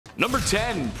Number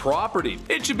 10. Property.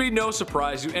 It should be no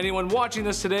surprise to anyone watching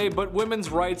this today, but women's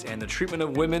rights and the treatment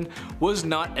of women was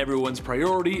not everyone's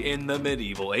priority in the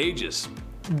medieval ages.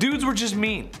 Dudes were just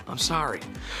mean. I'm sorry.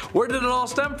 Where did it all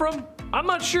stem from? I'm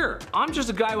not sure. I'm just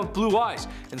a guy with blue eyes,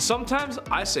 and sometimes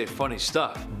I say funny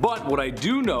stuff. But what I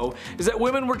do know is that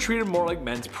women were treated more like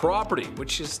men's property,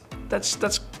 which is that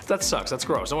sucks. That's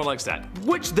gross. No one likes that.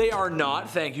 Which they are not,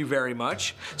 thank you very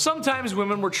much. Sometimes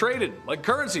women were traded like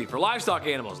currency for livestock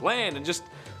animals, land, and just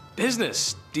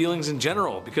business dealings in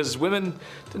general, because women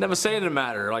didn't have a say in the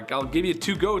matter. Like, I'll give you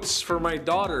 2 goats for my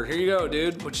daughter. Here you go,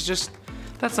 dude. Which is just,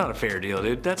 that's not a fair deal,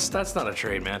 dude. That's not a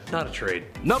trade, man. Not a trade.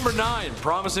 Number 9.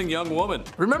 Promising young woman.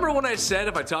 Remember when I said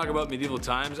if I talk about medieval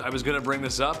times, I was gonna bring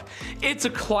this up? It's a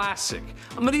classic.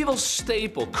 A medieval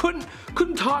staple. Couldn't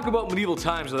talk about medieval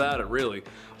times without it, really.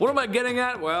 What am I getting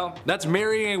at? Well, that's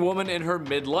marrying a woman in her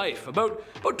midlife. About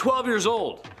 12 years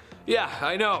old. Yeah,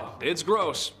 I know. It's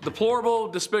gross. Deplorable,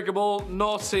 despicable,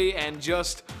 naughty, and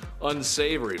just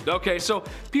unsavory. Okay, so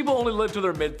people only lived to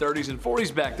their mid-30s and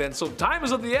 40s back then, so time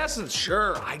is of the essence.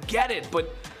 Sure, I get it,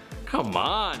 but come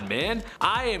on, man.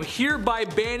 I am hereby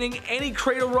banning any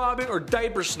cradle robbing or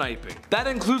diaper sniping. That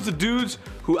includes the dudes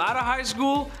who out of high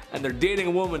school and they're dating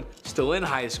a woman still in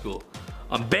high school.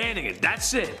 I'm banning it,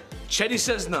 that's it. Chetty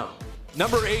says no.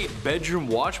 Number 8. Bedroom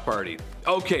watch party.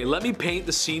 Okay, let me paint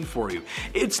the scene for you.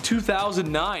 It's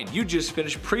 2009. You just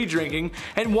finished pre-drinking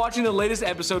and watching the latest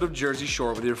episode of Jersey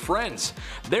Shore with your friends.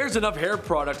 There's enough hair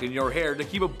product in your hair to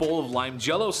keep a bowl of lime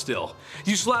jello still.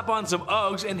 You slap on some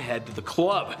Uggs and head to the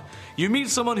club. You meet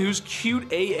someone who's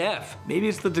cute AF. Maybe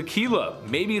it's the tequila,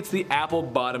 maybe it's the apple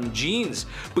bottom jeans,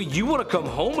 but you want to come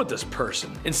home with this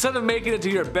person. Instead of making it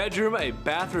to your bedroom, a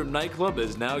bathroom nightclub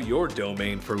is now your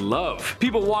domain for love.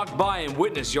 People walk by and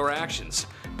witness your actions,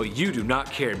 but you do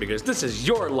not care because this is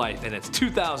your life and it's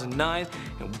 2009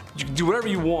 and you can do whatever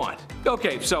you want.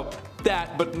 Okay, so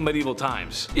that, but medieval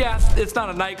times. Yeah, it's not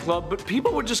a nightclub, but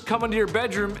people would just come into your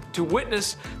bedroom to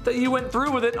witness that you went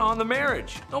through with it on the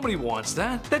marriage. Nobody wants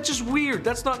that. That's just weird.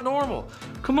 That's not normal.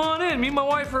 Come on in. Me and my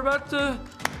wife are about to...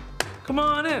 Come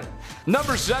on in.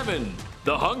 Number 7.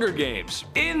 The Hunger Games.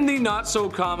 In the not so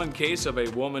common case of a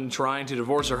woman trying to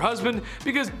divorce her husband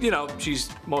because, you know, she's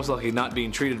most likely not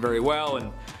being treated very well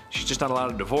and she's just not allowed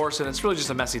to divorce, and it's really just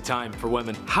a messy time for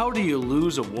women. How do you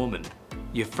lose a woman?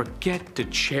 You forget to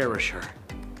cherish her.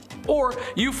 Or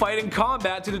you fight in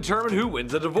combat to determine who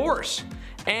wins the divorce.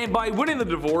 And by winning the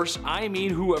divorce, I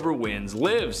mean whoever wins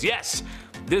lives. Yes,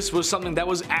 this was something that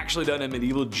was actually done in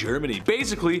medieval Germany.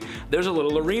 Basically, there's a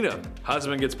little arena.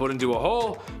 Husband gets put into a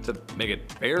hole to make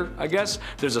it fair, I guess.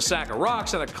 There's a sack of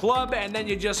rocks and a club, and then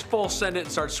you just full send it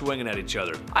and start swinging at each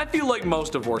other. I feel like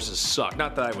most divorces suck.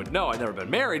 Not that I would know, I've never been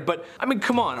married, but I mean,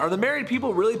 come on, are the married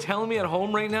people really telling me at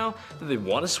home right now that they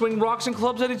want to swing rocks and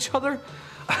clubs at each other?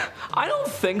 I don't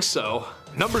think so.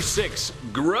 Number 6.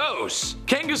 Gross.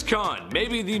 Genghis Khan,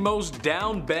 maybe the most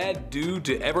down bad dude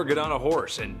to ever get on a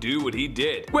horse and do what he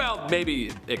did. Well,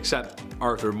 maybe except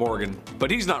Arthur Morgan,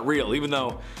 but he's not real, even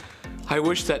though I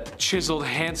wish that chiseled,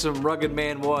 handsome, rugged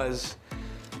man was.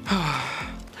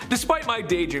 Despite my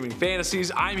daydreaming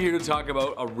fantasies, I'm here to talk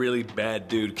about a really bad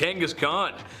dude, Genghis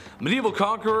Khan. Medieval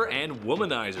conqueror and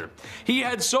womanizer. He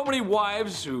had so many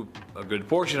wives, who a good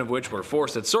portion of which were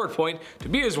forced at sword point to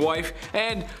be his wife,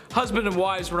 and husband and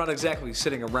wives were not exactly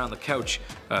sitting around the couch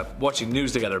watching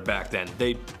news together back then.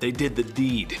 They did the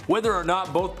deed, whether or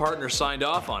not both partners signed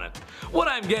off on it. What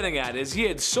I'm getting at is he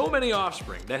had so many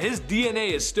offspring that his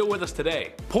DNA is still with us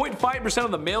today. 0.5%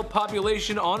 of the male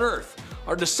population on Earth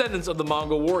are descendants of the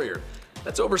Mongol warrior.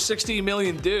 That's over 60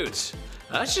 million dudes.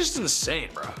 That's just insane,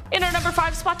 bro. In our number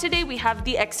 5 spot today, we have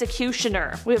the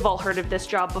executioner. We've all heard of this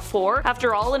job before.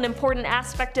 After all, an important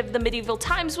aspect of the medieval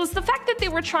times was the fact that they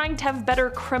were trying to have better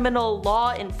criminal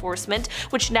law enforcement,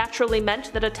 which naturally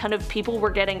meant that a ton of people were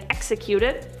getting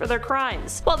executed for their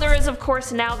crimes. While there is of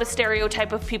course now the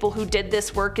stereotype of people who did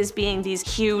this work as being these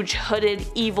huge, hooded,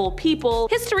 evil people,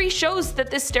 history shows that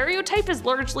this stereotype is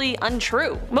largely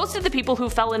untrue. Most of the people who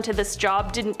fell into this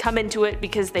job didn't come into it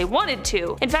because they wanted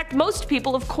to. In fact, most people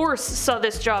of course saw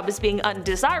this job as being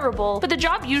undesirable, but the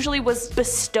job usually was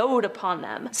bestowed upon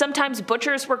them. Sometimes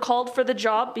butchers were called for the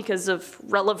job because of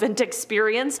relevant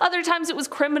experience, other times it was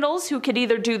criminals who could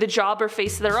either do the job or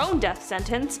face their own death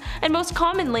sentence, and most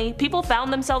commonly, people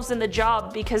found themselves in the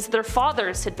job because their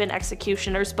fathers had been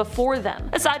executioners before them.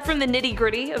 Aside from the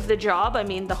nitty-gritty of the job, I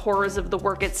mean the horrors of the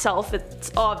work itself,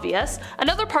 it's obvious,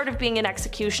 another part of being an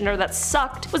executioner that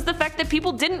sucked was the fact that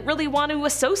people didn't really want to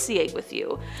associate with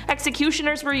you. Executioners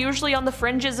Executioners were usually on the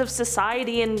fringes of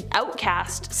society and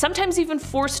outcast, sometimes even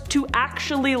forced to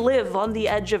actually live on the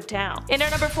edge of town. In our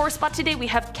number 4 spot today we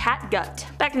have catgut.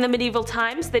 Back in the medieval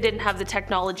times, they didn't have the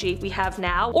technology we have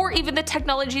now, or even the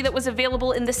technology that was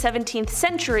available in the 17th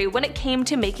century when it came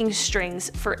to making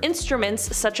strings for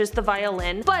instruments such as the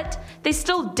violin, but they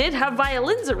still did have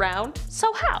violins around,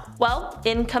 so how? Well,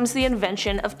 in comes the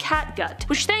invention of catgut,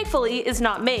 which thankfully is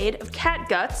not made of cat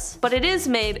guts, but it is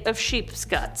made of sheep's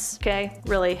guts. Okay,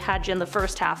 really had you in the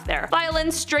first half there.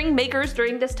 Violin string makers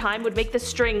during this time would make the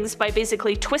strings by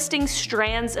basically twisting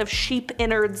strands of sheep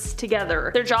innards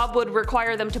together. Their job would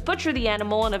require them to butcher the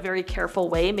animal in a very careful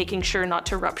way, making sure not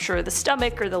to rupture the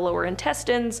stomach or the lower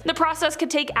intestines. The process could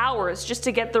take hours just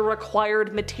to get the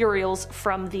required materials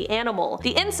from the animal.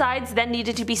 The insides then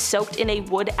needed to be soaked in a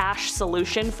wood ash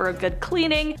solution for a good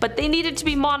cleaning, but they needed to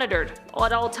be monitored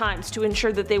at all times to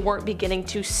ensure that they weren't beginning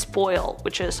to spoil,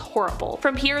 which is horrible.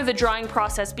 From here the drying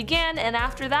process began, and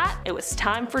after that it was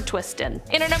time for twistin'.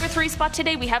 In our number 3 spot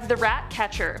today we have the rat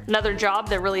catcher. Another job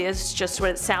that really is just what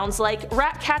it sounds like.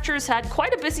 Rat catchers had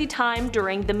quite a busy time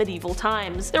during the medieval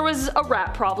times. There was a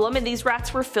rat problem, and these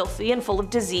rats were filthy and full of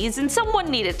disease, and someone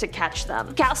needed to catch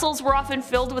them. Castles were often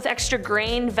filled with extra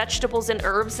grain, vegetables, and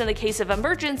herbs in the case of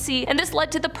emergency, and this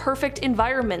led to the perfect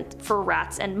environment for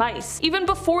rats and mice. Even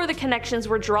before the connections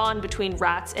were drawn between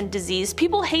rats and disease,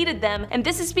 people hated them, and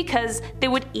this is because they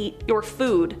would eat your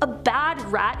food. A bad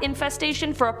rat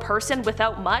infestation for a person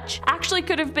without much actually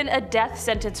could have been a death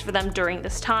sentence for them during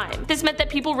this time. This meant that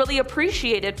people really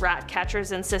appreciated rat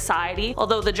catchers in society,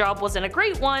 although the job wasn't a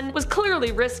great one, was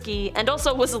clearly risky, and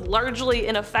also was largely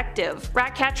ineffective.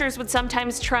 Rat catchers would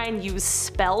sometimes try and use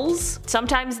spells,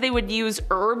 sometimes they would use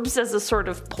herbs as a sort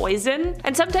of poison,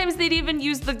 and sometimes they'd even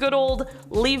use the good old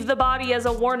leave the body as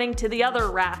a warning to the other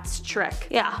rats trick.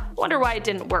 Yeah, wonder why it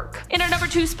didn't work. In our number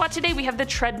 2 spot today we have the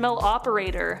treadmill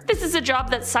operator. This is a job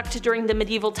that sucked during the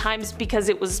medieval times because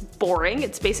it was boring,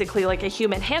 it's basically like a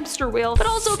human hamster wheel, but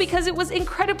also because it was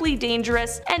incredibly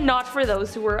dangerous and not for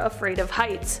those who were afraid of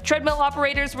heights. Treadmill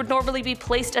operators would normally be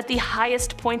placed at the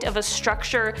highest point of a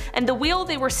structure, and the wheel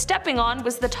they were stepping on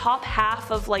was the top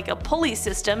half of like a pulley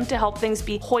system to help things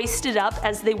be hoisted up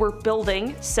as they were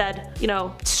building said,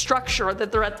 structure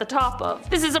that they're at the top of.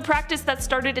 This is a practice that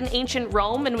started in ancient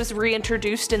Rome and was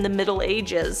reintroduced in the Middle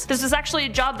Ages. This was actually a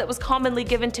job that was commonly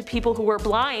given to people who were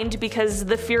blind because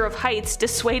the fear of heights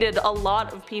dissuaded a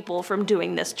lot of people from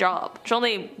doing this job, which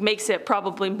only makes it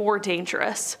probably more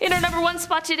dangerous. In our number 1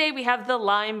 spot today we have the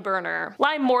lime burner.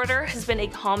 Lime mortar has been a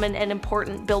common and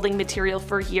important building material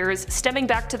for years, stemming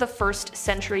back to the 1st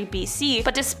century BC,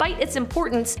 but despite its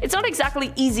importance, it's not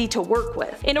exactly easy to work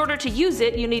with. In order to use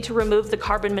it, you need to remove the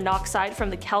carbon monoxide from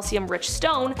the calcium-rich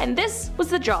stone, and this was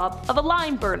the job of a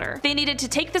lime burner. They needed to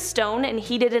take the stone and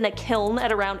heat it in a kiln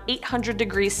at around 800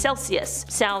 degrees Celsius.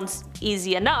 Sounds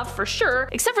easy enough for sure,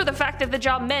 except for the fact that the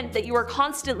job meant that you were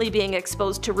constantly being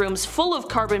exposed to rooms full of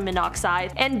carbon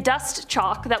monoxide and dust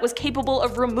chalk that was capable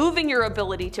of removing your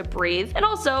ability to breathe. And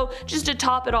also, just to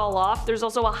top it all off, there's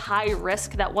also a high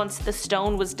risk that once the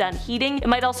stone was done heating, it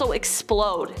might also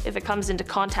explode if it comes into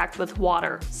contact with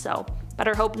water. So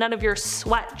better hope none of your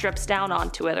sweat drips down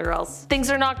onto it, or else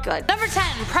things are not good. Number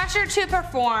 10. Pressure to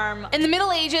perform. In the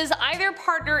Middle Ages, either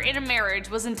partner in a marriage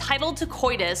was entitled to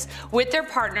coitus with their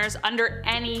partners under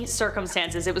any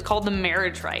circumstances. It was called the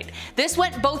marriage rite. This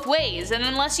went both ways, and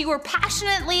unless you were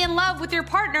passionately in love with your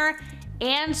partner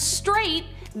and straight,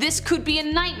 this could be a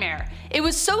nightmare. It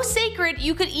was so sacred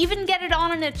you could even get it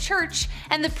on in a church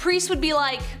and the priest would be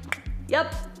like,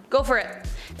 "Yep, go for it."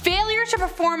 Failure to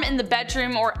perform in the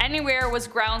bedroom or anywhere was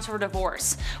grounds for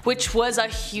divorce, which was a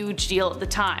huge deal at the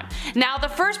time. Now the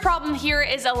first problem here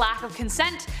is a lack of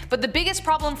consent, but the biggest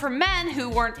problem for men who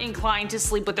weren't inclined to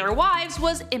sleep with their wives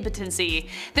was impotency.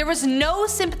 There was no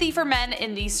sympathy for men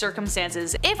in these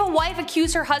circumstances. If a wife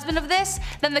accused her husband of this,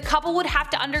 then the couple would have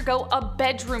to undergo a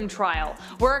bedroom trial,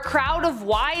 where a crowd of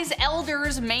wise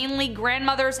elders, mainly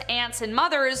grandmothers, aunts, and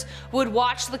mothers, would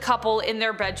watch the couple in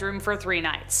their bedroom for 3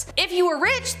 nights. If you were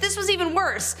rich, this was even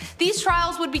worse. These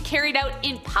trials would be carried out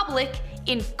in public,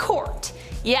 in court.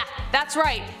 Yeah, that's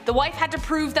right, the wife had to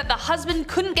prove that the husband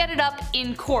couldn't get it up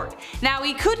in court. Now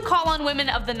he could call on women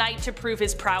of the night to prove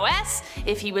his prowess,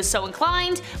 if he was so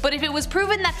inclined, but if it was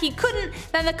proven that he couldn't,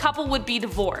 then the couple would be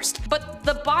divorced. But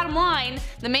the bottom line,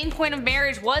 the main point of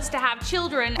marriage was to have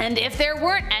children, and if there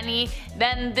weren't any,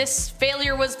 then this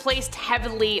failure was placed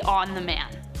heavily on the man.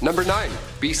 Number 9.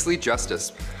 Beastly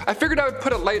justice. I figured I would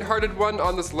put a lighthearted one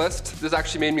on this list. This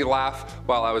actually made me laugh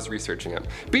while I was researching it.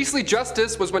 Beastly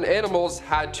justice was when animals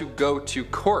had to go to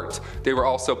court. They were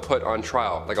also put on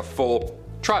trial, like a full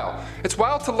Trial. It's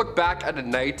wild to look back at a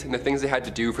knight and the things they had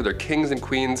to do for their kings and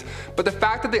queens, but the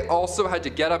fact that they also had to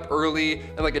get up early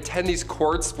and attend these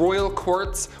courts, royal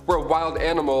courts, where a wild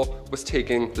animal was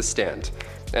taking the stand.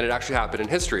 And it actually happened in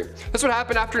history. This would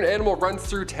happen after an animal runs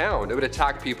through town. It would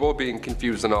attack people, being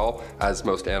confused and all, as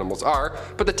most animals are,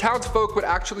 but the townsfolk would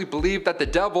actually believe that the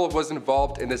devil was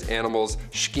involved in this animal's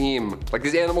scheme.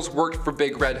 These animals worked for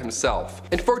Big Red himself.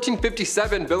 In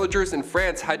 1457, villagers in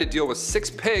France had to deal with 6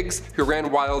 pigs who ran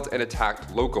wild and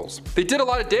attacked locals. They did a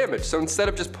lot of damage, so instead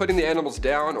of just putting the animals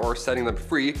down or setting them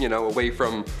free, away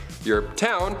from your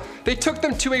town, they took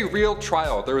them to a real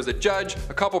trial. There was a judge,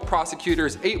 a couple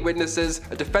prosecutors, 8 witnesses,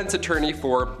 a defense attorney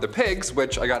for the pigs,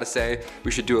 which I gotta say, we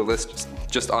should do a list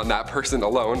just on that person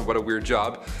alone. What a weird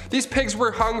job. These pigs were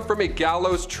hung from a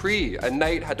gallows tree. A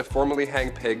knight had to formally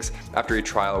hang pigs after a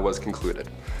trial was concluded.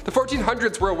 The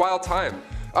 1400s were a wild time.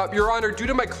 Your Honor, due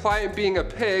to my client being a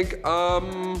pig,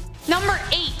 Number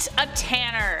 8, a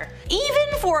tanner.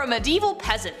 Even for a medieval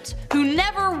peasant who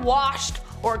never washed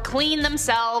or cleaned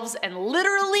themselves and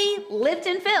literally lived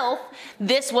in filth,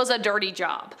 this was a dirty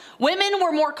job. Women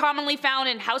were more commonly found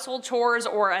in household chores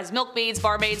or as milkmaids,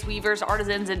 barmaids, weavers,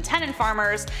 artisans, and tenant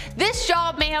farmers. This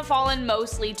job may have fallen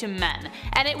mostly to men,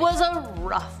 and it was a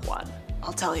rough one,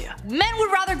 I'll tell you. Men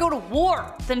would rather go to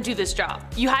war than do this job.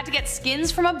 You had to get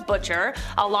skins from a butcher,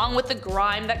 along with the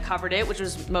grime that covered it, which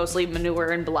was mostly manure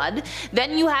and blood.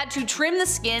 Then you had to trim the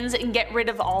skins and get rid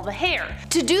of all the hair.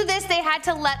 To do this, they had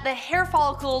to let the hair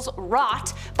follicles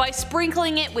rot by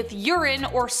sprinkling it with urine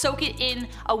or soak it in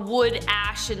a wood,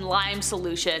 ash, and lime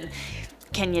solution.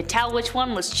 Can you tell which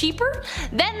one was cheaper?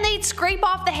 Then they'd scrape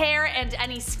off the hair and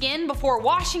any skin before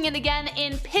washing it again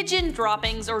in pigeon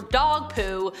droppings or dog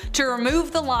poo to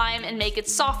remove the lime and make it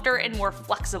softer and more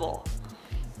flexible.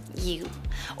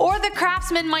 Or the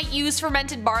craftsman might use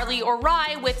fermented barley or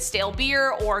rye with stale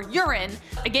beer or urine,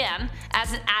 again,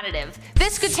 as an additive.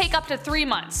 This could take up to 3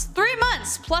 months. 3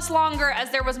 months plus longer, as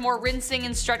there was more rinsing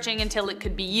and stretching until it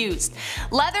could be used.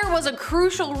 Leather was a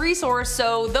crucial resource,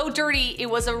 so though dirty, it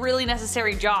was a really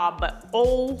necessary job, but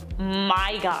oh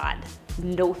my god.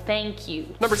 No thank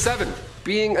you. Number 7,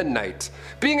 being a knight.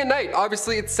 Being a knight,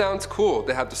 obviously it sounds cool.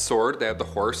 They have the sword, they have the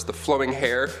horse, the flowing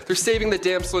hair, they're saving the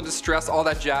damsel in distress, all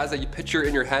that jazz that you picture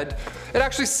in your head. It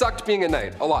actually sucked being a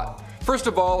knight, a lot. First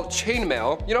of all,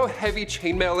 chainmail. You know how heavy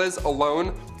chainmail is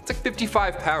alone? It's like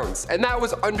 55 pounds, and that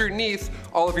was underneath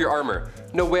all of your armor.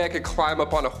 No way I could climb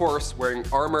up on a horse wearing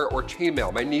armor or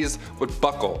chainmail. My knees would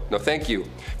buckle. No thank you.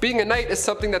 Being a knight is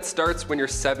something that starts when you're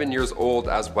 7 years old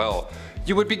as well.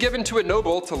 You would be given to a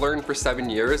noble to learn for 7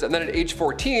 years, and then at age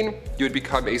 14, you would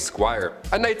become a squire.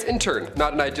 A knight's intern,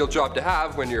 not an ideal job to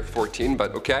have when you're 14,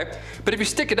 but okay. But if you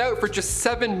stick it out for just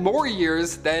 7 more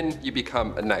years, then you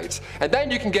become a knight. And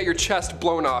then you can get your chest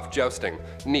blown off jousting.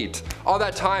 Neat. All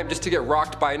that time just to get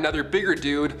rocked by another bigger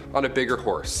dude on a bigger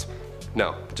horse.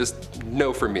 No, just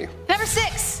no for me. Number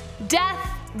 6, death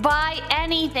by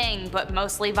anything, but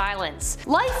mostly violence.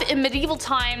 Life in medieval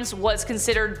times was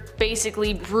considered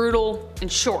basically brutal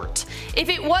and short. If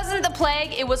it wasn't the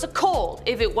plague, it was a cold.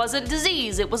 If it wasn't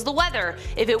disease, it was the weather.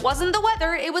 If it wasn't the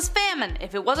weather, it was famine.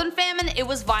 If it wasn't famine, it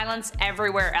was violence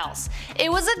everywhere else.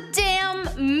 It was a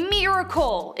damn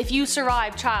miracle if you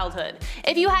survived childhood.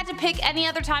 If you had to pick any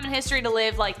other time in history to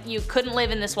live, like you couldn't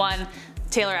live in this one.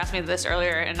 Taylor asked me this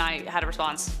earlier and I had a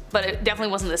response, but it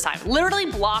definitely wasn't this time. Literally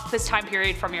block this time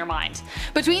period from your mind.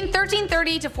 Between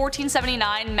 1330 to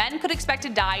 1479, men could expect to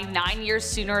die 9 years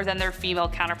sooner than their female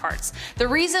counterparts. The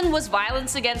reason was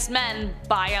violence against men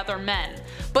by other men.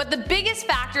 But the biggest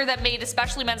factor that made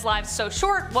especially men's lives so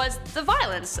short was the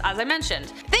violence, as I mentioned.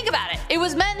 Think about it. It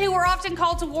was men who were often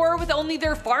called to war with only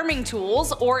their farming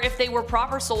tools, or if they were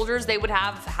proper soldiers they would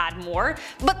have had more,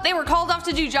 but they were called off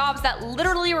to do jobs that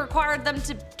literally required them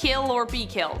to kill or be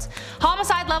killed.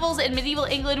 Homicide levels in medieval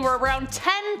England were around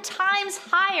 10 times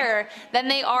higher than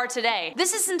they are today.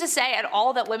 This isn't to say at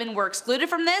all that women were excluded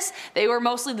from this. They were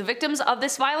mostly the victims of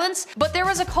this violence, but there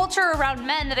was a culture around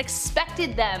men that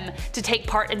expected them to take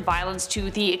part in violence to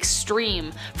the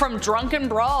extreme. From drunken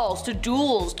brawls to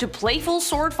duels to playful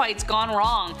sword fights gone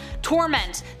wrong,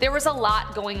 torment, there was a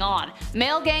lot going on.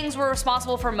 Male gangs were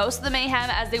responsible for most of the mayhem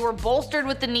as they were bolstered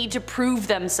with the need to prove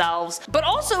themselves. But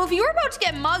also, if you were about to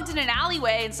get mugged in an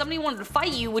alleyway and somebody wanted to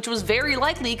fight you, which was very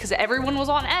likely because everyone was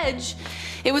on edge,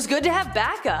 it was good to have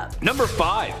backup. Number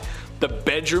 5. The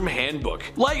bedroom handbook.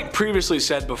 Like previously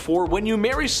said before, when you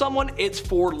marry someone, it's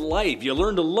for life. You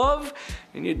learn to love,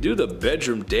 and you do the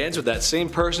bedroom dance with that same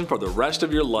person for the rest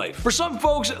of your life. For some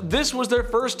folks, this was their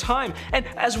first time, and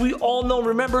as we all know,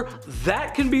 remember,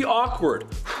 that can be awkward.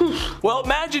 Well,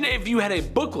 imagine if you had a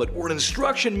booklet or an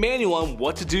instruction manual on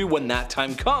what to do when that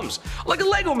time comes, like a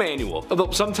Lego manual.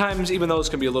 Although sometimes even those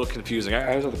can be a little confusing. I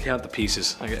always have to count the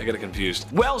pieces. I get it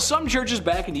confused. Well, some churches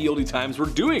back in the oldie times were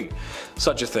doing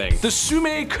such a thing. The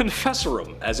Summe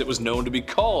Confessorum, as it was known to be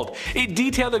called. It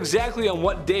detailed exactly on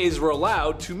what days were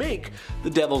allowed to make the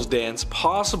devil's dance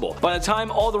possible. By the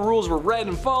time all the rules were read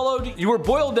and followed, you were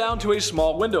boiled down to a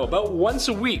small window, about once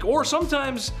a week, or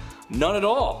sometimes none at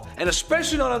all. And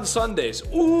especially not on Sundays.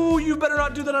 Ooh, you better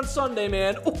not do that on Sunday,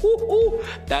 man. Ooh,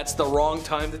 that's the wrong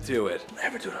time to do it.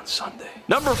 Never do it on Sunday.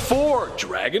 Number 4,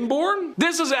 Dragonborn?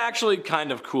 This is actually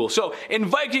kind of cool. So, in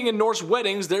Viking and Norse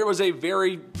weddings, there was a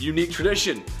very unique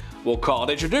tradition. We'll call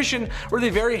it a tradition where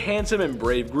the very handsome and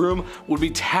brave groom would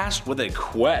be tasked with a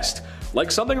quest. Like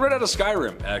something right out of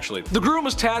Skyrim, actually. The groom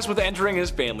was tasked with entering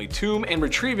his family tomb and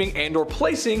retrieving and/or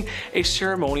placing a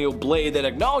ceremonial blade that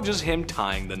acknowledges him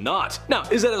tying the knot. Now,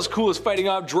 is that as cool as fighting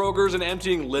off drogers and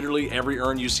emptying literally every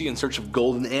urn you see in search of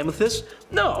gold and amethyst?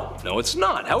 No, it's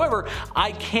not. However,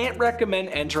 I can't recommend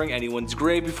entering anyone's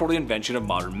grave before the invention of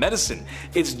modern medicine.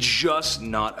 It's just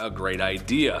not a great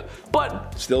idea.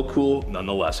 But still cool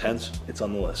nonetheless, hence it's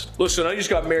on the list. Listen, I just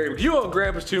got married. You on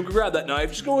Grandpa's tomb, can grab that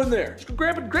knife, just go in there. Just go,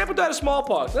 Grandpa died of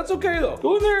smallpox, that's okay though.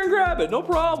 Go in there and grab it, no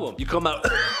problem. You come out,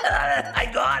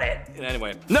 I got it.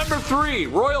 Anyway, number 3,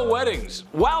 royal weddings.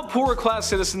 While poorer class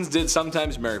citizens did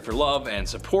sometimes marry for love and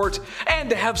support, and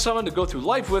to have someone to go through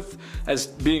life with, as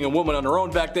being a woman on her own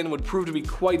back then would prove to be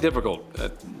quite difficult.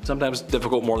 Sometimes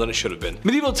difficult more than it should have been.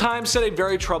 Medieval times set a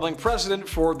very troubling precedent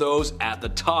for those at the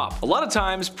top. A lot of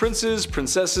times, princes,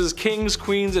 princesses, kings,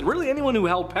 queens, and really anyone who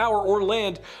held power or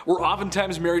land were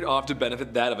oftentimes married off to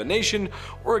benefit that of a nation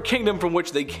or a kingdom from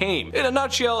which they came. In a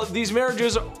nutshell, these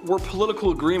marriages were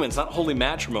political agreements, not holy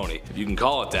matrimony, if you can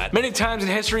call it that. Many times in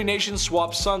history, nations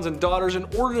swapped sons and daughters in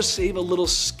order to save a little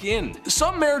skin.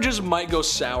 Some marriages might go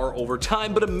sour over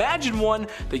time, but imagine one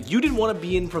that you didn't want to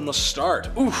be in from the start.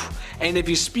 Oof, and if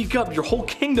you speak up, your whole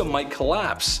kingdom might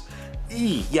collapse.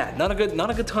 Yeah, not a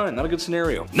good time, not a good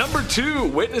scenario. Number 2,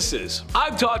 witnesses.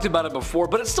 I've talked about it before,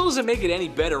 but it still doesn't make it any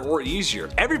better or easier.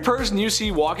 Every person you see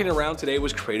walking around today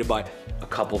was created by a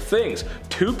couple things.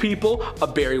 2 people, a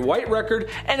Barry White record,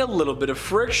 and a little bit of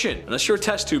friction. Unless you're a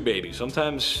test tube baby.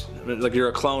 Sometimes, like you're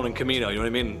a clone in Camino, you know what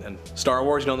I mean? And Star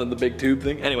Wars, you know, the big tube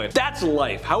thing? Anyway, that's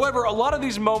life. However, a lot of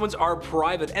these moments are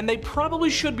private, and they probably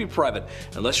should be private,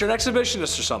 unless you're an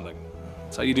exhibitionist or something.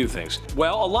 That's how you do things.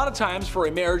 Well, a lot of times for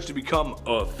a marriage to become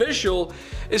official,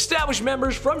 established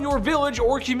members from your village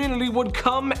or community would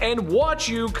come and watch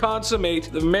you consummate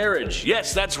the marriage.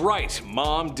 Yes, that's right.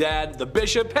 Mom, dad, the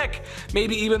bishop, heck,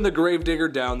 maybe even the gravedigger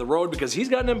down the road because he's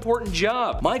got an important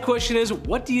job. My question is,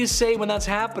 what do you say when that's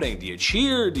happening? Do you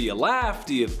cheer? Do you laugh?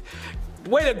 Do you...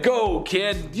 Way to go,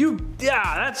 kid.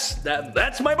 That's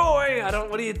my boy.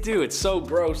 What do you do? It's so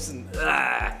gross and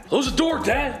Close the door,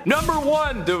 Dad. Number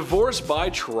 1, divorce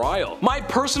by trial. My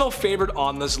personal favorite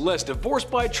on this list, divorce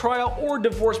by trial or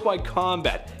divorce by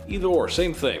combat. Either or,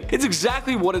 same thing. It's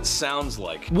exactly what it sounds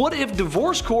like. What if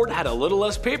divorce court had a little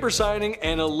less paper signing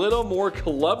and a little more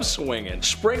club swinging?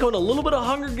 Sprinkle in a little bit of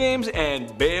Hunger Games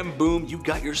and bam boom, you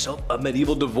got yourself a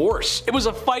medieval divorce. It was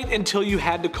a fight until you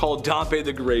had to call Dompe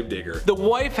the gravedigger. The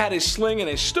wife had a sling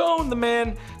and a stone, the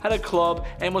man had a club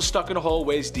and was stuck in a hole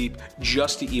waist deep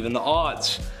just to even the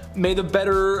odds. May the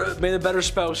better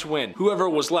spouse win. Whoever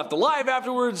was left alive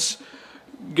afterwards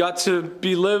got to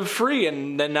be live free,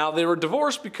 and then now they were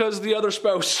divorced because the other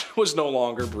spouse was no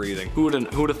longer breathing. Who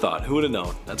would have thought? Who would have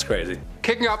known? That's crazy.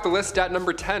 Kicking off the list at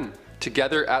number 10,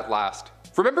 Together at Last.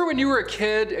 Remember when you were a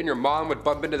kid and your mom would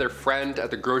bump into their friend at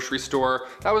the grocery store?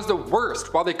 That was the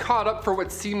worst. While they caught up for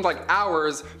what seemed like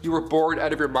hours, you were bored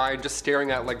out of your mind just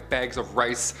staring at like bags of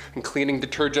rice and cleaning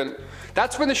detergent.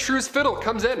 That's when the Shrew's Fiddle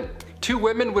comes in. 2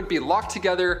 women would be locked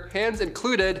together, hands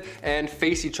included, and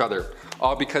face each other,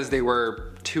 all because they were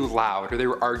too loud or they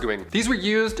were arguing. These were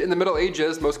used in the Middle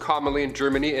Ages, most commonly in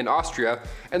Germany and Austria,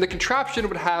 and the contraption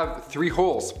would have 3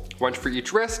 holes, 1 for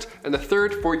each wrist and the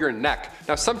 3rd for your neck.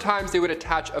 Now sometimes they would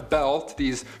attach a bell to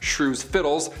these Shrew's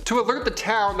Fiddles to alert the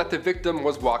town that the victim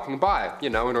was walking by, you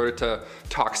know, in order to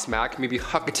talk smack, maybe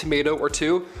huck a tomato or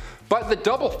 2. But the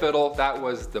double fiddle, that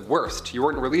was the worst. You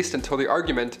weren't released until the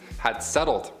argument had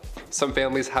settled. Some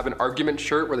families have an argument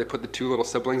shirt where they put the 2 little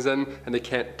siblings in and they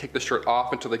can't take the shirt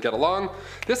off until they get along.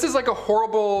 This is like a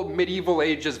horrible medieval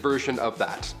ages version of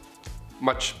that.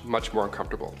 Much, much more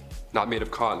uncomfortable. Not made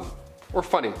of cotton. Or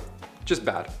funny. Just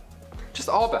bad. Just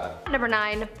all bad. Number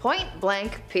 9, point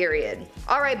blank period.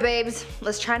 Alright babes,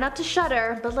 let's try not to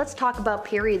shudder, but let's talk about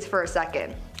periods for a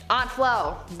second. Aunt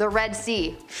Flo, the Red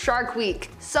Sea, Shark Week.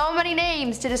 So many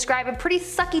names to describe a pretty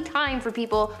sucky time for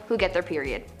people who get their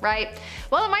period, right?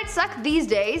 Well, it might suck these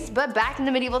days, but back in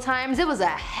the medieval times it was a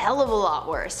hell of a lot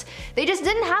worse. They just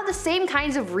didn't have the same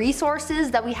kinds of resources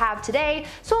that we have today,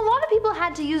 so a lot of people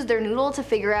had to use their noodle to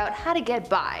figure out how to get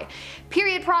by.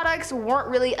 Period products weren't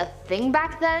really a thing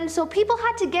back then, so people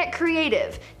had to get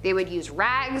creative. They would use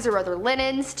rags or other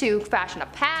linens to fashion a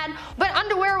pad, but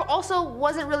underwear also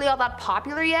wasn't really all that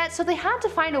popular yet, so they had to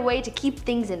find a way to keep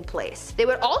things in place. They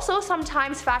would also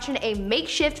sometimes fashion a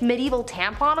makeshift medieval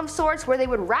tampon of sorts where they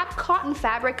would wrap cotton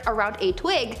fabric around a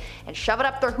twig and shove it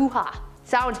up their hoo-ha.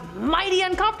 Sounds mighty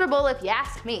uncomfortable if you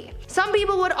ask me. Some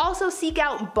people would also seek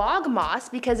out bog moss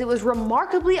because it was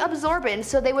remarkably absorbent,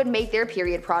 so they would make their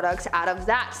period products out of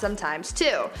that sometimes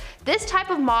too. This type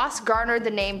of moss garnered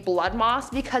the name blood moss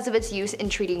because of its use in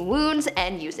treating wounds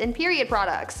and use in period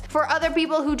products. For other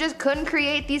people who just couldn't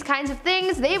create these kinds of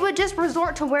things, they would just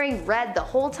resort to wearing red the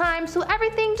whole time, so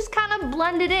everything just kind of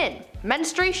blended in.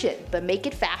 Menstruation, but make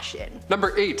it fashion.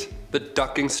 Number 8, the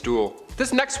ducking stool.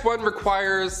 This next one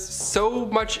requires so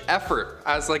much effort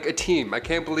as like a team. I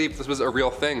can't believe this was a real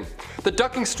thing. The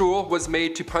ducking stool was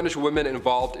made to punish women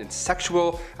involved in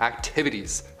sexual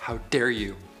activities. How dare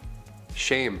you?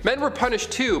 Shame. Men were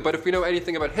punished too, but if we know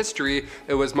anything about history,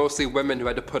 it was mostly women who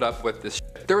had to put up with this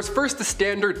shit. There was first the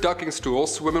standard ducking stool,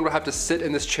 so women would have to sit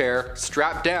in this chair,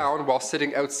 strapped down while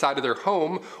sitting outside of their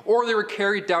home, or they were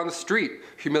carried down the street.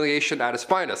 Humiliation at its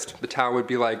finest. The town would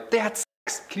be like, they had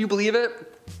sex, can you believe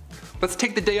it? Let's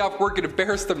take the day off work and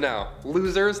embarrass them now.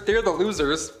 Losers, they're the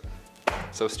losers.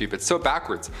 So stupid, so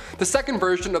backwards. The second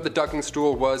version of the ducking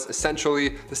stool was essentially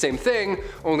the same thing,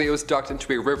 only it was ducked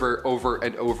into a river over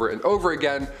and over and over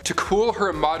again to cool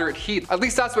her moderate heat. At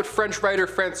least that's what French writer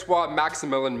Francois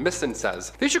Maximilien Misson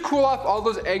says. They should cool off all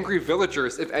those angry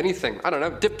villagers, if anything. I don't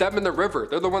know, dip them in the river.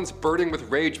 They're the ones burning with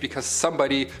rage because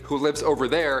somebody who lives over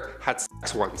there had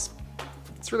sex once.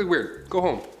 It's really weird. Go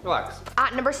home. Relax.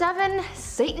 At number 7,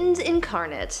 Satan's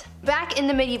incarnate. Back in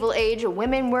the medieval age,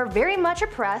 women were very much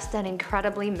oppressed and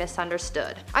incredibly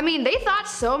misunderstood. I mean, they thought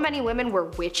so many women were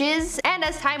witches, and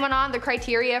as time went on, the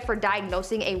criteria for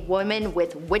diagnosing a woman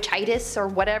with witchitis or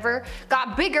whatever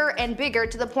got bigger and bigger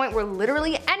to the point where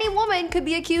literally any woman could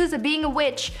be accused of being a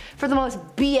witch for the most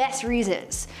BS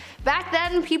reasons. Back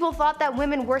then, people thought that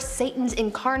women were Satan's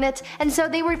incarnate, and so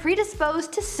they were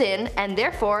predisposed to sin, and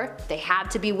therefore, they had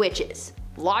to be witches.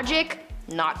 Logic,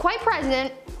 not quite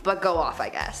present, but go off I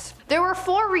guess. There were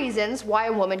 4 reasons why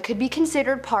a woman could be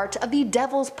considered part of the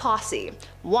devil's posse.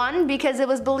 1, because it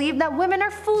was believed that women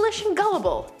are foolish and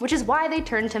gullible, which is why they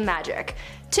turned to magic.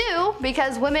 2,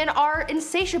 because women are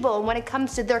insatiable when it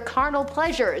comes to their carnal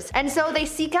pleasures, and so they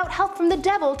seek out help from the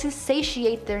devil to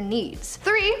satiate their needs.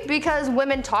 3, because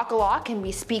women talk a lot and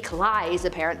we speak lies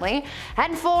apparently.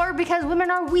 And 4, because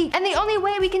women are weak, and the only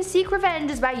way we can seek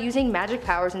revenge is by using magic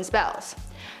powers and spells.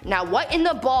 Now what in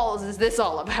the balls is this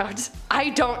all about? I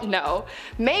don't know.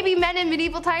 Maybe men in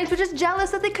medieval times were just jealous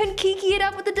that they couldn't kiki it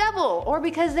up with the devil, or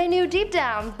because they knew deep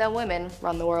down that women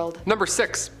run the world. Number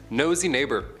 6, nosy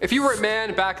neighbor. If you were a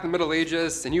man back in the Middle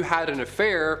Ages and you had an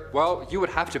affair, well, you would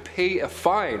have to pay a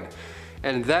fine.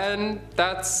 And then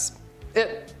that's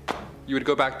it. You would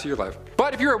go back to your life.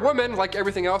 But if you're a woman, like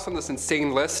everything else on this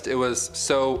insane list, it was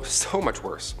so much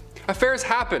worse. Affairs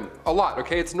happen a lot,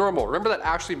 okay? It's normal. Remember that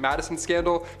Ashley Madison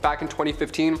scandal back in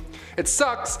 2015? It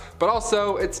sucks, but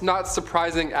also it's not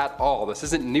surprising at all. This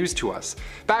isn't news to us.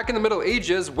 Back in the Middle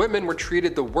Ages, women were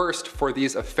treated the worst for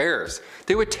these affairs.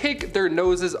 They would take their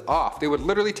noses off. They would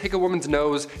literally take a woman's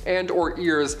nose and or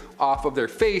ears off of their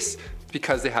face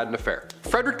because they had an affair.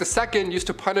 Frederick II used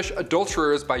to punish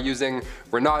adulterers by using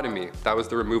rhinotomy. That was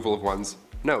the removal of one's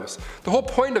nose. The whole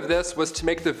point of this was to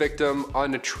make the victim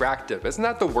unattractive. Isn't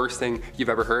that the worst thing you've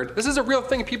ever heard? This is a real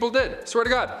thing people did, swear to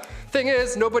God. Thing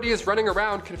is, nobody is running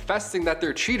around confessing that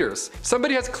they're cheaters.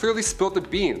 Somebody has clearly spilled the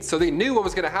beans, so they knew what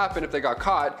was gonna happen if they got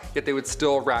caught, yet they would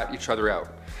still rat each other out.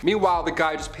 Meanwhile, the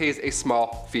guy just pays a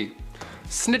small fee.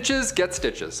 Snitches get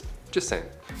stitches, just saying.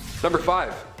 Number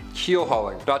 5, keel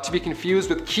hauling. Not to be confused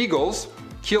with Kegels,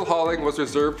 keel hauling was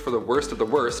reserved for the worst of the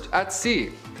worst at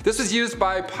sea. This was used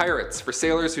by pirates for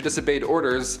sailors who disobeyed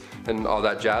orders and all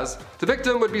that jazz. The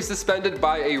victim would be suspended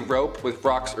by a rope with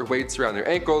rocks or weights around their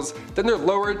ankles, then they're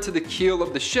lowered to the keel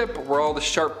of the ship where all the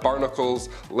sharp barnacles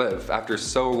live. After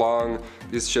so long,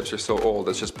 these ships are so old,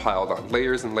 it's just piled on,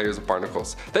 layers and layers of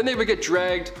barnacles. Then they would get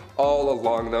dragged all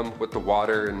along them with the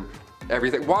water and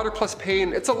everything. Water plus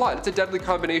pain, it's a lot, it's a deadly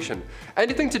combination.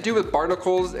 Anything to do with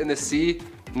barnacles in the sea,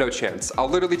 No chance. I'll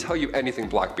literally tell you anything,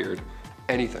 Blackbeard.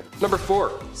 Anything. Number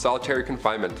 4, solitary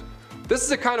confinement. This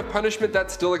is a kind of punishment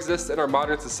that still exists in our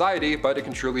modern society, but it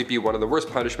can truly be one of the worst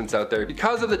punishments out there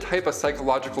because of the type of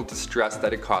psychological distress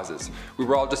that it causes. We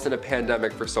were all just in a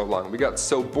pandemic for so long. We got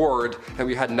so bored and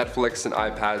we had Netflix and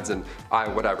iPads and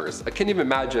whatevers. I can't even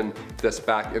imagine this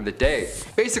back in the day.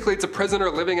 Basically, it's a prisoner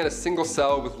living in a single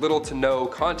cell with little to no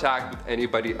contact with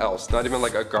anybody else. Not even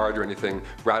like a guard or anything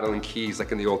rattling keys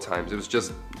like in the old times. It was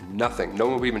just nothing. No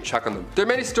one would even check on them. There are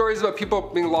many stories about people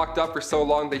being locked up for so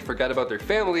long they forget about their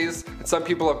families. And some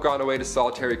people have gone away to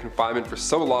solitary confinement for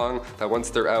so long that once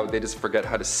they're out, they just forget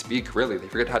how to speak, really. They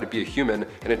forget how to be a human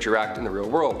and interact in the real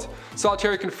world.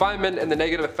 Solitary confinement and the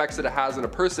negative effects that it has on a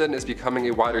person is becoming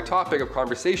a wider topic of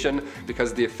conversation because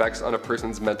of the effects on a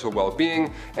person's mental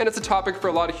well-being, and it's a topic for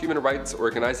a lot of human rights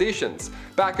organizations.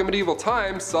 Back in medieval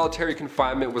times, solitary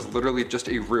confinement was literally just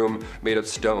a room made of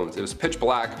stones. It was pitch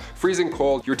black, freezing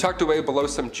cold, you were tucked away below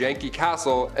some janky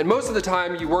castle, and most of the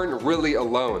time you weren't really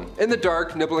alone. In the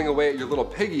dark, nibbling away at your little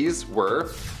piggies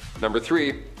were, number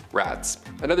 3, rats.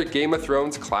 Another Game of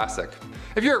Thrones classic.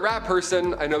 If you're a rat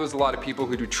person, I know there's a lot of people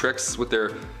who do tricks with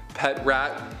their pet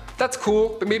rat. That's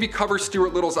cool, but maybe cover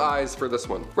Stuart Little's eyes for this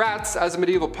one. Rats as a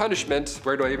medieval punishment,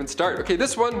 where do I even start? Okay,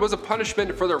 this one was a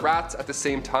punishment for the rats at the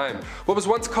same time. What was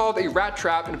once called a rat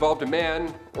trap involved a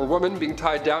man or woman being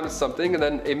tied down to something, and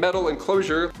then a metal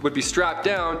enclosure would be strapped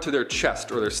down to their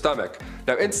chest or their stomach.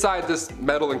 Now inside this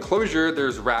metal enclosure,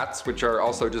 there's rats, which are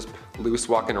also just loose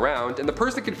walking around, and the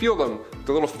person can feel them,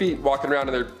 the little feet walking around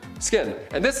in their skin.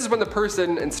 And this is when the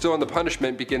person instilling the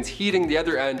punishment begins heating the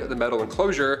other end of the metal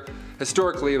enclosure.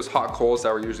 Historically, it was hot coals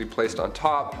that were usually placed on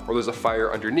top, or there's a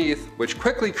fire underneath, which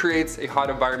quickly creates a hot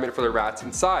environment for the rats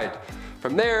inside.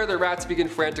 From there, the rats begin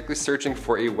frantically searching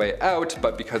for a way out,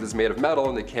 but because it's made of metal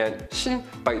and they can't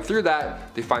bite through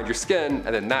that, they find your skin,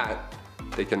 and then that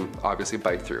they can obviously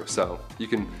bite through. So you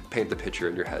can paint the picture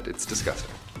in your head. It's disgusting.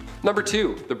 Number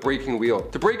 2, the breaking wheel.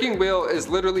 The breaking wheel is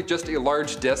literally just a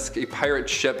large disc, a pirate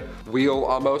ship wheel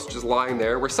almost, just lying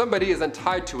there, where somebody is then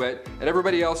tied to it and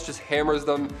everybody else just hammers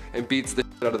them and beats the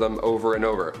shit out of them over and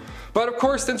over. But of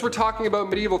course, since we're talking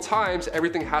about medieval times,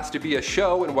 everything has to be a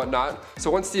show and whatnot, so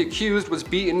once the accused was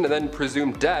beaten and then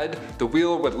presumed dead, the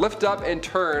wheel would lift up and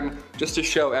turn just to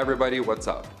show everybody what's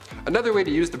up. Another way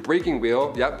to use the breaking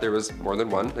wheel, yep, there was more than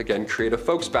one, again, creative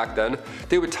folks back then,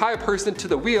 they would tie a person to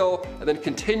the wheel and then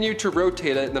continue to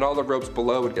rotate it, and then all the ropes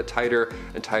below would get tighter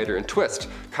and tighter and twist.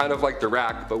 Kind of like the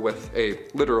rack, but with a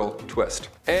literal twist.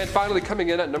 And finally coming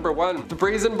in at number 1, the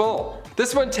brazen bull.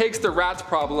 This one takes the rat's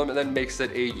problem and then makes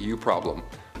it a you problem.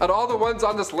 Out of all the ones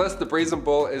on this list, the brazen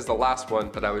bull is the last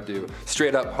one that I would do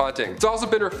straight up haunting. It's also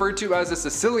been referred to as a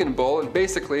Sicilian bull, and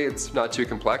basically it's not too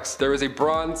complex. There is a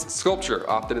bronze sculpture,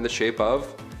 often in the shape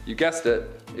of, you guessed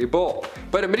it, a bull.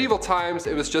 But in medieval times,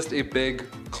 it was just a big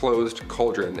closed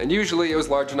cauldron, and usually it was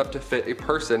large enough to fit a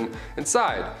person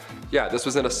inside. Yeah, this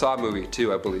was in a Saw movie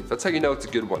too, I believe. That's how you know it's a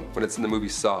good one, when it's in the movie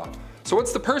Saw. So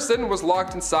once the person was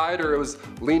locked inside, or it was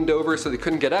leaned over so they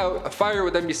couldn't get out, a fire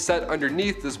would then be set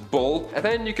underneath this bull, and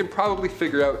then you can probably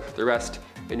figure out the rest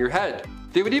in your head.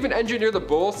 They would even engineer the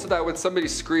bull so that when somebody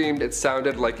screamed, it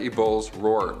sounded like a bull's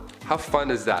roar. How fun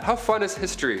is that? How fun is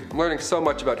history? I'm learning so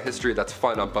much about history that's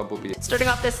fun on Bumblebee. Starting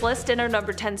off this list, in our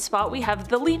number 10 spot, we have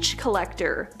the leech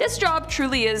collector. This job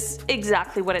truly is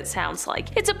exactly what it sounds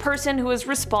like. It's a person who is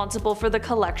responsible for the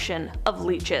collection of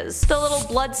leeches. The little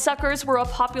bloodsuckers were a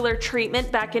popular treatment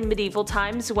back in medieval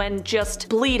times when just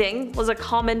bleeding was a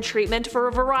common treatment for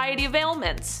a variety of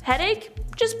ailments. Headache?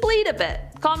 Just bleed a bit.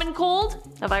 Common cold?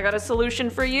 Have I got a solution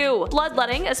for you?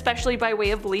 Bloodletting, especially by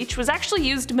way of leech, was actually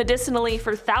used medicinally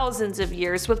for thousands of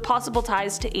years with possible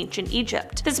ties to ancient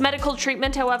Egypt. This medical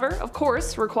treatment, however, of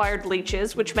course, required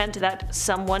leeches, which meant that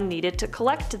someone needed to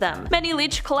collect them. Many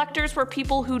leech collectors were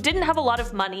people who didn't have a lot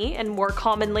of money, and more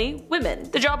commonly, women.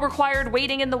 The job required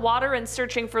wading in the water and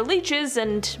searching for leeches,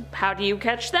 and how do you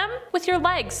catch them? With your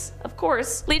legs, of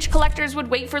course. Leech collectors would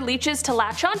wait for leeches to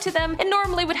latch onto them, and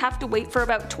normally would have to wait for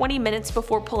about 20 minutes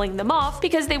before pulling them off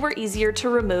because they were easier to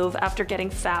remove after getting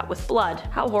fat with blood.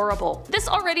 How horrible. This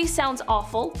already sounds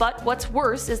awful, but what's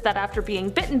worse is that after being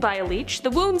bitten by a leech, the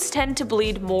wounds tend to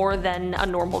bleed more than a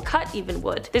normal cut even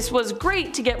would. This was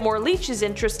great to get more leeches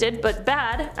interested, but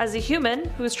bad as a human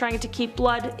who was trying to keep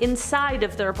blood inside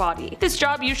of their body. This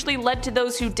job usually led to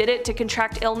those who did it to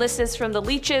contract illnesses from the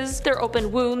leeches, their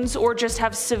open wounds, or just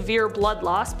have severe blood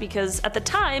loss because at the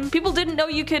time, people didn't know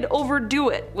you could overdo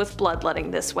it with bloodletting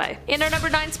this way. In our number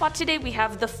 9 spot today, we have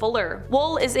have the fuller.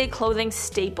 Wool is a clothing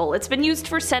staple. It's been used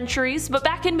for centuries, but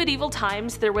back in medieval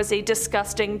times there was a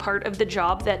disgusting part of the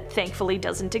job that thankfully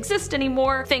doesn't exist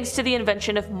anymore thanks to the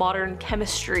invention of modern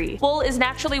chemistry. Wool is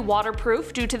naturally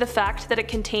waterproof due to the fact that it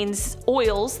contains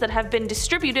oils that have been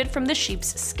distributed from the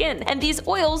sheep's skin, and these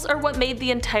oils are what made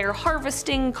the entire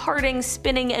harvesting, carding,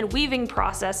 spinning, and weaving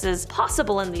processes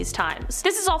possible in these times.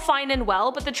 This is all fine and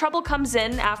well, but the trouble comes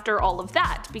in after all of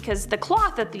that, because the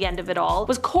cloth at the end of it all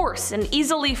was coarse and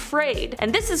easily frayed,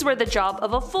 and this is where the job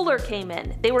of a fuller came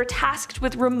in. They were tasked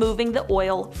with removing the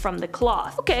oil from the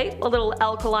cloth. Okay, a little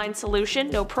alkaline solution,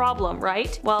 no problem,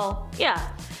 right? Well,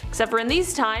 yeah. Except for in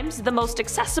these times, the most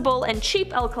accessible and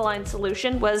cheap alkaline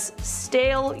solution was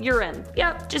stale urine.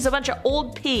 Yep, just a bunch of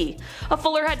old pee. A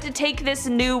fuller had to take this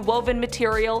new woven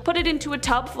material, put it into a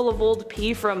tub full of old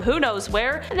pee from who knows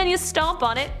where, and then you stomp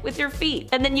on it with your feet.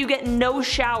 And then you get no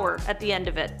shower at the end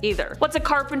of it either. What's a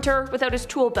carpenter without his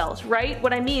tool belt, right?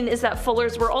 What I mean is that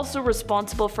fullers were also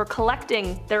responsible for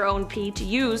collecting their own pee to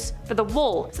use for the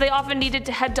wool, so they often needed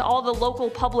to head to all the local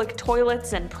public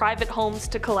toilets and private homes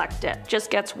to collect it.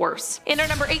 Just gets worse. In our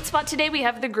number 8 spot today we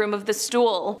have the groom of the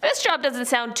stool. This job doesn't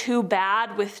sound too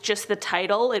bad with just the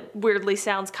title. It weirdly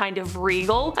sounds kind of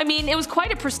regal. I mean, it was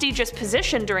quite a prestigious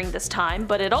position during this time,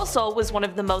 but it also was one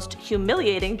of the most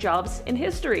humiliating jobs in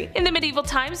history. In the medieval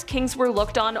times, kings were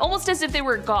looked on almost as if they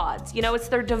were gods. You know, it's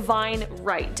their divine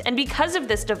right. And because of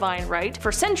this divine right,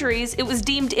 for centuries it was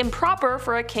deemed improper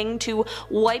for a king to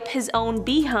wipe his own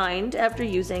behind after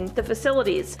using the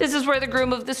facilities. This is where the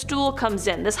groom of the stool comes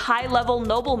in. This high-level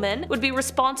nobleman would be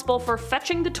responsible for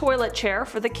fetching the toilet chair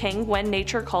for the king when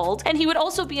nature called, and he would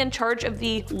also be in charge of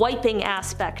the wiping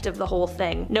aspect of the whole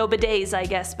thing. No bidets, I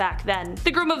guess, back then.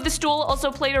 The groom of the stool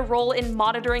also played a role in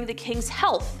monitoring the king's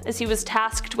health, as he was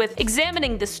tasked with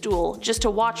examining the stool just to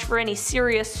watch for any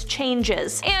serious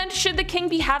changes. And should the king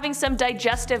be having some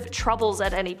digestive troubles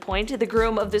at any point, the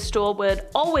groom of the stool would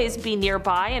always be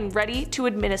nearby and ready to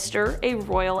administer a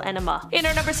royal enema. In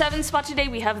our number 7 spot today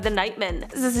we have the nightman.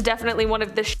 This is definitely one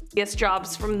of the shittiest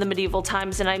jobs from the medieval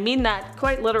times, and I mean that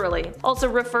quite literally. Also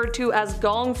referred to as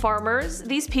gong farmers,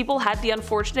 these people had the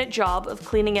unfortunate job of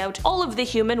cleaning out all of the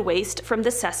human waste from the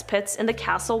cesspits in the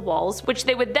castle walls, which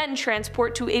they would then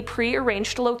transport to a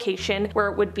pre-arranged location where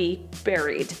it would be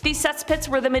buried. These cesspits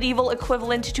were the medieval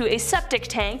equivalent to a septic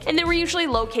tank, and they were usually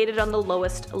located on the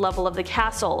lowest level of the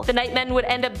castle. The nightmen would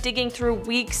end up digging through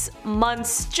weeks,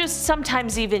 months, just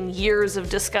sometimes even years of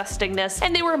disgustingness,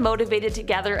 and they were motivated to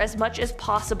gather as much as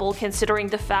possible considering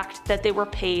the fact that they were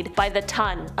paid by the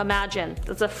ton. Imagine,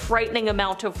 that's a frightening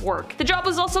amount of work. The job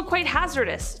was also quite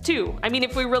hazardous too. I mean,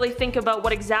 if we really think about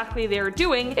what exactly they were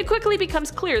doing, it quickly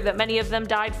becomes clear that many of them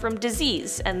died from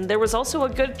disease, and there was also a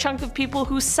good chunk of people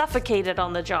who suffocated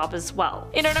on the job as well.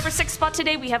 In our number 6 spot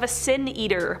today we have a sin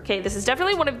eater. Okay, this is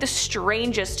definitely one of the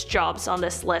strangest jobs on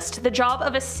this list. The job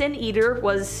of a sin eater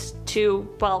was to,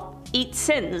 well, eat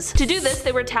sins. To do this,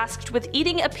 they were tasked with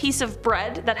eating a piece of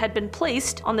bread that had been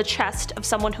placed on the chest of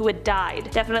someone who had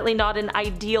died. Definitely not an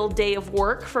ideal day of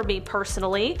work for me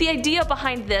personally. The idea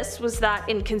behind this was that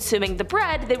in consuming the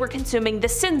bread, they were consuming the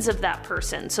sins of that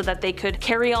person so that they could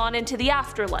carry on into the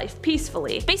afterlife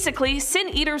peacefully. Basically, sin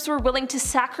eaters were willing to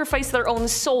sacrifice their own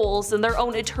souls and their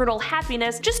own eternal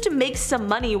happiness just to make some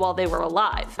money while they were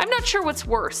alive. I'm not sure what's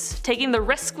worse, taking the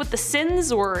risk with the sins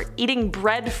or eating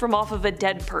bread from off of a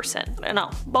dead person. I don't know,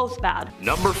 both bad.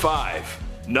 Number 5.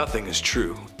 Nothing is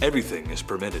true, everything is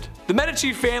permitted. The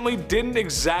Medici family didn't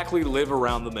exactly live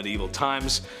around the medieval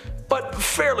times, but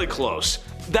fairly close.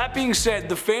 That being said,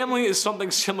 the family is something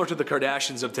similar to the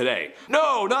Kardashians of today.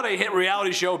 No, not a hit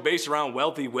reality show based around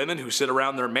wealthy women who sit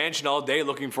around their mansion all day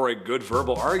looking for a good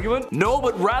verbal argument. No,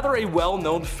 but rather a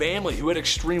well-known family who had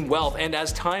extreme wealth and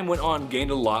as time went on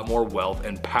gained a lot more wealth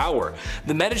and power.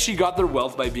 The Medici got their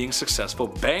wealth by being successful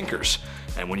bankers.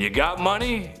 And when you got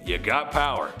money, you got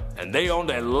power. And they owned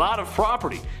a lot of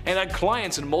property and had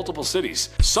clients in multiple cities.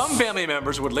 Some family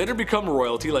members would later become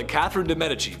royalty like Catherine de'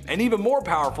 Medici, and even more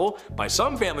powerful by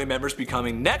some family members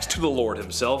becoming next to the Lord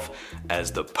himself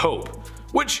as the Pope.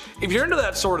 Which, if you're into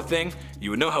that sort of thing,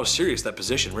 you would know how serious that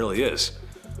position really is.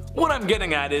 What I'm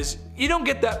getting at is, you don't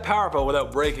get that powerful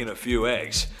without breaking a few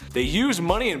eggs. They used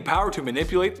money and power to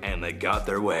manipulate, and they got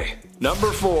their way.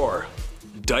 Number 4.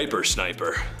 Diaper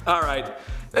sniper. Alright,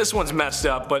 This one's messed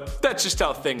up, but that's just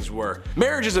how things were.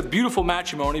 Marriage is a beautiful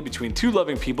matrimony between two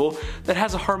loving people that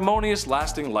has a harmonious,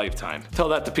 lasting lifetime. Tell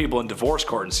that to people in divorce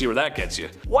court and see where that gets you.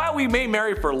 While we may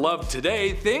marry for love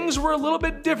today, things were a little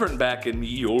bit different back in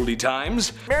ye olde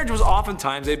times. Marriage was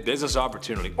oftentimes a business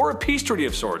opportunity or a peace treaty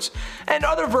of sorts, and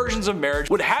other versions of marriage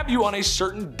would have you on a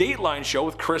certain Dateline show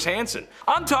with Chris Hansen.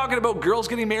 I'm talking about girls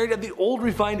getting married at the old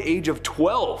refined age of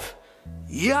 12.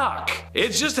 Yuck.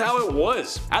 It's just how it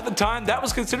was. At the time, that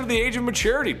was considered the age of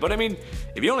maturity, but I mean,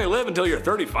 if you only live until you're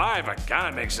 35, it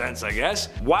kinda makes sense, I guess.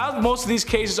 While most of these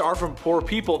cases are from poor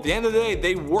people, at the end of the day,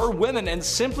 they were women and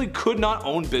simply could not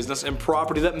own business and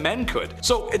property that men could.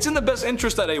 So it's in the best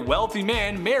interest that a wealthy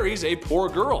man marries a poor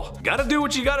girl. Gotta do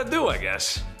what you gotta do, I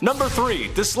guess. Number 3.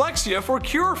 Dyslexia for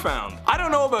cure found. I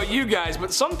don't know about you guys,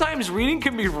 but sometimes reading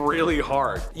can be really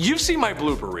hard. You've seen my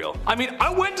blooper reel. I mean, I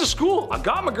went to school, I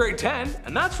got my grade 10,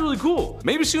 and that's really cool.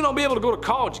 Maybe soon I'll be able to go to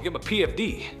college and get my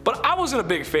PhD. But I wasn't a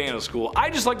big fan of school,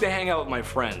 I just like to hang out with my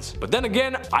friends. But then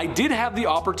again, I did have the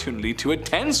opportunity to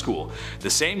attend school. The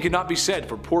same cannot be said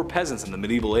for poor peasants in the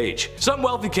medieval age. Some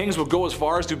wealthy kings would go as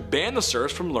far as to ban the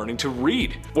serfs from learning to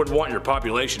read. Wouldn't want your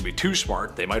population to be too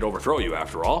smart, they might overthrow you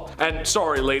after all. And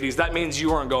sorry ladies, that means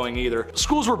you aren't going either.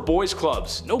 Schools were boys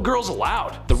clubs, no girls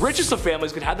allowed. The richest of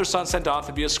families could have their son sent off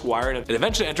to be a squire and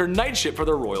eventually enter knightship for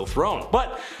their royal throne.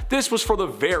 But this was for the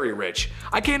very rich.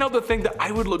 I can't help but think that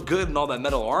I would look good in all that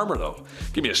metal armor though.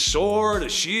 Give me a sword, a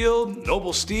shield,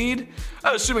 noble steed.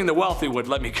 Assuming the wealthy would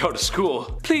let me go to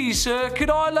school. Please sir, could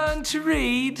I learn to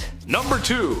read? Number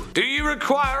 2. Do you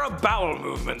require a bowel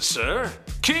movement, sir?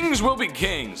 Kings will be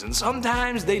kings, and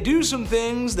sometimes they do some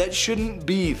things that shouldn't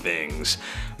be things.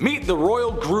 Meet the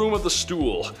royal groom of the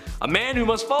stool, a man who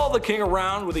must follow the king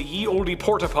around with a ye olde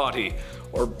porta potty,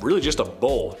 or really just a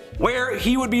bowl, where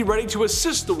he would be ready to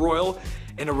assist the royal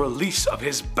in a release of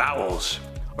his bowels.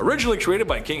 Originally created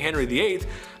by King Henry VIII,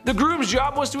 the groom's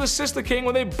job was to assist the king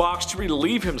with a box to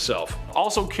relieve himself,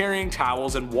 also carrying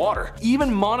towels and water,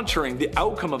 even monitoring the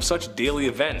outcome of such daily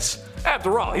events.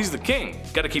 After all, he's the king,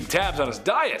 gotta keep tabs on his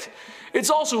diet. It's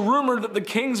also rumored that the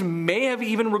kings may have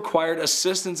even required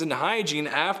assistance in hygiene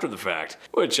after the fact.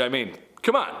 Which, I mean,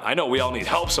 come on, I know we all need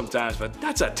help sometimes, but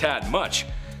that's a tad much.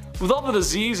 With all the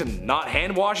disease and not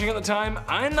hand washing at the time,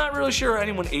 I'm not really sure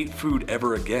anyone ate food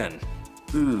ever again.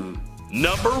 Ooh.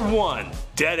 Number 1.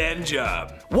 Dead end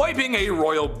job. Wiping a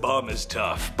royal bum is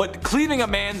tough, but cleaving a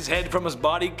man's head from his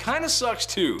body kinda sucks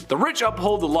too. The rich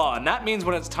uphold the law, and that means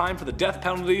when it's time for the death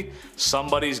penalty,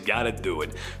 somebody's gotta do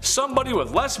it. Somebody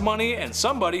with less money and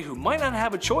somebody who might not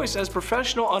have a choice, as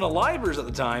professional unalivers at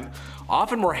the time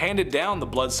often were handed down the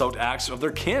blood-soaked acts of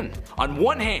their kin. On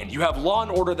one hand, you have law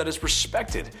and order that is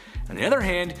respected. On the other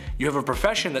hand, you have a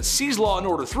profession that sees law and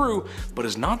order through, but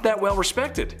is not that well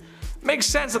respected. Makes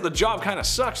sense that the job kinda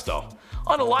sucks though.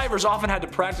 Unalivers often had to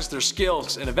practice their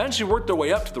skills and eventually work their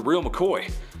way up to the real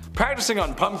McCoy, practicing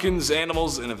on pumpkins,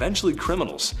 animals, and eventually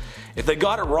criminals. If they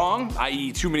got it wrong,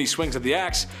 i.e. too many swings of the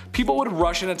axe, people would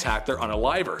rush and attack their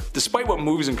unaliver. Despite what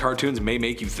movies and cartoons may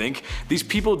make you think, these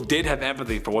people did have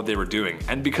empathy for what they were doing,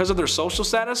 and because of their social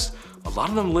status, a lot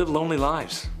of them lived lonely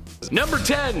lives. Number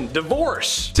 10.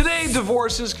 Divorce. Today,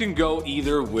 divorces can go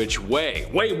either which way.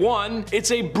 Way 1,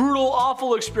 it's a brutal,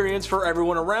 awful experience for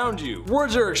everyone around you.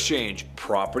 Words are exchanged,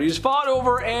 property is fought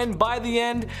over, and by the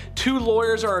end, 2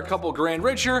 lawyers are a couple grand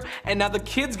richer, and now the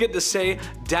kids get to say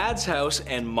dad's house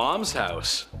and mom's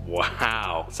house.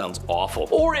 Wow, sounds awful.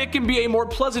 Or it can be a more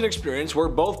pleasant experience where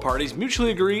both parties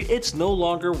mutually agree it's no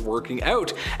longer working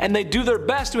out, and they do their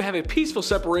best to have a peaceful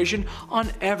separation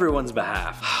on everyone's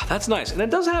behalf. That's nice, and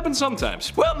it does happen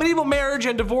sometimes. Well, medieval marriage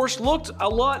and divorce looked a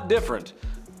lot different.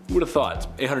 Who would have thought?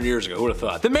 800 years ago, who would have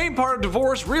thought? The main part of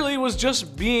divorce really was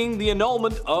just being the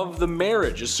annulment of the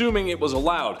marriage, assuming it was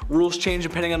allowed. Rules changed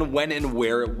depending on when and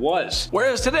where it was.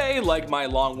 Whereas today, like my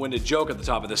long-winded joke at the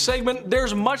top of this segment,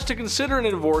 there's much to consider in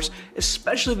a divorce,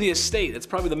 especially the estate. That's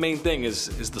probably the main thing is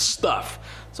the stuff.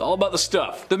 It's all about the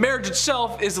stuff. The marriage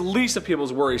itself is the least of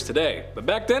people's worries today. But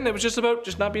back then, it was just about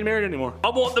not being married anymore. I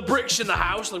want the bricks in the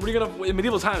house. Like, what are you gonna, in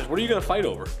medieval times, what are you gonna fight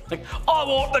over? Like, I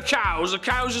want the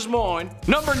cows is mine.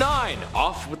 Number 9,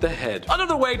 off with the head.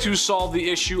 Another way to solve the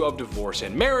issue of divorce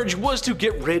and marriage was to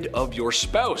get rid of your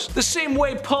spouse. The same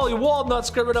way Polly Walnuts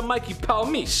got rid of Mikey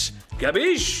Palmise.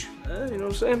 Gabish? You know what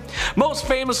I'm saying? Most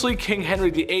famously, King Henry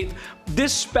VIII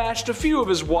dispatched a few of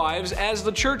his wives as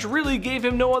the church really gave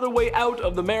him no other way out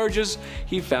of the marriages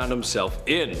he found himself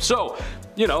in. So,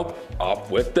 you know, up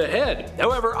with the head.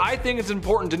 However, I think it's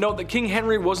important to note that King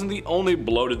Henry wasn't the only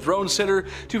bloated throne sitter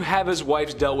to have his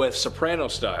wives dealt with soprano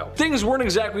style. Things weren't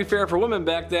exactly fair for women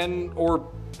back then, or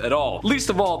at all. Least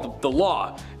of all, the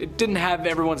law. It didn't have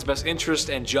everyone's best interest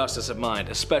and justice in mind,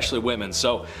 especially women,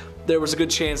 so there was a good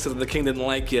chance that if the king didn't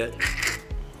like you,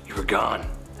 you were gone.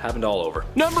 Happened all over.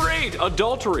 Number 8,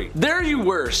 adultery. There you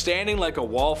were, standing like a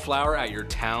wallflower at your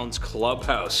town's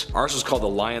clubhouse. Ours was called the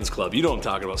Lions Club, you know what I'm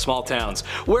talking about, small towns.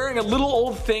 Wearing a little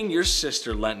old thing your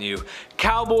sister lent you.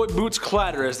 Cowboy boots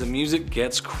clatter as the music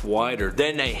gets quieter.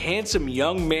 Then a handsome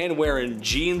young man wearing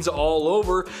jeans all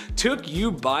over took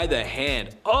you by the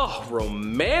hand. Oh,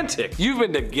 romantic. You've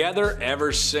been together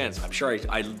ever since. I'm sure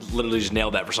I literally just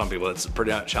nailed that for some people. That's pretty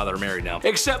much how they're married now.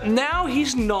 Except now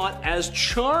he's not as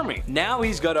charming. Now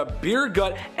he's got a beer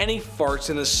gut and he farts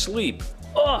in his sleep.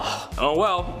 Ugh. Oh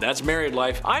well, that's married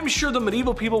life. I'm sure the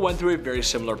medieval people went through a very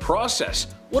similar process.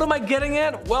 What am I getting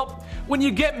at? Well, when you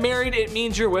get married, it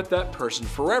means you're with that person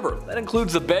forever. That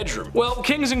includes the bedroom. Well,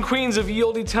 kings and queens of ye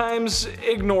olde times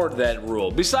ignored that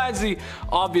rule. Besides the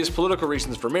obvious political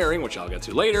reasons for marrying, which I'll get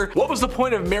to later, what was the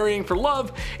point of marrying for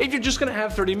love if you're just gonna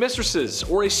have 30 mistresses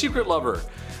or a secret lover?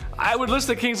 I would list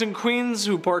the kings and queens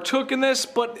who partook in this,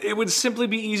 but it would simply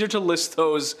be easier to list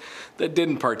those that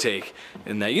didn't partake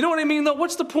in that. You know what I mean though?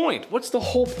 What's the point? What's the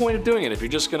whole point of doing it if you're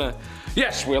just gonna,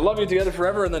 yes, we'll love you together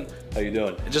forever, and then, how you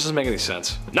doing? It just doesn't make any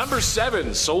sense. Number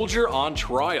 7, soldier on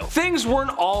trial. Things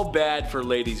weren't all bad for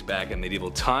ladies back in medieval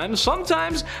times.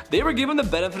 Sometimes they were given the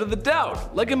benefit of the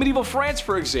doubt, like in medieval France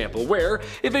for example, where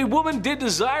if a woman did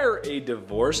desire a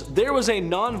divorce, there was a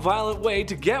non-violent way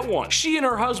to get one. She and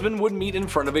her husband would meet in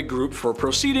front of a group for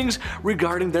proceedings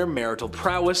regarding their marital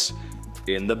prowess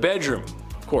in the bedroom.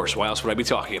 Of course, why else would I be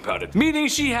talking about it? Meaning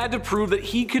she had to prove that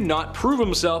he could not prove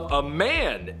himself a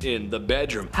man in the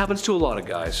bedroom. Happens to a lot of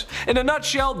guys. In a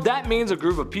nutshell, that means a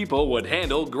group of people would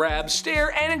handle, grab,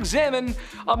 stare, and examine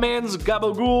a man's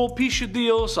gabagool,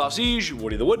 pichadillo, sausage,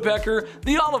 Woody the Woodpecker,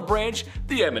 the olive branch,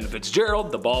 the Edmund Fitzgerald,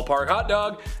 the ballpark hot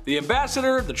dog, the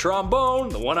ambassador, the trombone,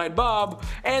 the one-eyed Bob,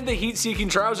 and the heat-seeking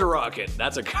trouser rocket.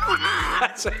 That's a good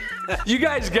one. You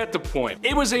guys get the point.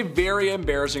 It was a very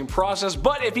embarrassing process,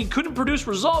 but if he couldn't produce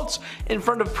results in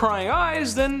front of prying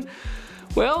eyes, then,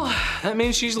 well, that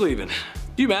means she's leaving.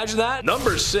 Do you imagine that?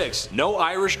 Number 6, no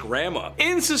Irish grandma.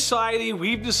 In society,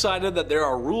 we've decided that there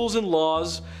are rules and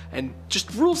laws, and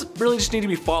rules that really just need to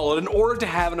be followed in order to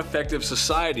have an effective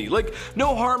society, like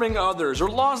no harming others or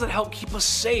laws that help keep us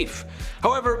safe.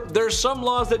 However, there are some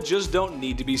laws that just don't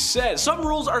need to be said. Some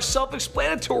rules are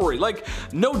self-explanatory, like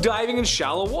no diving in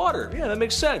shallow water. Yeah, that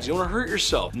makes sense. You don't want to hurt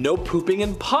yourself. No pooping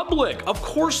in public. Of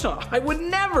course not. I would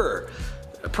never.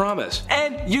 I promise.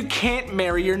 And you can't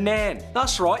marry your nan.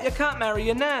 That's right, you can't marry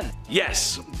your nan.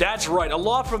 Yes, that's right. A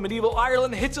law from medieval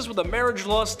Ireland hits us with a marriage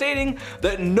law stating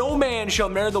that no man shall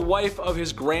marry the wife of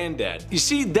his granddad. You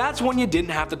see, that's when you didn't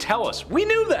have to tell us. We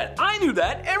knew that. I knew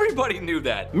that. Everybody knew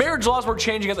that. Marriage laws were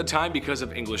changing at the time because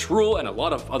of English rule, and a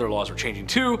lot of other laws were changing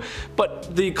too,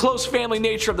 but the close family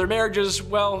nature of their marriages,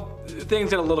 well,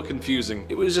 things get a little confusing.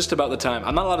 It was just about the time.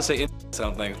 I'm not allowed to say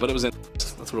some things, but it was in.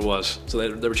 That's what it was. So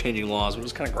they were changing laws, but it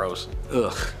was kind of gross.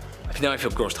 Ugh. Now I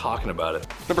feel gross talking about it.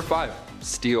 Number 5,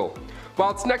 steal. While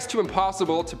it's next to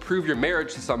impossible to prove your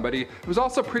marriage to somebody, it was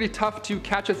also pretty tough to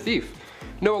catch a thief.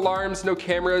 No alarms, no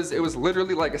cameras, it was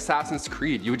literally like Assassin's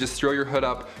Creed. You would just throw your hood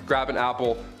up, grab an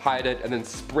apple, hide it, and then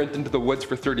sprint into the woods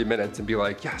for 30 minutes and be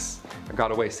like, yes, I got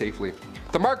away safely.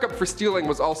 The markup for stealing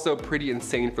was also pretty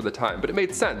insane for the time, but it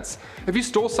made sense. If you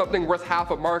stole something worth half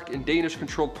a mark in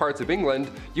Danish-controlled parts of England,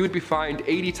 you would be fined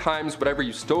 80 times whatever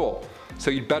you stole. So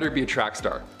you'd better be a track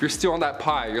star. If you're still on that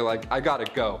pie, you're like, I gotta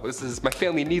go. My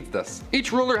family needs this.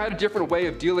 Each ruler had a different way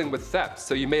of dealing with theft,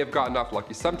 so you may have gotten off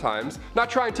lucky sometimes.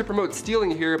 Not trying to promote stealing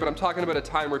here, but I'm talking about a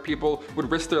time where people would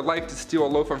risk their life to steal a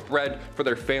loaf of bread for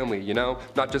their family, you know?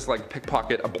 Not just like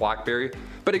pickpocket a BlackBerry.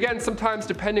 But again, sometimes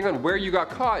depending on where you got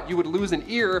caught, you would lose an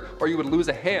ear or you would lose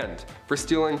a hand for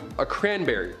stealing a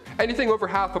cranberry. Anything over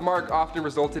half a mark often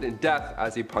resulted in death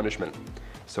as a punishment.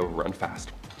 So run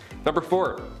fast. Number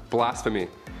 4, blasphemy.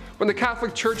 When the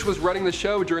Catholic Church was running the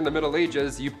show during the Middle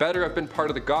Ages, you better have been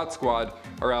part of the God Squad,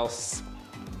 or else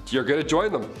you're gonna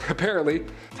join them, apparently.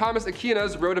 Thomas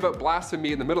Aquinas wrote about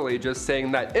blasphemy in the Middle Ages,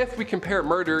 saying that if we compare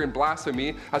murder and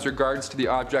blasphemy as regards to the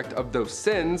object of those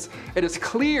sins, it is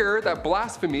clear that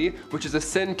blasphemy, which is a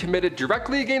sin committed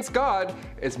directly against God,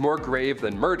 is more grave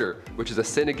than murder, which is a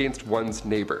sin against one's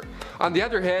neighbor. On the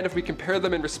other hand, if we compare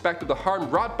them in respect of the harm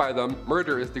wrought by them,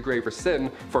 murder is the graver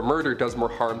sin, for murder does more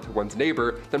harm to one's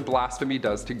neighbor than blasphemy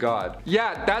does to God.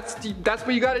 Yeah, that's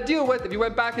what you gotta deal with if you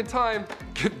went back in time.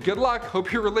 Good luck,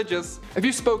 hope you're religious. If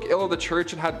you spoke ill of the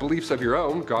church and had beliefs of your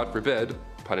own, God forbid,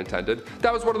 pun intended,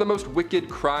 that was one of the most wicked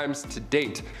crimes to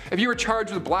date. If you were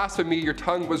charged with blasphemy, your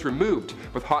tongue was removed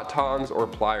with hot tongs or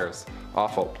pliers.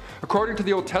 Awful. According to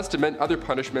the Old Testament, other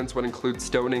punishments would include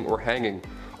stoning or hanging.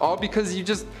 All because you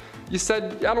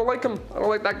said, I don't like him, I don't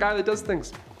like that guy that does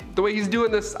things. The way he's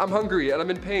doing this, I'm hungry and I'm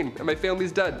in pain and my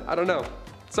family's dead. I don't know.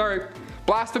 Sorry.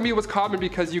 Blasphemy was common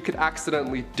because you could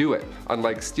accidentally do it,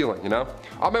 unlike stealing, you know?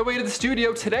 On my way to the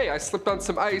studio today, I slipped on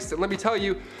some ice, and let me tell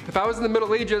you, if I was in the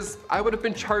Middle Ages, I would have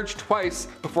been charged twice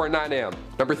before 9 a.m.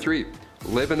 Number 3,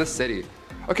 live in the city.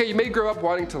 Okay, you may grow up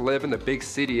wanting to live in the big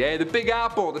city, the Big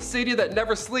Apple, the city that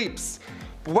never sleeps.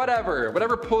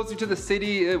 Whatever pulls you to the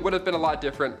city, it would have been a lot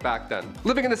different back then.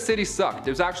 Living in the city sucked.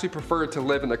 It was actually preferred to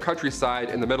live in the countryside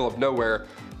in the middle of nowhere.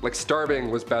 Like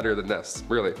starving was better than this,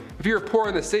 really. If you were poor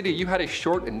in the city, you had a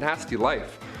short and nasty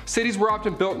life. Cities were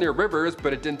often built near rivers,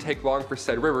 but it didn't take long for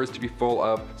said rivers to be full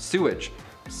of sewage.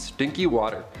 Stinky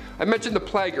water. I mentioned the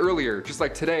plague earlier. Just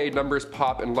like today, numbers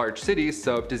pop in large cities,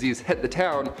 so if disease hit the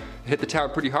town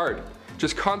pretty hard.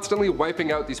 Just constantly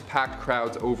wiping out these packed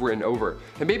crowds over and over.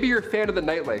 And maybe you're a fan of the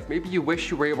nightlife. Maybe you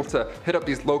wish you were able to hit up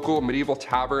these local medieval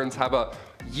taverns, have a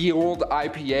ye old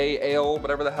IPA, ale,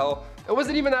 whatever the hell. It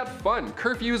wasn't even that fun.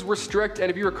 Curfews were strict,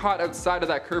 and if you were caught outside of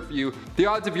that curfew, the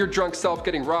odds of your drunk self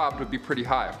getting robbed would be pretty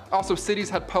high. Also, cities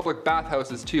had public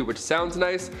bathhouses too, which sounds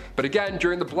nice, but again,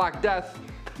 during the Black Death,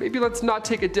 maybe let's not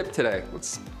take a dip today.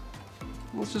 Let's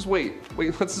just wait.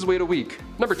 Let's just wait a week.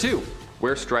 Number 2,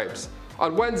 wear stripes.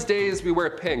 On Wednesdays, we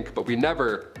wear pink, but we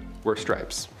never wear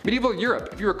stripes. Medieval Europe,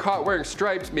 if you were caught wearing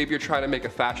stripes, maybe you're trying to make a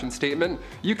fashion statement,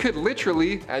 you could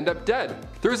literally end up dead.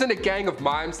 There isn't a gang of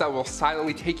mimes that will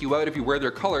silently take you out if you wear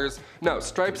their colors. No,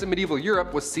 stripes in medieval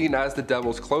Europe was seen as the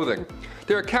devil's clothing.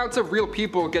 There are accounts of real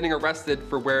people getting arrested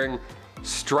for wearing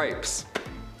stripes.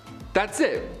 That's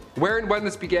it. Where and when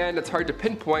this began, it's hard to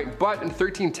pinpoint, but in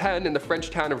 1310, in the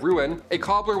French town of Rouen, a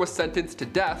cobbler was sentenced to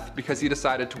death because he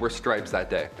decided to wear stripes that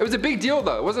day. It was a big deal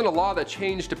though. It wasn't a law that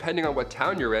changed depending on what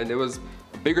town you're in. It was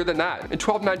bigger than that. In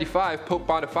 1295, Pope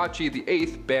Boniface VIII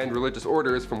banned religious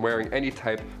orders from wearing any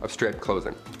type of striped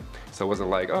clothing. So it wasn't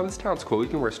like, oh, this town's cool, you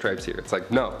can wear stripes here. It's like,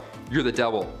 no, you're the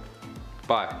devil.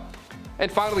 Bye.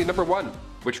 And finally, number 1.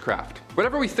 Witchcraft.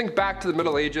 Whenever we think back to the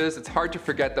Middle Ages, it's hard to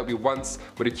forget that we once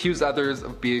would accuse others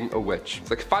of being a witch.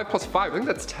 It's like 5 plus 5, I think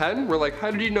that's 10. We're like,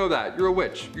 how did you know that? You're a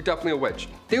witch. You're definitely a witch.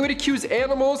 They would accuse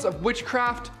animals of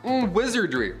witchcraft,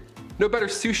 wizardry. No better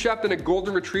sous chef than a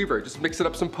golden retriever, just mixing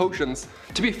up some potions.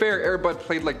 To be fair, Airbud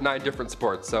played like 9 different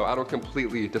sports, so I don't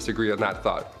completely disagree on that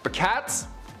thought. But cats?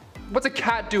 What's a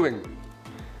cat doing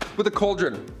with a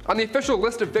cauldron? On the official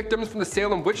list of victims from the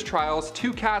Salem witch trials,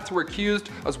 2 cats were accused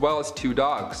as well as 2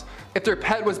 dogs. If their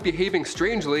pet was behaving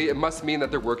strangely, it must mean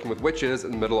that they're working with witches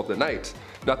in the middle of the night.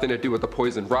 Nothing to do with the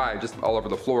poison rye just all over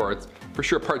the floor. It's for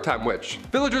sure part-time witch.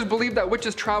 Villagers believed that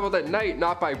witches traveled at night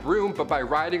not by broom but by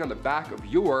riding on the back of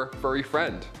your furry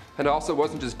friend. And it also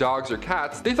wasn't just dogs or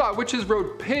cats. They thought witches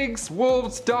rode pigs,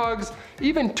 wolves, dogs,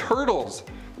 even turtles.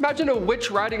 Imagine a witch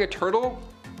riding a turtle.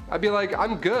 I'd be like,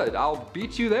 I'm good, I'll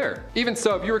beat you there. Even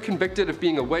so, if you were convicted of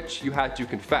being a witch, you had to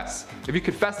confess. If you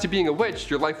confessed to being a witch,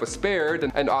 your life was spared,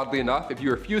 and oddly enough, if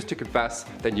you refused to confess,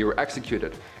 then you were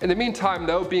executed. In the meantime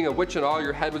though, being a witch and all,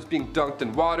 your head was being dunked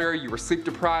in water, you were sleep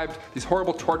deprived, these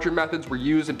horrible torture methods were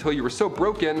used until you were so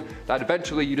broken that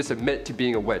eventually you just admit to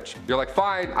being a witch. You're like,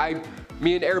 fine,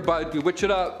 me and Airbud, we witch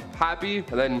it up, happy,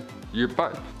 and then you're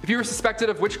fine. If you were suspected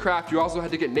of witchcraft, you also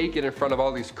had to get naked in front of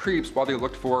all these creeps while they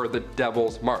looked for the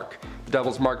devil's mark. The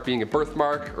devil's mark being a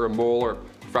birthmark, or a mole, or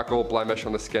freckle, blemish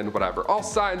on the skin, whatever. All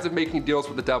signs of making deals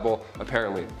with the devil,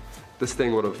 apparently. This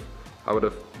thing I would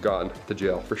have gone to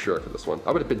jail for sure for this one.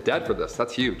 I would have been dead for this,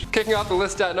 that's huge. Kicking off the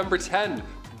list at number 10.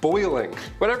 Boiling.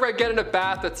 Whenever I get in a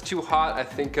bath that's too hot, I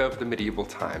think of the medieval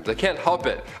times. I can't help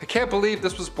it. I can't believe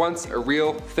this was once a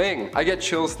real thing. I get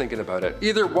chills thinking about it.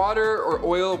 Either water or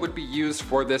oil would be used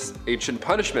for this ancient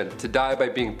punishment. To die by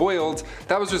being boiled,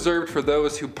 that was reserved for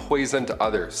those who poisoned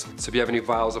others. So if you have any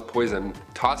vials of poison,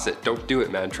 toss it. Don't do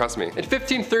it, man, trust me. In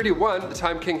 1531, the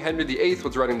time King Henry VIII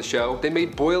was running the show, they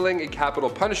made boiling a capital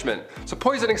punishment. So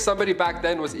poisoning somebody back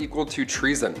then was equal to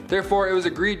treason. Therefore, it was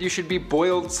agreed you should be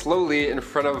boiled slowly in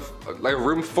front of of like a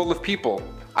room full of people.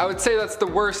 I would say that's the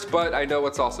worst, but I know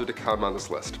what's also to come on this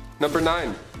list. Number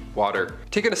 9. Water.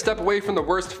 Taking a step away from the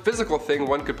worst physical thing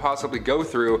one could possibly go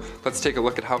through, let's take a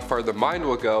look at how far the mind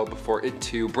will go before it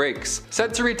too breaks.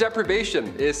 Sensory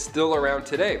deprivation is still around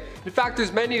today. In fact,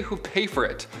 there's many who pay for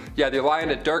it. Yeah, they lie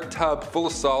in a dark tub full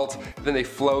of salt, then they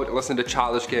float and listen to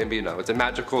Childish Gambino. It's a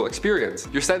magical experience.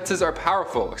 Your senses are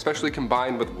powerful, especially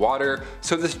combined with water,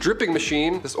 so this dripping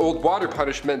machine, this old water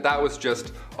punishment, that was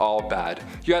just all bad.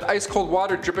 You had ice cold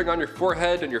water dripping on your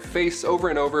forehead and your face over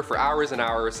and over for hours and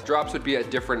hours. Drops would be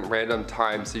at different random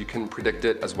times so you can predict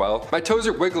it as well. My toes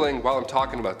are wiggling while I'm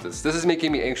talking about this. This is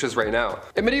making me anxious right now.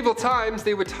 In medieval times,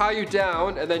 they would tie you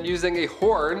down and then using a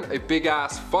horn, a big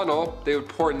ass funnel, they would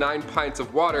pour 9 pints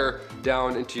of water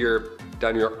down your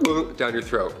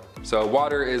throat. So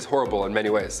water is horrible in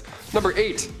many ways. Number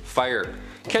 8, fire.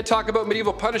 Can't talk about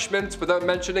medieval punishments without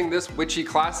mentioning this witchy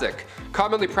classic.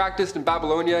 Commonly practiced in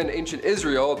Babylonia and ancient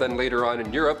Israel, then later on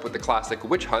in Europe with the classic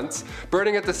witch hunts,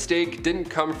 burning at the stake didn't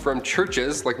come from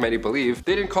churches, like many believe.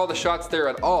 They didn't call the shots there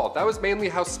at all. That was mainly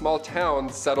how small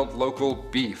towns settled local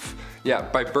beef. Yeah,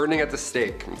 by burning at the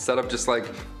stake, instead of just like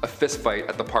a fist fight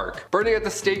at the park. Burning at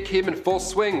the stake came in full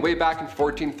swing way back in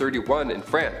 1431 in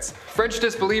France. French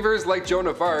disbelievers like Joan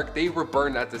of Arc, they were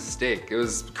burned at the stake. It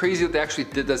was crazy that they actually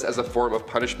did this as a form of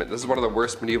punishment. This is one of the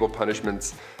worst medieval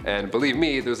punishments, and believe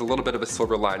me, there's a little bit of a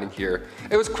silver lining here.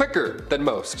 It was quicker than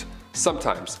most.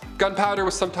 Sometimes. Gunpowder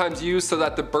was sometimes used so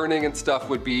that the burning and stuff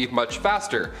would be much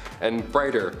faster and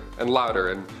brighter and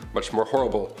louder and much more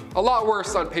horrible. A lot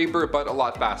worse on paper, but a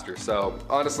lot faster. So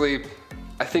honestly,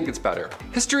 I think it's better.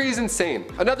 History is insane.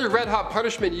 Another red hot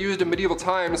punishment used in medieval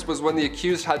times was when the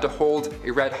accused had to hold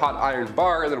a red hot iron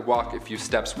bar and then walk a few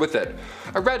steps with it.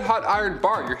 A red hot iron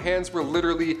bar, your hands were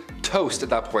literally toast at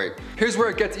that point. Here's where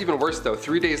it gets even worse though.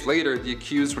 3 days later, the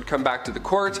accused would come back to the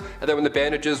court, and then when the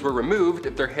bandages were removed,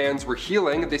 if their hands were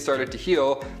healing, they started to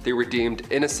heal, they were deemed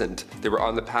innocent. They were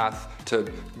on the path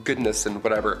to goodness and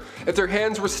whatever. If their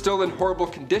hands were still in horrible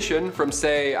condition from,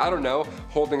 say, I don't know,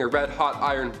 holding a red hot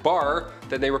iron bar,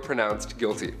 then they were pronounced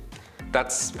guilty.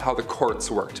 That's how the courts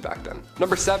worked back then.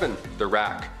 Number 7, the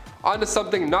rack. On to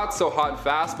something not so hot and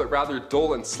fast, but rather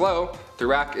dull and slow. The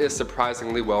rack is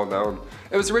surprisingly well known.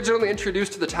 It was originally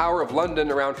introduced to the Tower of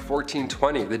London around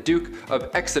 1420. The Duke of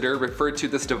Exeter referred to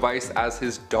this device as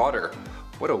his daughter.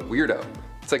 What a weirdo.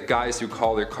 It's like guys who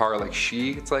call their car like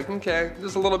she. It's like, okay,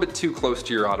 just a little bit too close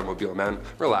to your automobile, man.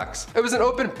 Relax. It was an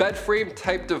open bed frame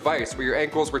type device where your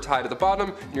ankles were tied at the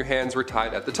bottom and your hands were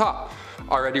tied at the top.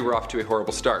 Already we're off to a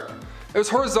horrible start. It was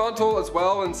horizontal as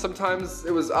well, and sometimes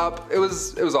it was up. It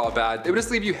was all bad. It would just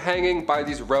leave you hanging by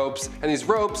these ropes, and these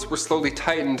ropes were slowly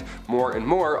tightened more and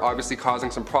more, obviously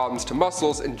causing some problems to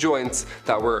muscles and joints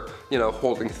that were,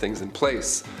 holding things in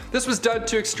place. This was done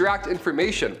to extract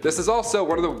information. This is also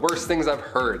one of the worst things I've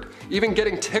heard. Even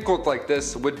getting tickled like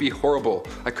this would be horrible.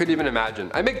 I couldn't even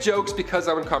imagine. I make jokes because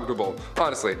I'm uncomfortable.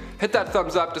 Honestly, hit that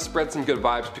thumbs up to spread some good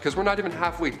vibes because we're not even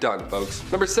halfway done, folks.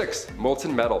 Number 6,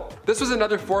 molten metal. This was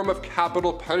another form of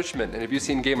capital punishment, and if you've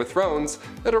seen Game of Thrones,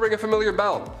 it'll ring a familiar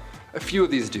bell. A few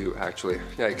of these do, actually.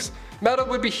 Yikes. Metal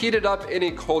would be heated up in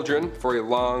a cauldron for a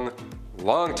long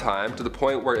time to the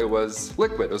point where it was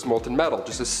liquid. It was molten metal,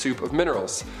 just a soup of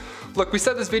minerals. Look, we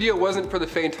said this video wasn't for the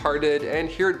faint-hearted, and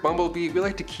here at Bumblebee, we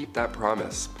like to keep that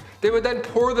promise. They would then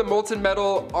pour the molten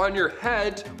metal on your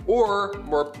head, or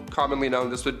more commonly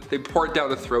known, they pour it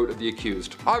down the throat of the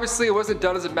accused. Obviously, it wasn't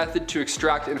done as a method to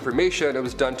extract information, it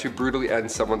was done to brutally end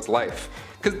someone's life.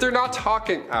 Because they're not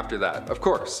talking after that, of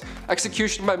course.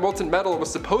 Execution by molten metal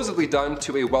was supposedly done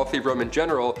to a wealthy Roman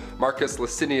general, Marcus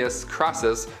Licinius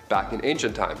Crassus, back in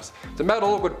ancient times. The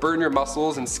metal would burn your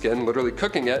muscles and skin, literally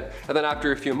cooking it, and then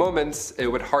after a few moments, it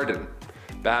would harden.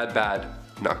 Bad,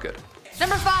 not good.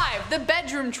 Number 5, the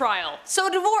bedroom trial. So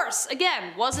divorce,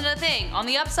 again, wasn't a thing. On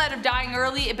the upside of dying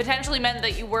early, it potentially meant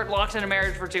that you weren't locked in a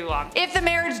marriage for too long. If the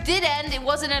marriage did end, it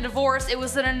wasn't a divorce, it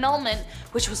was an annulment,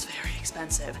 which was very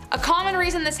expensive. A common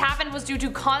reason this happened was due to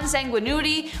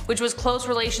consanguinity, which was close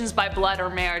relations by blood or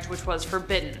marriage, which was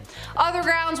forbidden. Other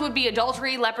grounds would be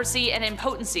adultery, leprosy, and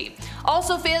impotency.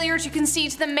 Also failure to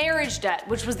concede to the marriage debt,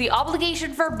 which was the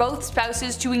obligation for both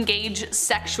spouses to engage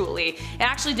sexually. It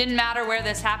actually didn't matter where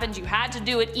this happened, you had had to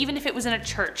do it even if it was in a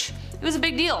church. It was a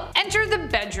big deal. Enter the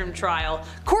bedroom trial.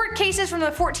 Court cases from the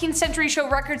 14th century show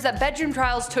records that bedroom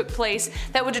trials took place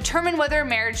that would determine whether a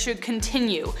marriage should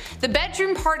continue. The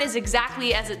bedroom part is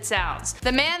exactly as it sounds.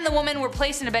 The man and the woman were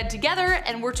placed in a bed together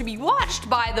and were to be watched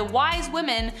by the wise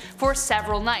women for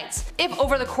several nights. If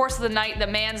over the course of the night the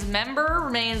man's member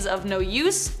remains of no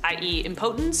use, i.e.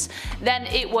 impotence, then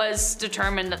it was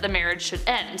determined that the marriage should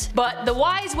end. But the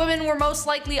wise women were most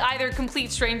likely either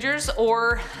complete strangers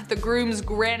or the groom's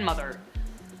grandmother.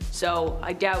 So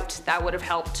I doubt that would have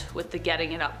helped with the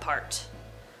getting it up part.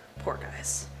 Poor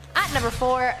guys. At number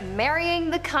 4, marrying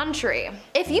the country.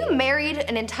 If you married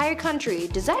an entire country,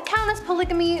 does that count as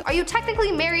polygamy? Are you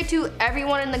technically married to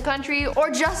everyone in the country,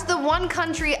 or just the one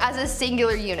country as a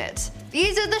singular unit?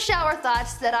 These are the shower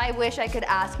thoughts that I wish I could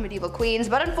ask medieval queens,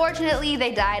 but unfortunately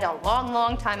they died a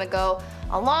long time ago,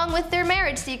 along with their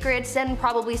marriage secrets and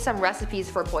probably some recipes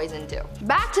for poison too.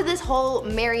 Back to this whole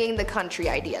marrying the country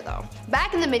idea though.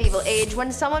 Back in the medieval age,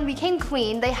 when someone became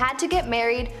queen, they had to get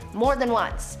married more than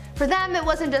once. For them, it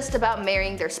wasn't just about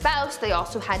marrying their spouse, they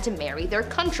also had to marry their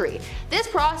country. This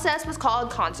process was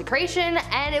called consecration,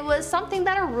 and it was something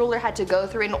that a ruler had to go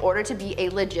through in order to be a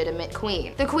legitimate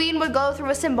queen. The queen would go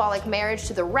through a symbolic marriage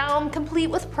to the realm, complete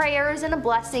with prayers and a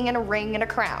blessing and a ring and a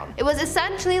crown. It was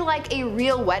essentially like a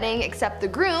real wedding, except the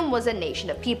groom was a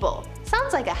nation of people.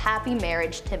 Sounds like a happy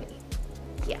marriage to me.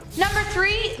 Yeah. Number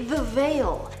 3, the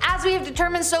veil. As we have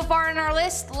determined so far in our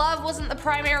list, love wasn't the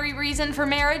primary reason for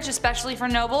marriage, especially for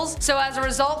nobles, so as a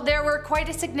result there were quite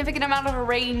a significant amount of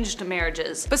arranged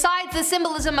marriages. Besides the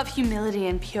symbolism of humility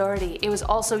and purity, it was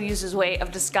also used as a way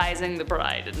of disguising the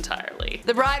bride entirely.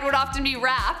 The bride would often be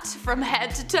wrapped from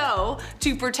head to toe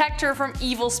to protect her from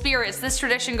evil spirits. This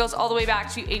tradition goes all the way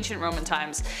back to ancient Roman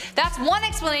times. That's one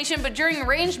explanation, but during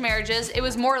arranged marriages it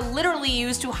was more literally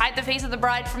used to hide the face of the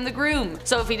bride from the groom.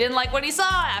 So if he didn't like what he saw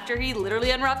after he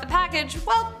literally unwrapped the package,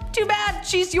 well, too bad,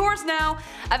 she's yours now.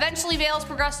 Eventually veils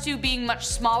progressed to being much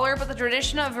smaller, but the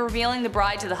tradition of revealing the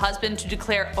bride to the husband to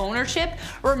declare ownership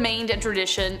remained a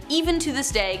tradition even to this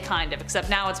day, kind of, except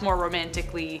now it's more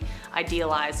romantically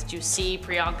idealized. Did you see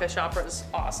Priyanka Chopra's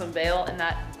awesome veil in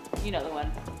that? You know the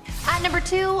one. At number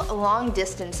 2, long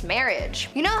distance marriage.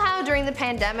 You know how during the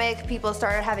pandemic people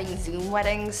started having Zoom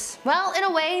weddings? Well, in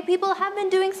a way, people have been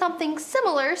doing something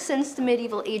similar since the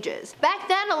medieval ages. Back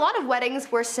then, a lot of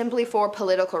weddings were simply for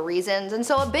political reasons, and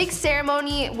so a big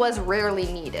ceremony was rarely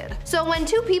needed. So when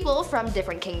two people from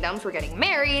different kingdoms were getting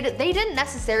married, they didn't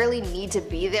necessarily need to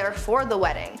be there for the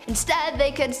wedding. Instead,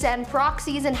 they could send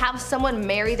proxies and have someone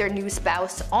marry their new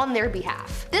spouse on their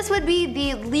behalf. This would be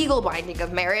the legal binding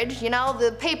of marriage, you know,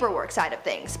 the paperwork side of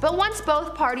things. But once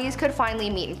both parties could finally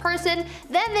meet in person,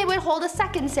 then they would hold a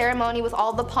second ceremony with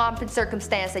all the pomp and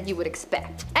circumstance that you would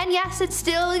expect. And yes, it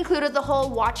still included the whole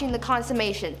watching the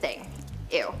consummation thing.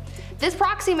 Ew. This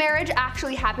proxy marriage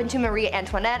actually happened to Marie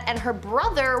Antoinette, and her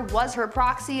brother was her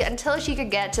proxy until she could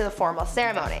get to the formal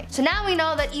ceremony. So now we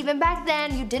know that even back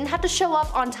then you didn't have to show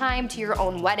up on time to your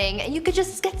own wedding, and you could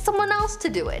just get someone else to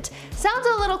do it. Sounds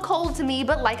a little cold to me,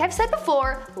 but like I've said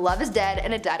before, love is dead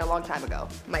and it died a long time ago.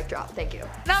 Mic drop, thank you.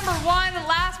 Number 1,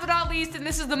 last but not least, and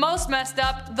this is the most messed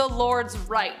up, the Lord's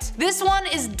Right. This one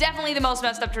is definitely the most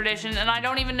messed up tradition, and I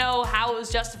don't even know how it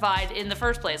was justified in the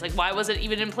first place. Like, why was it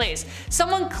even in place?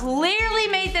 Someone clearly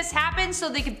made this happen so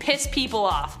they could piss people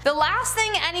off. The last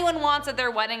thing anyone wants at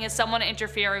their wedding is someone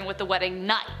interfering with the wedding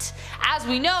night. As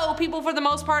we know, people for the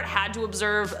most part had to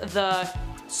observe the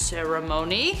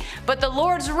ceremony, but the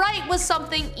Lord's Right was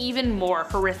something even more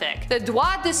horrific. The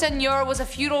droit de seigneur was a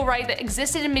feudal right that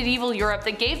existed in medieval Europe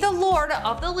that gave the lord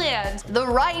of the land the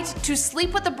right to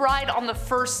sleep with the bride on the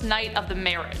first night of the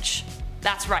marriage.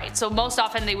 That's right, so most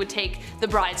often they would take the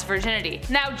bride's virginity.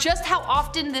 Now, just how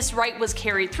often this right was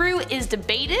carried through is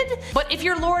debated, but if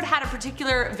your lord had a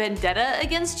particular vendetta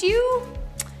against you,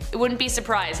 it wouldn't be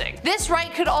surprising. This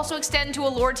right could also extend to a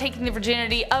lord taking the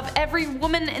virginity of every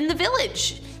woman in the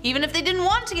village, even if they didn't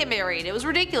want to get married. It was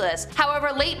ridiculous.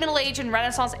 However, late Middle Age and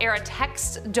Renaissance era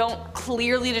texts don't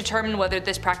clearly determine whether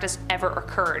this practice ever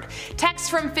occurred. Texts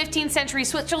from 15th century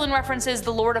Switzerland references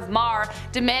the Lord of Mar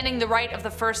demanding the right of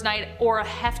the first night or a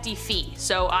hefty fee,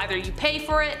 so either you pay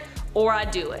for it or I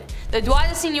do it. The droit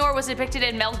de seigneur was depicted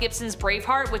in Mel Gibson's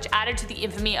Braveheart, which added to the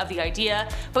infamy of the idea,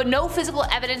 but no physical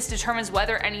evidence determines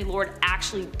whether any lord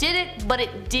actually did it, but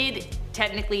it did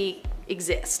technically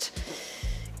exist.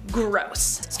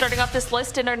 Gross. Starting off this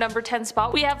list in our number 10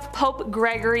 spot, we have Pope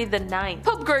Gregory IX.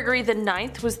 Pope Gregory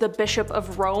IX was the Bishop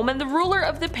of Rome and the ruler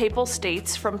of the Papal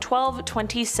States from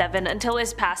 1227 until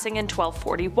his passing in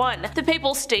 1241. The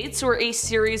Papal States were a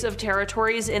series of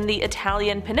territories in the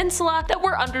Italian peninsula that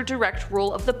were under direct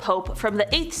rule of the Pope from the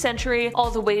 8th century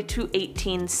all the way to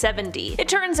 1870. It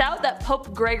turns out that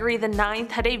Pope Gregory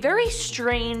IX had a very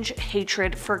strange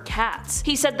hatred for cats.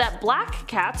 He said that black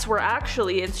cats were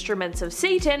actually instruments of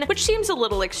Satan, which seems a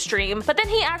little extreme, but then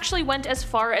he actually went as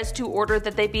far as to order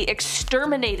that they be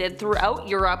exterminated throughout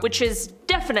Europe, which is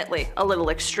definitely a little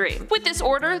extreme. With this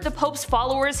order, the Pope's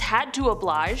followers had to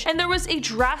oblige, and there was a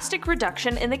drastic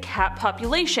reduction in the cat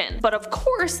population. But of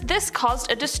course, this caused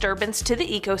a disturbance to the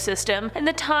ecosystem, and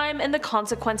the time and the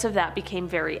consequence of that became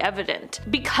very evident.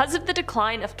 Because of the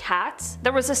decline of cats,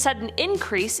 there was a sudden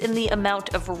increase in the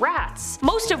amount of rats,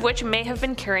 most of which may have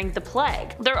been carrying the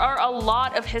plague. There are a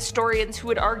lot of historians who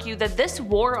would argue that this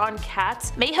war on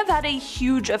cats may have had a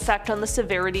huge effect on the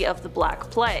severity of the Black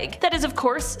Plague. That is of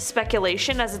course speculation,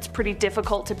 as it's pretty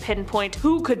difficult to pinpoint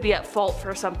who could be at fault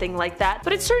for something like that,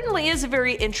 but it certainly is a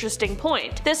very interesting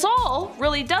point. This all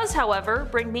really does, however,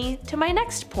 bring me to my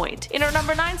next point. In our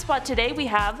number 9 spot today, we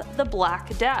have the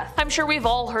Black Death. I'm sure we've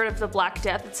all heard of the Black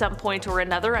Death at some point or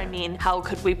another. I mean, how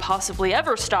could we possibly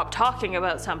ever stop talking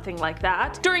about something like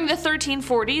that? During the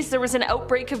 1340s, there was an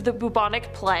outbreak of the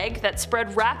bubonic plague that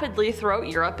spread rapidly throughout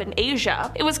Europe and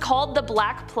Asia. It was called the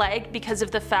Black Plague because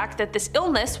of the fact that this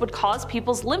illness would cause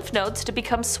people's lymph nodes to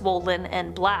become swollen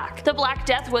and black. The Black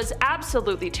Death was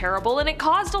absolutely terrible, and it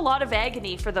caused a lot of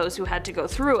agony for those who had to go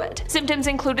through it. Symptoms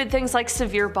included things like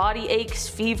severe body aches,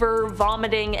 fever,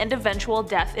 vomiting, and eventual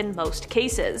death in most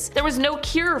cases. There was no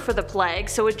cure for the plague,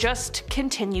 so it just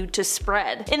continued to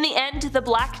spread. In the end, the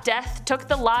Black Death took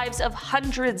the lives of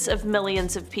hundreds of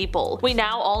millions of people. We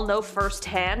now all know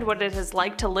firsthand what it is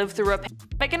like to live through a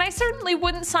pandemic, and I certainly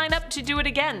wouldn't sign up to do it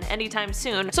again anytime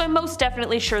soon, so I'm most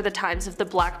definitely sure the times of the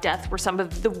Black Death were some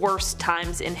of the worst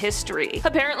times in history.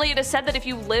 Apparently it is said that if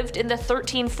you lived in the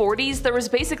 1340s, there was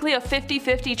basically a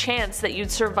 50-50 chance that you'd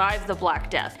survive the Black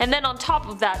Death, and then on top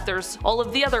of that there's all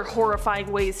of the other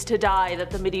horrifying ways to die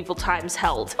that the medieval times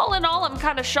held. All in all, I'm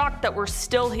kinda shocked that we're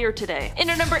still here today. In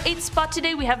our number 8 spot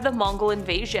today, we have the Mongol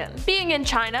invasion. Being in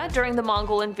China during the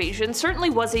Mongol invasion certainly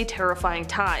was a terrifying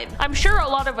time. I'm sure a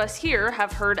lot of us here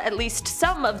have heard at least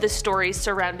some of the stories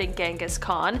surrounding Genghis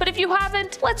Khan, but if you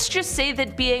haven't, let's just say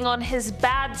that being on his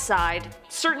bad side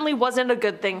certainly wasn't a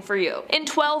good thing for you. In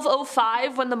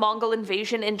 1205, when the Mongol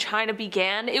invasion in China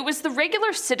began, it was the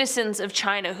regular citizens of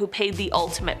China who paid the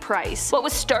ultimate price. What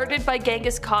was started by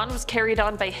Genghis Khan was carried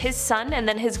on by his son and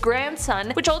then his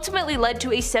grandson, which ultimately led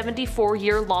to a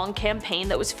 74-year-long campaign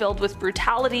that was filled with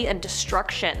brutality and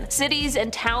destruction. Cities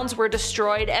and towns were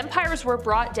destroyed, empires were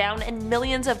brought down, and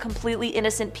millions of completely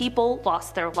innocent people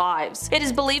lost their lives. It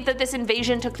is believed that this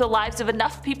invasion took the lives of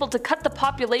enough people to cut the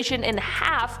population in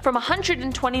half from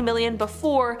 120 million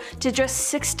before to just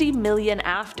 60 million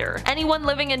after. Anyone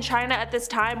living in China at this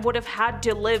time would have had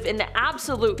to live in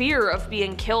absolute fear of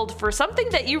being killed for something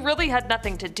that you really had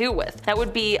nothing to do with. That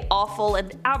would be awful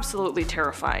and absolutely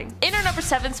terrifying. In our number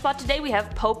 7 spot today, we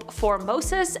have Pope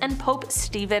Formosus and Pope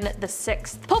Stephen VI.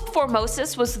 Pope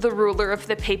Formosus was the ruler of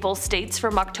the Papal States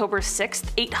from October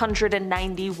 6th,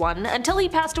 891 until he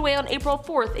passed away on April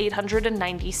 4th,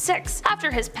 896.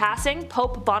 After his passing,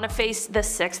 Pope Boniface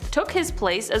VI took his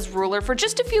place as ruler for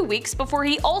just a few weeks before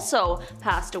he also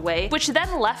passed away, which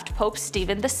then left Pope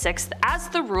Stephen VI as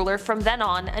the ruler from then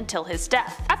on until his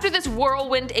death. After this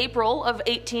whirlwind April of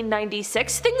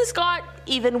 1896, things got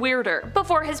even weirder.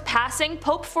 Before his passing,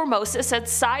 Pope Formosus had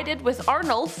sided with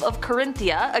Arnulf of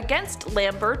Carinthia against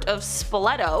Lambert of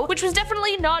Spoleto, which was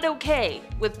definitely not okay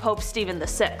with Pope Stephen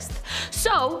VI.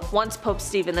 So, once Pope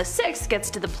Stephen VI gets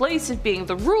to the place of being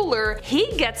the ruler,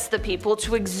 he gets the people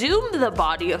to exhume the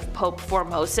body of Pope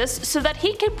Formosus so that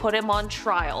he can put him on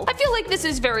trial. I feel like this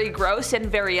is very gross and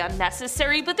very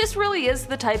unnecessary, but this really is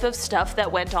the type of stuff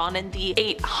that went on in the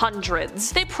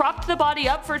 800s. They propped the body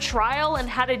up for trial and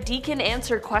had a deacon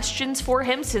answer questions for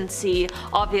him since he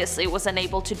obviously was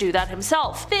unable to do that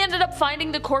himself. They ended up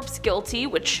finding the corpse guilty,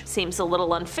 which seems a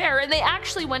little unfair, and they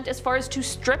actually went as far as to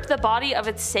strip the body of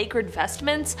its sacred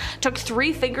vestments, took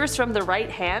 3 fingers from the right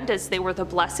hand as they were the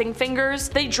blessing fingers.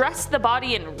 They dressed the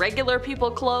body in regular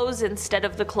people clothes instead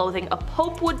of the clothing a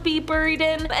pope would be buried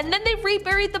in, and then they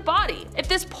reburied the body. If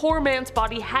this poor man's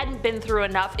body hadn't been through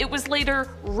enough, it was later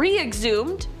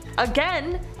re-exhumed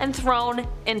again and thrown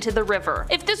into the river.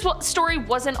 If this story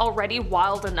wasn't already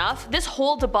wild enough, this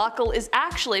whole debacle is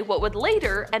actually what would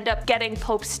later end up getting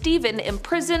Pope Stephen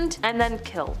imprisoned and then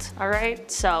killed.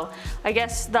 Alright, so I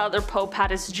guess the other pope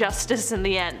had his justice in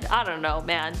the end. I don't know,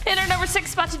 man. In our number 6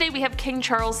 spot today we have King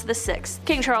Charles VI.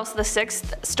 King Charles VI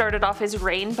started off his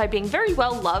reign by being very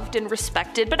well loved and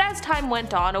respected, but as time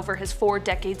went on over his 4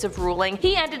 decades of ruling,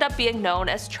 he ended up being known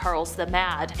as Charles the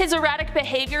Mad. His erratic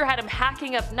behavior had him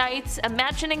hacking up nights,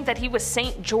 imagining that he was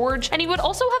St. George, and he would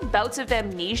also have bouts of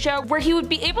amnesia where he would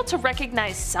be able to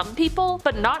recognize some people,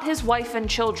 but not his wife and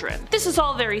children. This is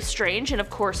all very strange and of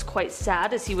course quite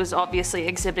sad, as he was obviously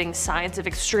exhibiting signs of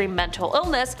extreme mental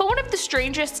illness, but one of the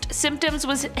strangest symptoms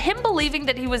was him believing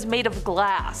that he was made of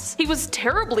glass. He was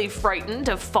terribly frightened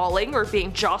of falling or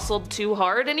being jostled too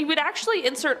hard, and he would actually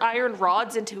insert iron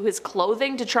rods into his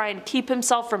clothing to try and keep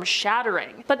himself from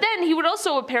shattering. But then he would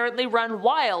also apparently run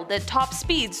wild at top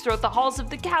speeds throughout the halls of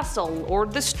the castle or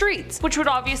the streets, which would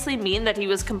obviously mean that he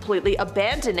was completely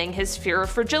abandoning his fear of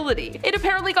fragility. It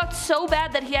apparently got so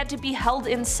bad that he had to be held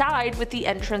inside with the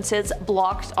entrances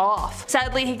blocked off.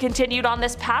 Sadly, he continued on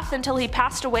this path until he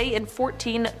passed away in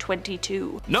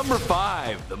 1422. Number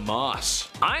 5. The Moss.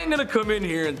 I ain't gonna come in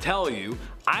here and tell you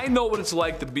I know what it's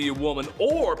like to be a woman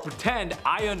or pretend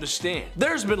I understand.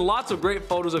 There's been lots of great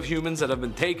photos of humans that have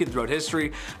been taken throughout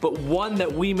history, but one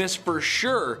that we miss for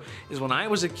sure is when I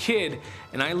was a kid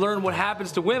and I learned what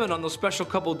happens to women on those special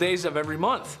couple days of every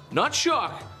month. Not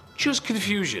shock, just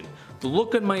confusion. The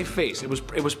look on my face, it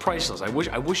was priceless. I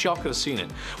wish y'all could have seen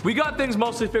it. We got things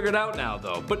mostly figured out now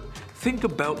though, but think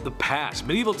about the past.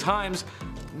 Medieval times,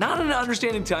 not an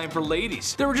understanding time for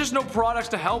ladies. There were just no products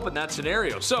to help in that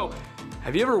scenario. So,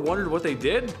 have you ever wondered what they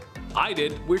did? I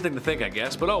did. Weird thing to think, I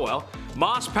guess, but oh well.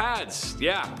 Moss pads,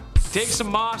 yeah. Take some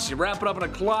moss, you wrap it up in a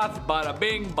cloth, bada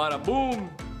bing, bada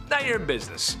boom, now you're in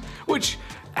business. Which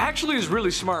actually is really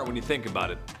smart when you think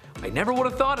about it. I never would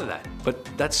have thought of that, but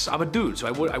I'm a dude, so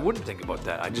I wouldn't think about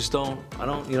that. I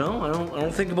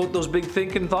don't think about those big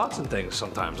thinking thoughts and things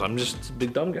sometimes. I'm just a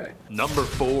big dumb guy. Number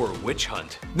 4, witch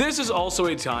hunt. This is also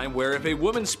a time where if a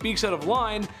woman speaks out of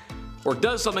line, or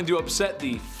does something to upset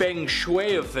the feng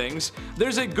shui of things,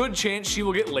 there's a good chance she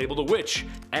will get labeled a witch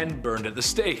and burned at the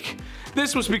stake.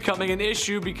 This was becoming an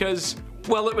issue because,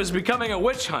 well, it was becoming a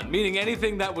witch hunt, meaning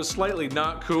anything that was slightly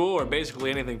not cool or basically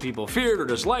anything people feared or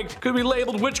disliked could be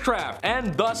labeled witchcraft,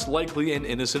 and thus likely an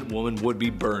innocent woman would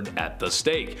be burned at the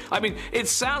stake. I mean, it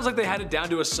sounds like they had it down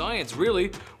to a science,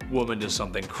 really. Woman does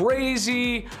something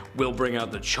crazy, we'll bring out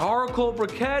the charcoal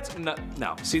briquettes.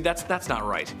 No, see, that's not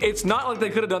right. It's not like they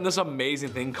could have done this amazing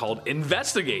thing called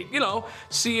investigate. You know,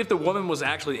 see if the woman was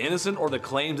actually innocent or the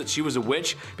claims that she was a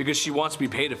witch because she wants to be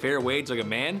paid a fair wage like a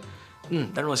man.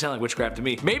 Doesn't really sound like witchcraft to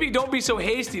me. Maybe don't be so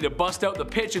hasty to bust out the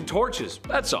pitch and torches.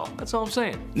 That's all I'm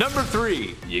saying. Number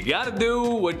 3, you gotta do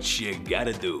what you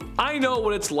gotta do. I know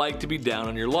what it's like to be down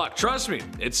on your luck. Trust me,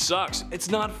 it sucks. It's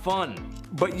not fun.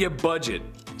 But you budget,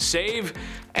 save,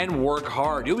 and work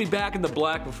hard. You'll be back in the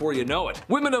black before you know it.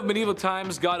 Women of medieval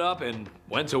times got up and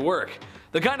went to work.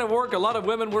 The kind of work a lot of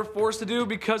women were forced to do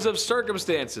because of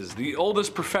circumstances. The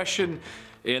oldest profession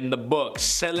in the book,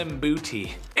 selling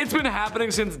booty. It's been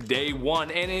happening since day one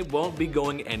and it won't be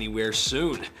going anywhere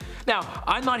soon. Now,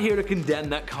 I'm not here to condemn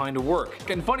that kind of work.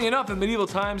 And funny enough, in medieval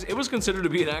times, it was considered to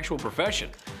be an actual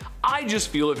profession. I just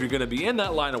feel if you're gonna be in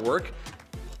that line of work,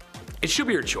 it should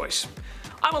be your choice.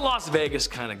 I'm a Las Vegas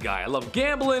kind of guy. I love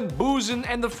gambling, boozing,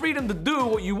 and the freedom to do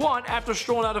what you want after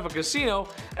strolling out of a casino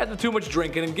after too much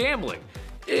drinking and gambling.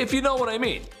 If you know what I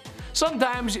mean.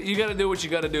 Sometimes you gotta do what you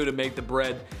gotta do to make the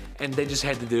bread, and they just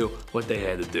had to do what they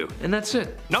had to do. And that's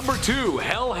it. Number 2,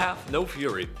 Hell Hath No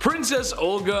Fury. Princess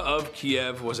Olga of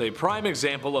Kiev was a prime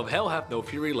example of hell hath no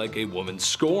fury like a woman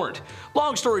scorned.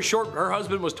 Long story short, her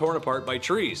husband was torn apart by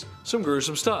trees. Some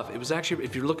gruesome stuff. It was actually,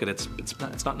 if you look at it,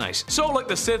 it's not nice. So like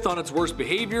the Sith on its worst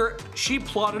behavior, she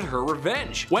plotted her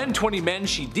revenge. When 20 men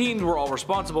she deemed were all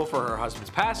responsible for her husband's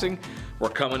passing were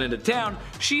coming into town,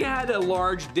 she had a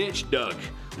large ditch dug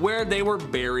where they were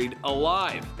buried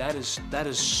alive. That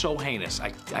is so heinous.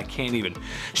 I can't even.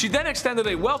 She then extended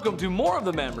a welcome to more of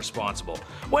the men responsible.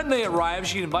 When they arrived,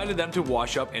 she invited them to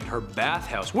wash up in her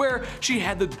bathhouse, where she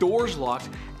had the doors locked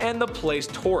and the place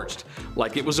torched,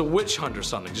 like it was a witch hunt or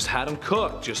something. Just had them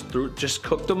cooked, just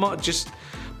cooked them up,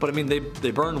 but I mean,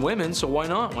 they burn women, so why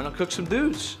not? Why not cook some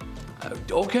dudes?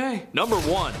 Okay. Number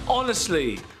 1,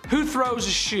 honestly, Who throws a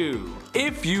shoe?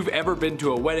 If you've ever been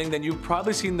to a wedding, then you've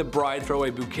probably seen the bride throw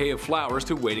a bouquet of flowers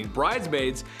to waiting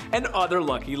bridesmaids and other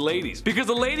lucky ladies. Because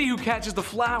the lady who catches the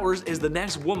flowers is the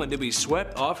next woman to be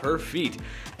swept off her feet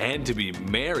and to be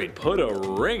married. Put a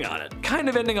ring on it. Kind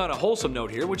of ending on a wholesome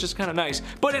note here, which is kind of nice,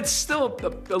 but it's still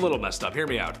a little messed up. Hear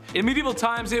me out. In medieval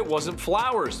times, it wasn't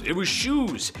flowers, it was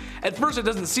shoes. At first, it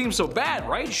doesn't seem so bad,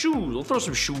 right? Shoes. We'll throw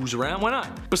some shoes around. Why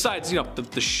not? Besides, you know,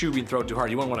 the shoe being thrown too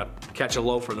hard, you wouldn't want to catch a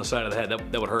loafer on the side of the head.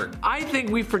 That would hurt. I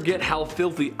think we forget how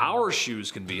filthy our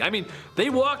shoes can be. I mean, they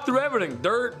walk through everything.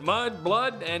 Dirt, mud,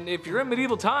 blood, and if you're in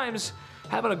medieval times,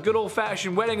 having a good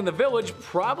old-fashioned wedding in the village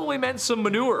probably meant some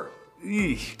manure.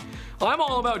 Eesh. Well, I'm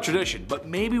all about tradition, but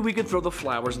maybe we could throw the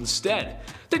flowers instead.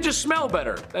 They just smell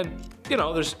better, and you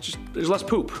know, there's less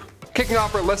poop. Kicking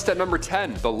off our list at number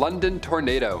 10, the London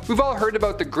tornado. We've all heard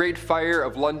about the Great Fire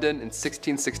of London in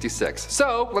 1666.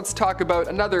 So let's talk about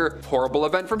another horrible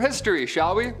event from history,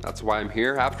 shall we? That's why I'm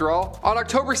here, after all. On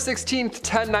October 16th,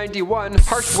 1091,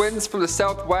 harsh winds from the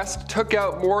southwest took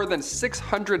out more than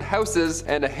 600 houses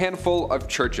and a handful of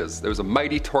churches. There was a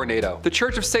mighty tornado. The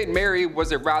Church of St. Mary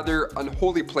was a rather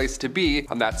unholy place to be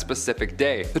on that specific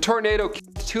day. The tornado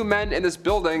killed 2 men in this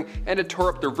building and it tore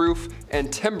up the roof,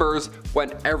 and timbers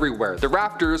went everywhere. The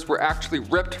rafters were actually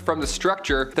ripped from the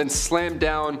structure, then slammed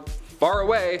down far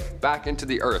away back into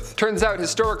the earth. Turns out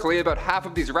historically about half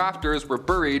of these rafters were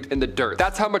buried in the dirt.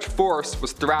 That's how much force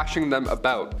was thrashing them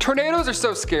about. Tornadoes are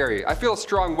so scary. I feel a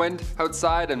strong wind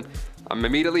outside and I'm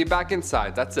immediately back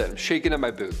inside. That's it. I'm shaking in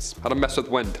my boots. I don't mess with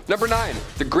wind. Number 9,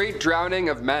 the Great Drowning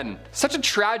of Men. Such a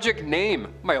tragic name,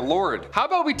 my lord. How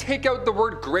about we take out the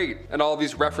word great and all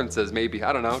these references maybe?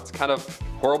 I don't know. It's kind of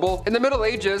horrible. In the Middle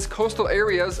Ages, coastal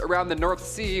areas around the North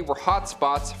Sea were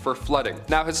hotspots for flooding.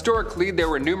 Now historically, there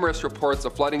were numerous reports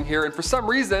of flooding here, and for some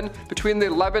reason, between the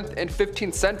 11th and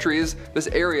 15th centuries, this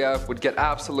area would get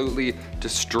absolutely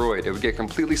destroyed. It would get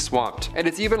completely swamped. And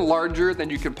it's even larger than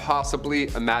you can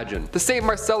possibly imagine. The St.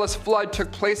 Marcellus flood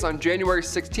took place on January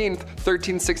 16th,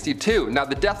 1362. Now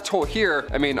the death toll here,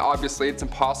 I mean obviously it's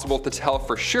impossible to tell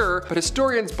for sure, but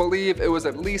historians believe it was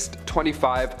at least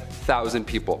 25,000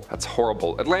 people. That's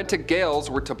horrible. Atlantic gales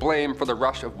were to blame for the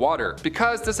rush of water,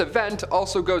 because this event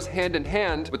also goes hand in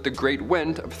hand with the Great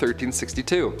Wind of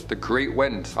 1362. The Great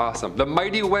Wind, awesome. The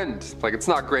Mighty Wind, like it's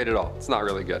not great at all. It's not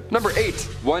really good. Number 8,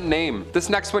 one name. This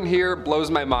next one here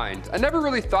blows my mind. I never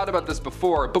really thought about this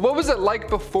before, but what was it like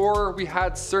before we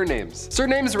had surnames?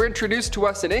 Surnames were introduced to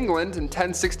us in England in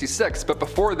 1066, but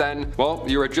before then, well,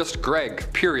 you were just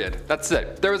Greg, period. That's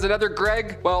it. There was another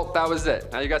Greg, well, that was it.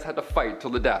 Now you guys had to fight till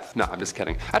the death. No, I'm just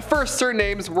kidding. At first,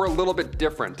 surnames were a little bit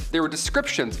different. They were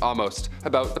descriptions almost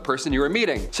about the person you were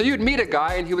meeting. So you'd meet a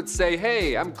guy and he would say,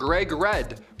 hey, I'm Greg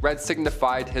Red. Red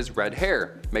signified his red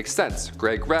hair. Makes sense.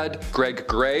 Greg Red, Greg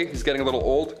Gray, he's getting a little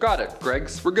old. Got it,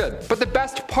 Gregs, we're good. But the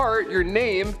best part, your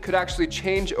name could actually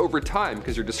change over time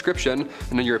because your description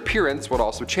and then your appearance would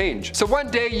also change. So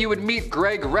one day you would meet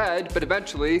Greg Red, but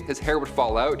eventually his hair would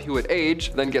fall out, he would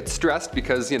age, then get stressed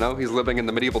because, you know, he's living in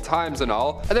the medieval times and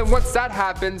all. And then once that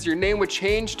happens, your name would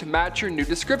change to match your new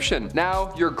description.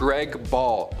 Now you're Greg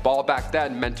Ball. Ball back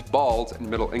then meant bald in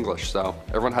Middle English, so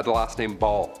everyone had the last name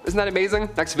Ball. Isn't that amazing?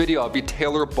 Next video, I'll be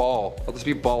Taylor Ball. I'll just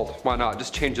be bald. Why not?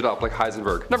 Just change it up like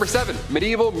Heisenberg. Number 7,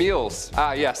 medieval meals.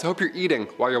 Yes, I hope you're eating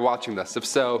while you're watching this. If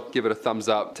so, give it a thumbs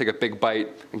up, take a big bite,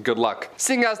 and good luck.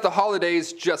 Seeing as the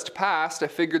holidays just passed, I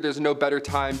figured there's no better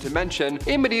time to mention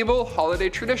a medieval holiday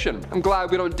tradition. I'm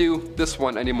glad we don't do this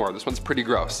one anymore. This one's pretty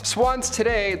gross. Swans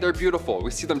today, they're beautiful.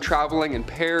 We see them traveling in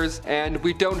pairs, and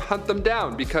we don't hunt them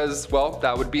down because, well,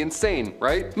 that would be insane,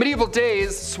 right? Medieval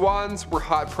days, swans were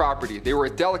hot property. They were a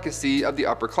delicacy of the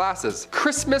upper classes.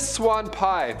 Christmas swan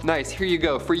pie. Nice, here you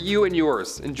go, for you and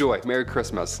yours. Enjoy, Merry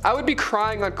Christmas. I would be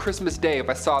crying on Christmas Day if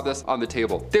I saw this on the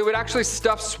table. They would actually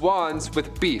stuff swans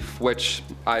with beef, which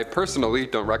I personally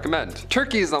don't recommend.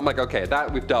 Turkeys, I'm like, okay,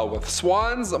 that we've dealt with.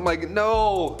 Swans, I'm like,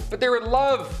 no, but they were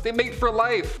love. They mate for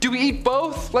life. Do we eat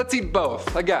both? Let's eat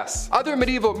both, I guess. Other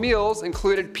medieval meals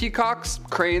included peacocks,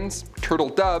 cranes, turtle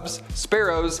doves,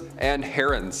 sparrows, and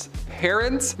herons.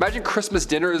 Herons? Imagine Christmas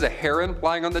dinner is a heron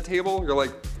lying on the table. You're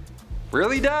like,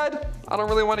 really, Dad? I don't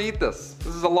really want to eat this.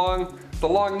 This is the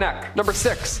long neck. Number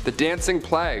 6, the dancing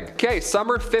plague. Okay,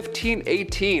 summer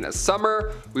 1518, a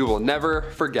summer we will never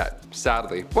forget,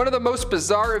 sadly. One of the most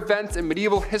bizarre events in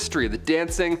medieval history, the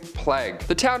dancing plague.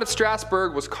 The town of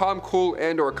Strasbourg was calm, cool,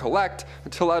 and or collect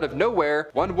until out of nowhere,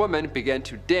 one woman began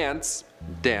to dance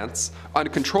dance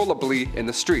uncontrollably in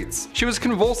the streets. She was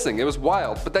convulsing, it was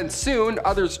wild, but then soon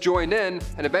others joined in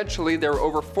and eventually there were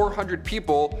over 400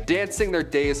 people dancing their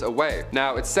days away.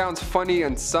 Now it sounds funny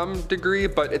in some degree,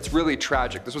 but it's really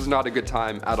tragic. This was not a good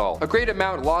time at all. A great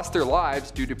amount lost their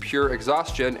lives due to pure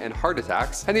exhaustion and heart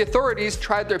attacks, and the authorities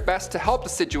tried their best to help the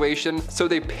situation, so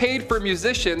they paid for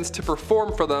musicians to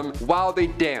perform for them while they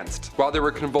danced, while they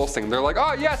were convulsing. They're like,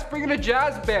 oh yes, bring in a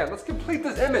jazz band, let's complete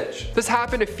this image. This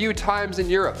happened a few times in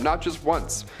Europe, not just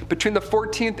once. Between the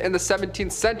 14th and the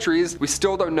 17th centuries, we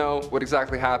still don't know what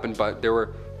exactly happened, but there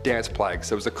were dance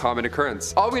plagues. It was a common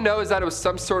occurrence. All we know is that it was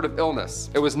some sort of illness.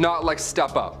 It was not like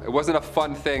Step Up. It wasn't a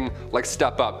fun thing like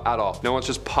Step Up at all. No one's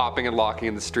just popping and locking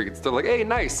in the streets. They're like, hey,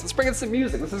 nice, let's bring in some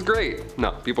music, this is great.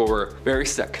 No, people were very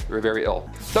sick, they were very ill.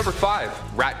 Number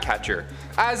 5, rat catcher.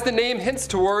 As the name hints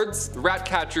towards, rat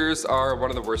catchers are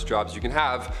one of the worst jobs you can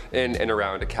have in and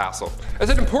around a castle.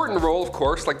 It's an important role, of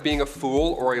course, like being a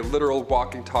fool or a literal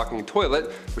walking, talking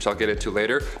toilet, which I'll get into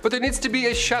later, but there needs to be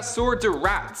a chasseur de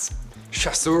rats.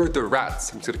 Chasseur de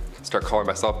rats. I'm just gonna start calling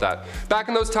myself that. Back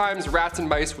in those times, rats and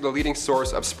mice were the leading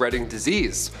source of spreading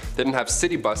disease. They didn't have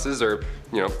city buses or,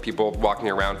 people walking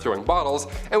around throwing bottles,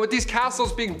 and with these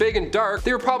castles being big and dark,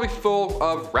 they were probably full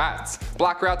of rats.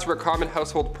 Black rats were a common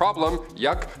household problem,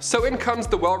 yuck, so in comes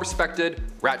the well-respected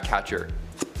rat catcher.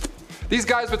 These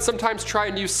guys would sometimes try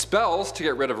and use spells to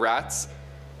get rid of rats.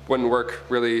 Wouldn't work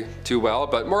really too well,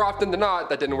 but more often than not,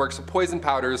 that didn't work, so poison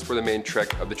powders were the main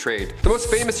trick of the trade. The most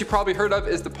famous you probably heard of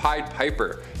is the Pied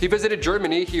Piper. He visited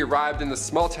Germany, he arrived in this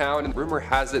small town, and rumor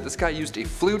has it this guy used a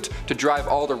flute to drive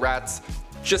all the rats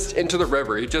just into the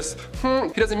river. He does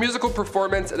a musical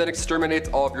performance and then exterminates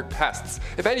all of your pests.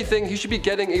 If anything, he should be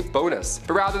getting a bonus,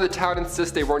 but rather the town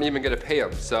insists they weren't even gonna pay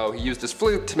him, so he used his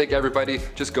flute to make everybody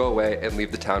just go away and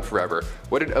leave the town forever.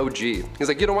 What an OG. He's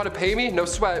like, you don't wanna pay me? No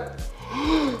sweat.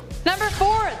 Number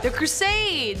 4, the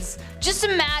Crusades. Just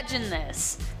imagine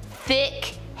this.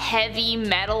 Thick, heavy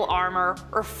metal armor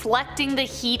reflecting the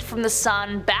heat from the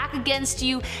sun back against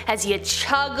you as you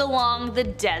chug along the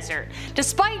desert.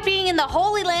 Despite being in the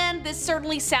Holy Land, this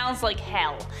certainly sounds like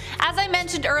hell. As I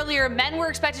mentioned earlier, men were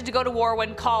expected to go to war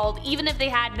when called, even if they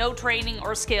had no training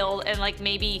or skill and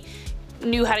maybe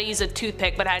knew how to use a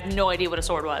toothpick but had no idea what a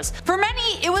sword was. For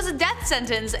many, it was a death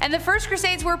sentence, and the first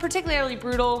Crusades were particularly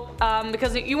brutal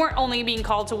because you weren't only being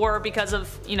called to war because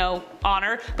of,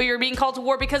 honor, but you were being called to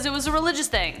war because it was a religious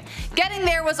thing. Getting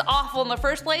there was awful in the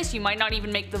first place, you might not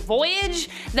even make the voyage.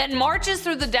 Then marches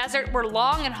through the desert were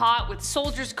long and hot, with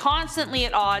soldiers constantly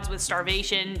at odds with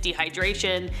starvation,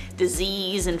 dehydration,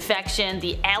 disease, infection,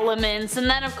 the elements, and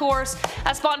then of course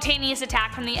a spontaneous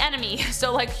attack from the enemy.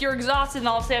 So you're exhausted and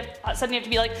all of a sudden you have to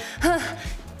be like,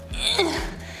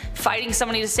 fighting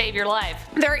somebody to save your life.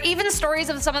 There are even stories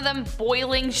of some of them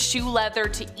boiling shoe leather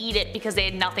to eat it because they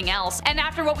had nothing else. And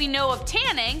after what we know of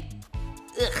tanning,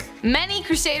 many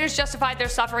crusaders justified their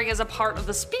suffering as a part of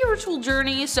the spiritual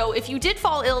journey, so if you did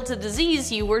fall ill to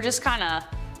disease, you were just kinda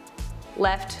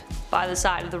left by the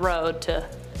side of the road to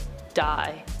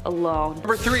die alone.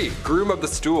 Number 3, groom of the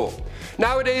stool.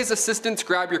 Nowadays, assistants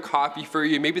grab your coffee for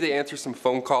you, maybe they answer some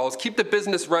phone calls, keep the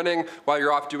business running while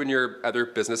you're off doing your other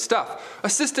business stuff.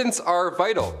 Assistants are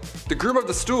vital. The groom of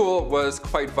the stool was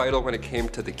quite vital when it came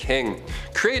to the king.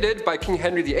 Created by King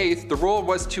Henry VIII, the role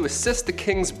was to assist the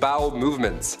king's bowel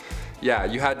movements. Yeah,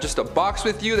 you had just a box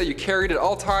with you that you carried at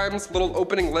all times, little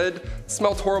opening lid,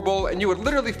 smelled horrible, and you would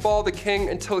literally follow the king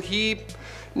until he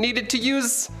needed to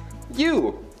use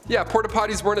you. Yeah, porta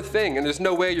potties weren't a thing, and there's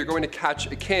no way you're going to catch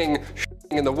a king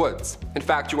in the woods. In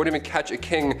fact, you won't even catch a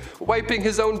king wiping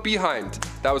his own behind.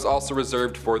 That was also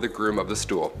reserved for the groom of the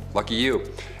stool. Lucky you.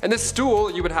 And this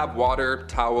stool, you would have water,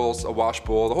 towels, a wash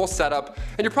bowl, the whole setup,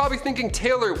 and you're probably thinking,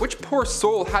 Taylor, which poor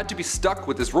soul had to be stuck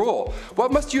with this role?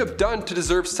 What must you have done to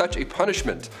deserve such a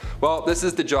punishment? Well, this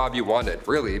is the job you wanted,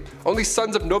 really. Only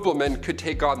sons of noblemen could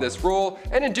take on this role,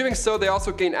 and in doing so, they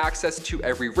also gain access to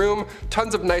every room,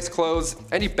 tons of nice clothes,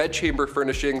 any bedchamber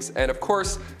furnishings, and of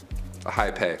course, a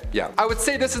high pay. Yeah. I would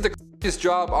say this is the craziest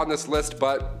job on this list,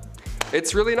 but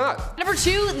it's really not. Number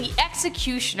 2, the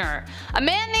executioner. A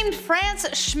man named Franz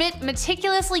Schmidt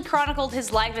meticulously chronicled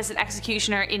his life as an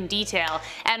executioner in detail,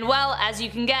 and well, as you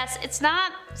can guess, it's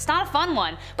not It's not a fun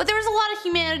one, but there was a lot of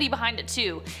humanity behind it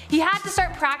too. He had to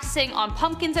start practicing on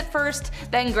pumpkins at first,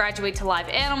 then graduate to live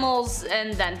animals,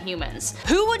 and then humans.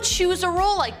 Who would choose a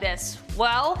role like this?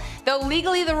 Well, though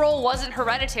legally the role wasn't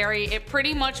hereditary, it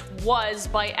pretty much was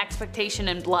by expectation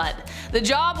and blood. The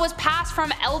job was passed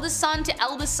from eldest son to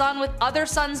eldest son, with other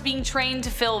sons being trained to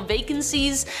fill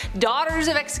vacancies. Daughters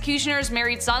of executioners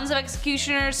married sons of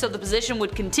executioners, so the position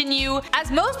would continue. As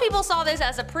most people saw this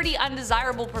as a pretty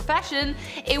undesirable profession,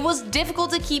 it was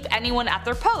difficult to keep anyone at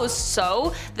their posts,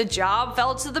 so the job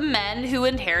fell to the men who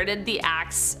inherited the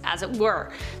axe, as it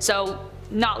were. So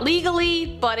not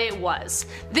legally, but it was.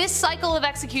 This cycle of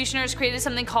executioners created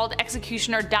something called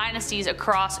executioner dynasties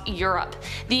across Europe.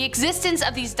 The existence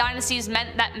of these dynasties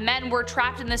meant that men were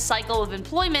trapped in this cycle of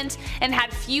employment and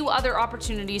had few other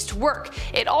opportunities to work.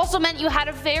 It also meant you had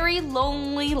a very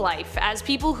lonely life, as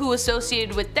people who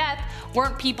associated with death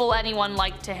weren't people anyone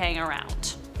liked to hang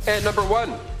around. And number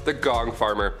 1, the gong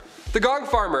farmer. The gong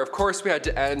farmer, of course we had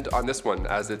to end on this one,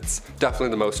 as it's definitely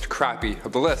the most crappy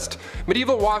of the list.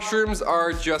 Medieval washrooms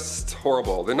are just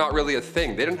horrible. They're not really a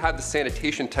thing. They didn't have the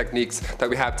sanitation techniques that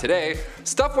we have today.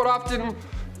 Stuff would often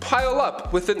pile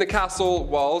up within the castle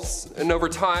walls, and over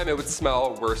time it would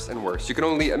smell worse and worse. You can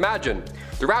only imagine.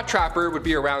 The rat trapper would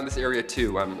be around this area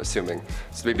too, I'm assuming.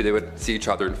 So maybe they would see each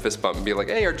other and fist bump and be like,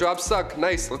 hey, our jobs suck,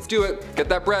 nice, let's do it, get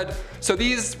that bread. So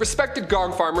these respected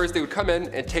gong farmers, they would come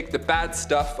in and take the bad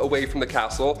stuff away from the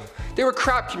castle. They were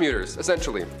crap commuters,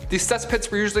 essentially. These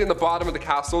cesspits were usually in the bottom of the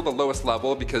castle, the lowest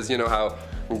level, because you know how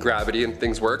gravity and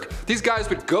things work. These guys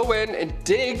would go in and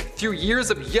dig through years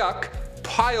of yuck,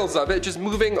 piles of it, just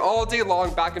moving all day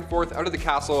long back and forth out of the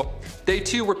castle. They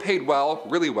too were paid well,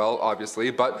 really well obviously,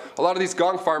 but a lot of these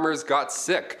gong farmers got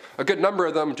sick. A good number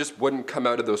of them just wouldn't come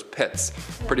out of those pits.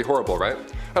 Pretty horrible, right?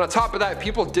 And on top of that,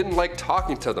 people didn't like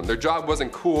talking to them. Their job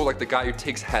wasn't cool like the guy who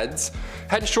takes heads.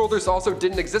 Head and shoulders also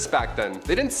didn't exist back then.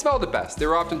 They didn't smell the best. They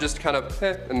were often just kind of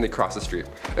and they cross the street.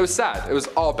 It was sad. It was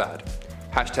all bad.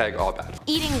 Hashtag all bad.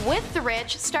 Eating with the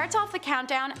rich starts off the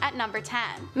countdown at number 10.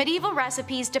 Medieval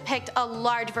recipes depict a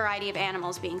large variety of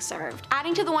animals being served.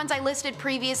 Adding to the ones I listed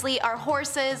previously are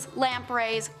horses,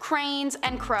 lampreys, cranes,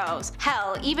 and crows.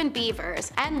 Hell, even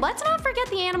beavers. And let's not forget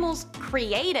the animals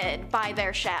created by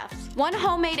their chefs. One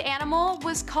homemade animal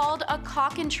was called a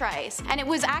cockatrice, and it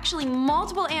was actually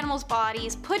multiple animals'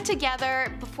 bodies put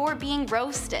together before being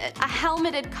roasted. A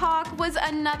helmeted cock was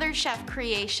another chef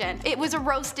creation. It was a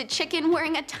roasted chicken wearing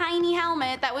a tiny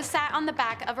helmet that was sat on the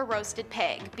back of a roasted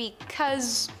pig,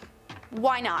 because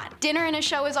why not? Dinner in a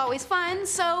show is always fun,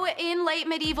 so in late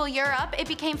medieval Europe it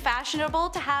became fashionable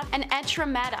to have an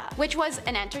entremets, which was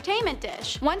an entertainment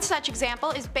dish. One such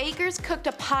example is bakers cooked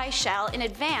a pie shell in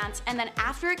advance, and then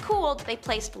after it cooled they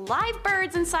placed live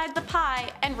birds inside the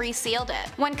pie and resealed it.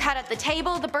 When cut at the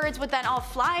table, the birds would then all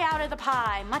fly out of the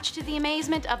pie, much to the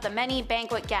amazement of the many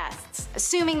banquet guests,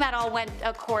 assuming that all went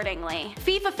accordingly.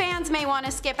 FIFA fans may want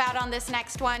to skip out on this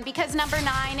next one, because number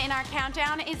 9 in our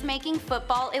countdown is making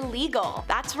football illegal.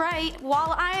 That's right,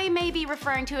 while I may be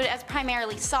referring to it as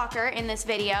primarily soccer in this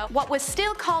video, what was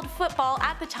still called football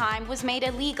at the time was made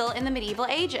illegal in the medieval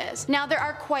ages. Now there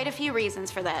are quite a few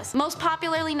reasons for this. Most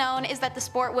popularly known is that the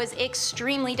sport was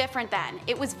extremely different then.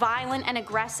 It was violent and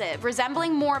aggressive,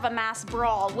 resembling more of a mass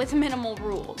brawl with minimal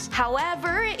rules.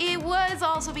 However, it was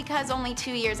also because only 2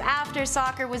 years after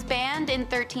soccer was banned in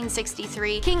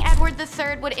 1363, King Edward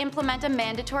III would implement a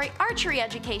mandatory archery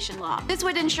education law. This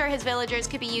would ensure his villagers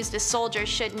could be used as soldiers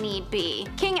should need be.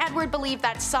 King Edward believed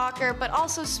that soccer, but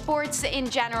also sports in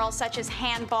general such as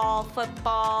handball,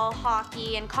 football,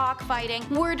 hockey, and cockfighting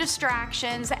were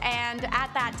distractions, and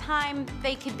at that time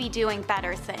they could be doing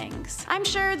better things. I'm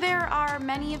sure there are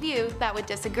many of you that would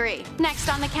disagree. Next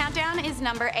on the countdown is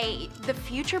number 8, the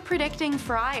future predicting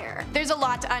friar. There's a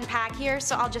lot to unpack here,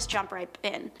 so I'll just jump right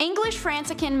in. English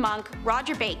Franciscan monk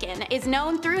Roger Bacon is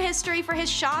known through history for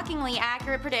his shockingly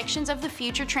accurate predictions of the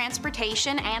future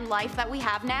transportation and life that we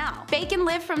have now. Bacon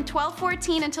lived from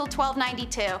 1214 until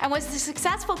 1292 and was the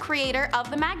successful creator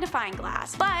of the magnifying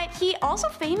glass, but he also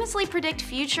famously predicted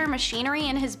future machinery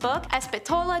in his book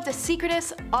Espitola de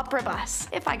Secretis Operibus,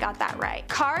 if I got that right.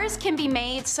 Cars can be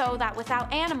made so that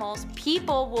without animals,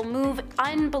 people will move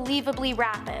unbelievably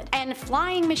rapid, and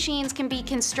flying machines can be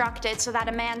constructed so that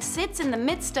a man sits in the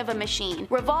midst of a machine,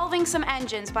 revolving some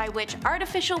engines by which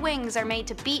artificial wings are made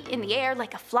to beat in the air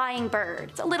like a flying bird.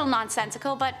 It's a little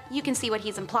nonsensical, but you can see what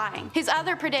he's implying. His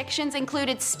other predictions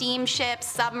included steamships,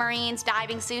 submarines,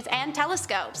 diving suits, and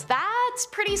telescopes. That's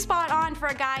pretty spot on for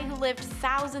a guy who lived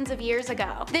thousands of years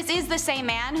ago. This is the same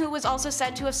man who was also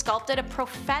said to have sculpted a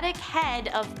prophetic head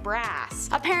of brass.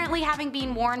 Apparently, having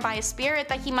been warned by a spirit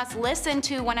that he must listen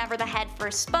to whenever the head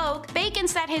first spoke, Bacon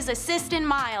set his assistant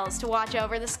Miles to watch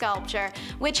over the sculpture,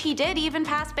 which he did even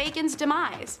past Bacon's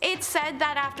demise. It's said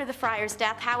that after the friar's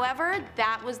death, however,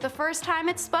 that was the first time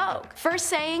it spoke. First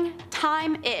saying,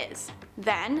 "Time is,"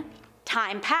 then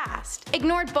time passed.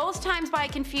 Ignored both times by a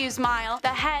confused Mile, the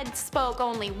head spoke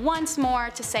only once more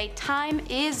to say time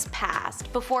is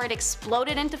past before it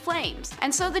exploded into flames,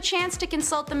 and so the chance to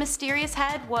consult the mysterious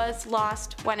head was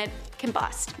lost when it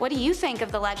combust. What do you think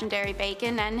of the legendary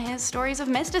Bacon and his stories of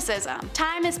mysticism?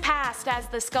 Time is past, as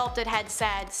the sculpted head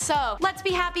said, so let's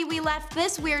be happy we left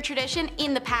this weird tradition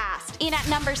in the past. In at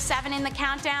number 7 in the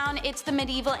countdown, it's the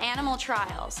medieval animal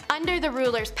trials. Under the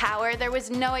ruler's power, there was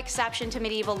no exception to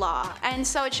medieval law, and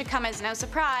so it should come as no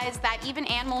surprise that even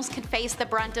animals could face the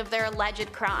brunt of their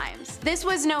alleged crimes. This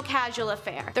was no casual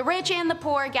affair. The rich and the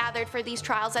poor gathered for these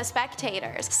trials as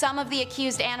spectators. Some of the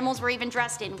accused animals were even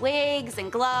dressed in wigs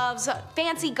and gloves,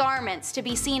 fancy garments to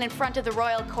be seen in front of the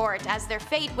royal court as their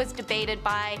fate was debated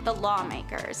by the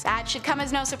lawmakers. That should come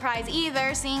as no surprise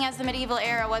either, seeing as the medieval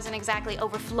era wasn't exactly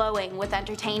overflowing with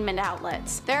entertainment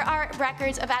outlets. There are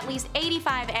records of at least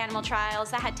 85 animal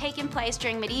trials that had taken place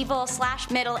during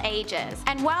medieval/Middle Ages.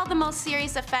 And while the most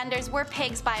serious offenders were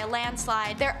pigs by a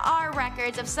landslide, there are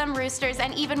records of some roosters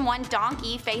and even one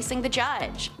donkey facing the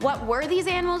judge. What were these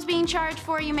animals being charged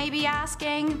for, you may be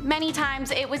asking? Many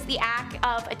times it was the act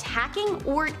of attacking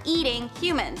or eating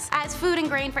humans, as food and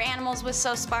grain for animals was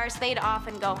so sparse they'd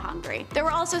often go hungry. There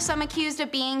were also some accused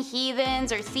of being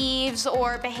heathens or thieves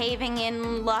or behaving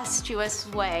in lustuous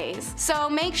ways. So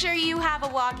make sure you have a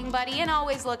walking buddy and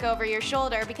always look over your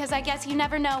shoulder, because I guess you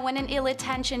never know when an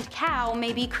ill-intentioned cow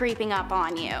may be creeping up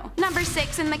on you. Number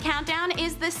 6 in the countdown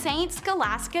is the St.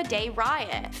 Scholastica Day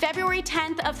Riot. February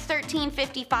 10th of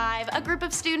 1355, a group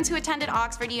of students who attended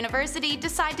Oxford University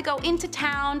decide to go into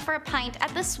town for a pint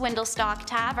at the Swindlestock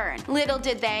Tavern. Little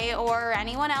did they or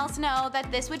anyone else know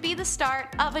that this would be the start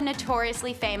of a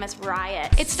notoriously famous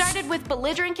riot. It started with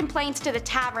belligerent complaints to the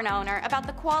tavern owner about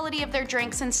the quality of their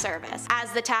drinks and service.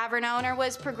 As the tavern owner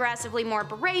was progressively more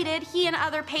berated, he and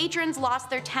other patrons lost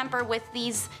their temper with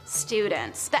these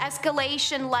students. The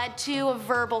escalation led to a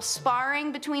verbal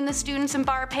sparring between the students and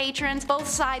bar patrons. Both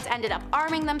sides ended up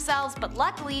arming themselves, but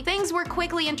luckily things were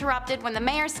quickly interrupted when the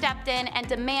mayor stepped in and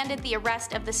demanded the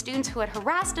arrest of the students who had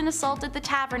harassed and assaulted the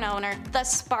tavern owner,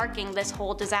 thus sparking this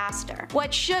whole disaster.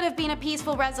 What should have been a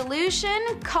peaceful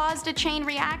resolution caused a chain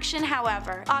reaction,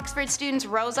 however. Oxford students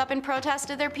rose up in protest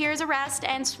of their peers' arrest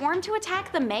and swarmed to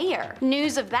attack the mayor.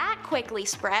 News of that quickly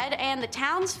spread, and the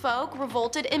townsfolk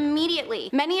revolted immediately.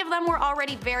 Many of them were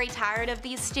already very tired of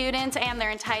these students and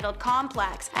their entitled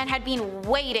complex, and had been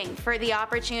waiting for the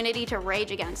opportunity to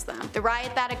rage against them. The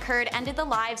riot that occurred ended the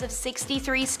lives of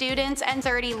 63 students and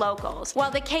 30 locals.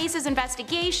 While the case's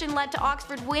investigation led to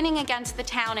Oxford winning against the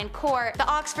town in court, the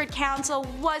Oxford Council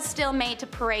was still made to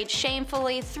parade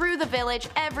shamefully through the village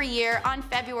every year on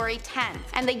February 10th,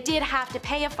 and they did have to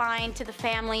pay a fine to the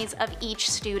families of each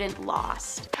student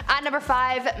lost. At number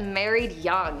 5, married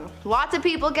young. Lots of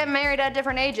people get married at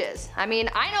different ages. I mean,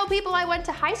 I know people I went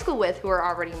to high school with who are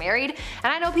already married,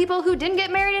 and I know people who didn't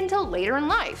get married until later in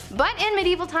life. But in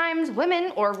medieval times,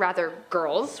 women, or rather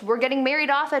girls, were getting married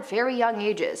off at very young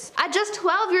ages. At just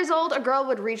 12 years old, a girl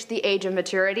would reach the age of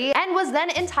maturity and was then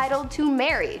entitled to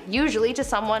marry, usually to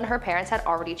someone her parents had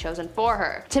already chosen for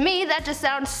her. To me, that just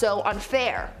sounds so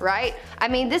unfair, right? I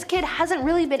mean, this kid hasn't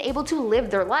really been able to live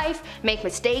their life, make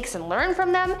mistakes and learn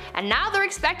from them, and now they're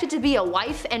expected to be a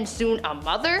wife and soon a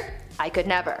mother? I could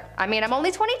never. I mean, I'm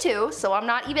only 22, so I'm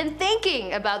not even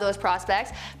thinking about those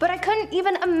prospects, but I couldn't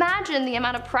even imagine the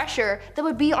amount of pressure that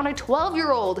would be on a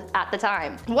 12-year-old at the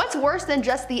time. What's worse than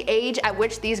just the age at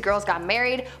which these girls got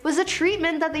married was the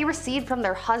treatment that they received from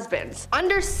their husbands.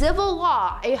 Under civil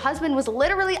law, a husband was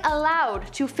literally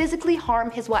allowed to physically harm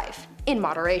his wife. In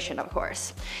moderation, of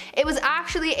course. It was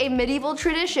actually a medieval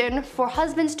tradition for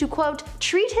husbands to, quote,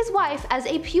 treat his wife as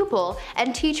a pupil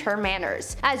and teach her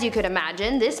manners. As you could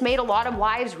imagine, this made a lot of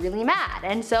wives really mad,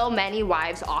 and so many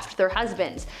wives offed their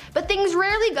husbands. But things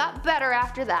rarely got better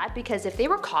after that, because if they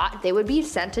were caught, they would be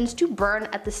sentenced to burn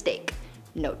at the stake.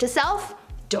 Note to self,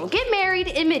 Don't get married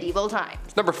in medieval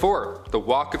times. Number 4, the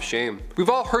walk of shame. We've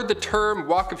all heard the term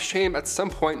walk of shame at some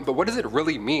point, but what does it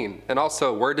really mean? And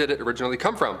also, where did it originally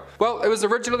come from? Well, it was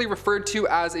originally referred to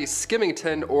as a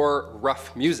skimmington or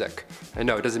rough music. And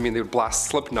no, it doesn't mean they would blast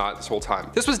Slipknot this whole time.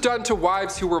 This was done to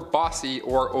wives who were bossy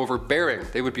or overbearing.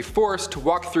 They would be forced to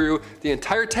walk through the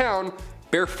entire town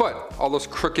barefoot. All those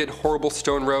crooked, horrible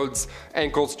stone roads,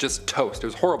 ankles just toast. It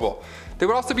was horrible. They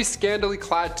would also be scandally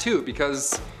clad too,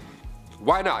 because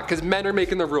why not? Because men are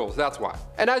making the rules, that's why.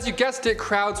 And as you guessed it,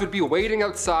 crowds would be waiting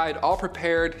outside, all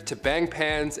prepared to bang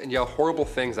pans and yell horrible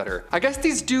things at her. I guess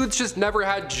these dudes just never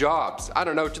had jobs. I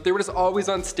don't know, they were just always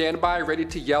on standby, ready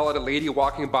to yell at a lady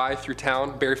walking by through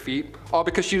town, bare feet, all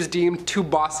because she was deemed too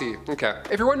bossy. Okay.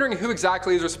 If you're wondering who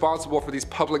exactly is responsible for these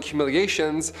public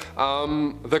humiliations,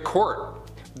 the court.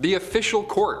 The official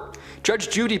court. Judge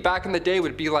Judy back in the day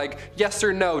would be like, yes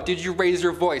or no, did you raise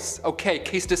your voice? Okay,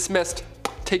 case dismissed.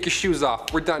 Take your shoes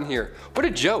off, we're done here. What a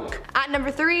joke. At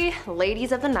number 3,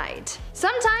 ladies of the night.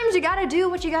 Sometimes you gotta do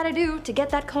what you gotta do to get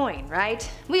that coin, right?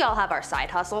 We all have our side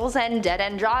hustles and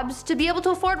dead-end jobs to be able to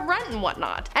afford rent and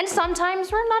whatnot. And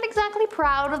sometimes we're not exactly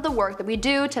proud of the work that we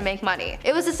do to make money.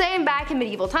 It was the same back in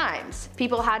medieval times.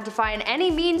 People had to find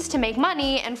any means to make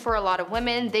money, and for a lot of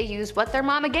women, they used what their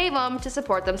mama gave them to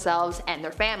support themselves and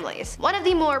their families. One of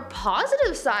the more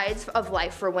positive sides of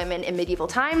life for women in medieval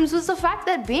times was the fact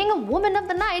that being a woman of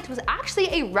the night was actually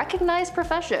a recognized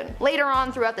profession. Later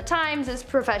on throughout the times, this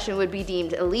profession would be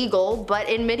deemed illegal, but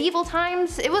in medieval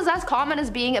times, it was as common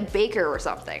as being a baker or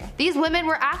something. These women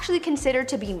were actually considered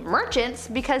to be merchants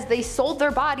because they sold their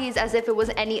bodies as if it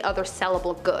was any other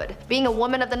sellable good. Being a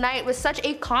woman of the night was such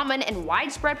a common and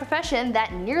widespread profession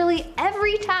that nearly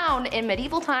every town in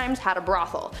medieval times had a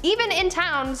brothel, even in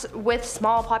towns with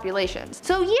small populations.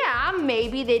 So yeah,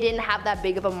 maybe they didn't have that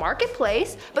big of a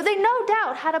marketplace, but they no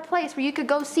doubt had a place where you could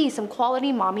go see some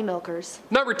quality mommy milkers.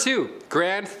 Number 2,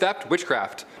 grand theft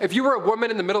witchcraft. If you were a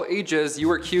woman in the Middle Ages, you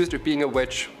were accused of being a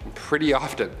witch pretty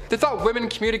often. They thought women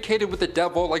communicated with the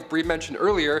devil, like Bree mentioned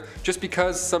earlier, just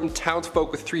because some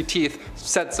townsfolk with 3 teeth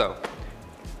said so.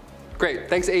 Great,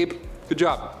 thanks Abe. Good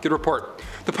job, good report.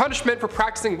 The punishment for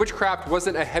practicing witchcraft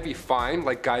wasn't a heavy fine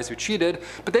like guys who cheated,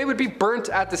 but they would be burnt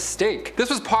at the stake. This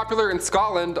was popular in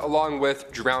Scotland along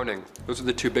with drowning. Those are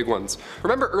the 2 big ones.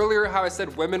 Remember earlier how I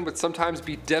said women would sometimes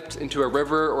be dipped into a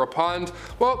river or a pond?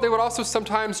 Well, they would also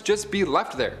sometimes just be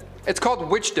left there. It's called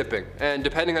witch dipping, and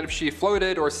depending on if she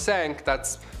floated or sank,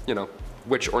 that's, you know,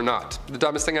 witch or not. The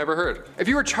dumbest thing I ever heard. If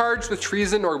you were charged with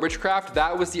treason or witchcraft,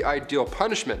 that was the ideal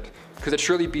punishment, because it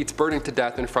surely beats burning to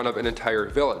death in front of an entire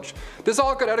village. This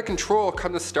all got out of control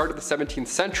come the start of the 17th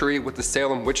century with the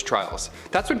Salem witch trials.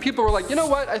 That's when people were like, you know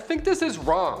what, I think this is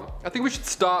wrong. I think we should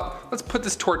stop, let's put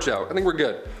this torch out, I think we're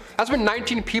good. That's when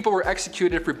 19 people were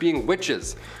executed for being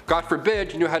witches. God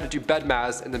forbid you knew how to do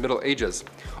bedmas in the Middle Ages.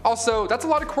 Also, that's a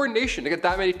lot of coordination to get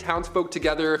that many townsfolk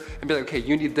together and be like, okay,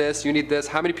 you need this,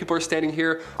 how many people are standing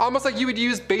here? Almost like you would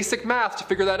use basic math to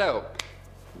figure that out.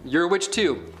 You're a witch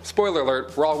too. Spoiler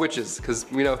alert, we're all witches, because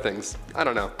we know things. I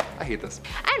don't know, I hate this.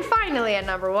 And finally at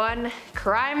number 1,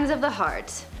 crimes of the heart.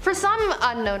 For some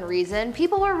unknown reason,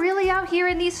 people were really out here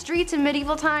in these streets in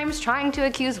medieval times trying to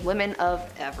accuse women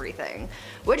of everything.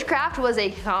 Witchcraft was a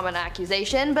common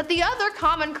accusation, but the other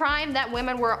common crime that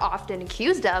women were often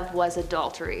accused of was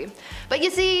adultery. But you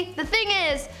see, the thing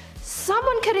is,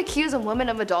 someone could accuse a woman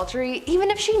of adultery even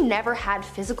if she never had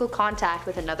physical contact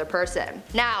with another person.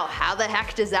 Now, how the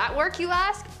heck does that work, you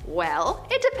ask? Well,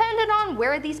 it depended on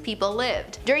where these people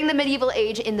lived. During the medieval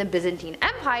age in the Byzantine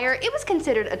Empire, it was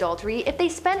considered adultery if they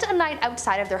spent a night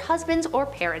outside of their husbands' or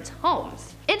parents'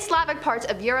 homes. In Slavic parts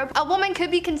of Europe, a woman could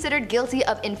be considered guilty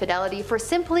of infidelity for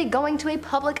simply going to a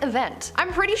public event.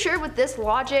 I'm pretty sure with this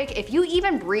logic, if you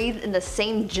even breathed in the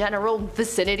same general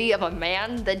vicinity of a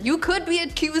man, then you could be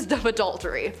accused of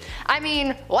adultery. I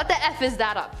mean, what the F is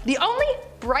that up? The only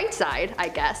bright side, I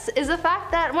guess, is the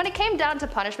fact that when it came down to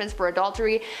punishments for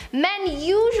adultery, men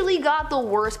usually got the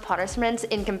worst punishments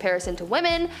in comparison to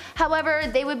women. However,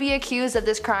 they would be accused of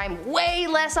this crime way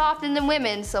less often than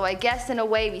women, so I guess in a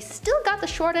way we still got the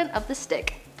short end of the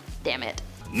stick. Damn it.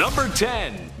 Number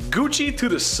 10. Gucci to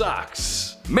the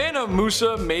socks. Mansa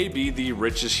Musa may be the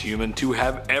richest human to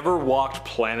have ever walked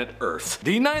planet Earth.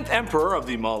 The 9th emperor of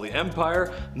the Mali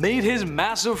Empire made his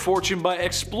massive fortune by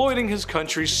exploiting his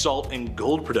country's salt and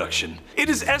gold production. It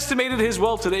is estimated his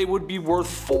wealth today would be worth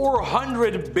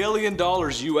 $400 billion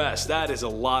US. That is a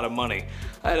lot of money.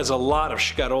 That is a lot of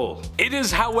shkarol. It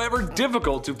is, however,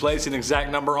 difficult to place an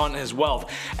exact number on his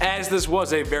wealth, as this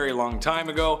was a very long time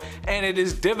ago, and it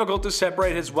is difficult to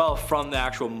separate his wealth from the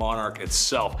actual monarch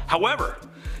itself. However,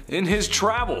 in his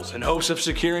travels, in hopes of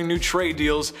securing new trade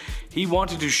deals, he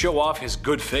wanted to show off his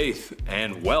good faith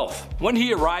and wealth. When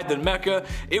he arrived in Mecca,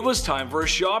 it was time for a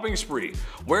shopping spree,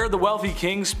 where the wealthy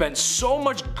king spent so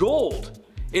much gold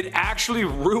it actually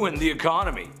ruined the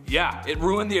economy. Yeah, it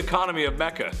ruined the economy of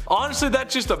Mecca. Honestly,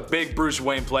 that's just a big Bruce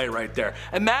Wayne play right there.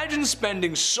 Imagine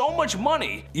spending so much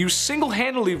money, you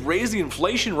single-handedly raised the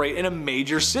inflation rate in a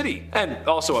major city. And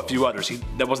also a few others.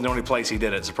 That wasn't the only place he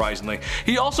did it, surprisingly.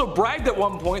 He also bragged at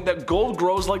one point that gold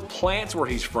grows like plants where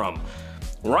he's from.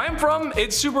 Where I'm from,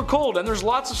 it's super cold and there's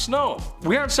lots of snow.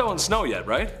 We aren't selling snow yet,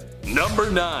 right? Number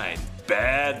 9.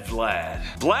 Bad Vlad.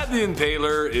 Vlad the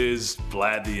Impaler is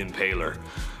Vlad the Impaler.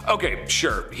 Okay,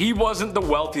 sure, he wasn't the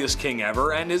wealthiest king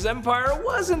ever and his empire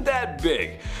wasn't that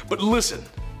big. But listen,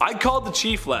 I called the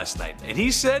chief last night and he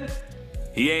said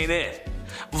he ain't it.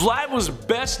 Vlad was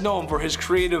best known for his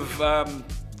creative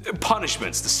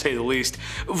punishments, to say the least.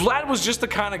 Vlad was just the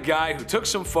kind of guy who took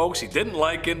some folks he didn't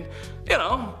like and, you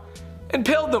know,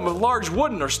 impaled them with large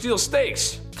wooden or steel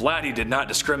stakes. Vlad did not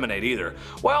discriminate either.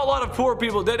 While a lot of poor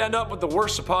people did end up with the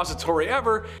worst suppository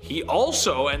ever, he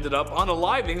also ended up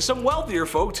unaliving some wealthier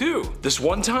folk too. This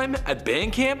one time at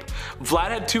band camp, Vlad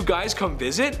had 2 guys come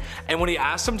visit, and when he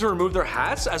asked them to remove their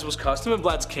hats as was custom in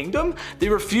Vlad's kingdom, they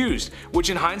refused, which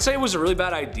in hindsight was a really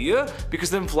bad idea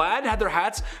because then Vlad had their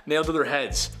hats nailed to their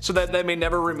heads so that they may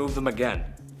never remove them again.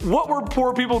 What were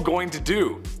poor people going to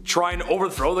do? Try and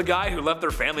overthrow the guy who left their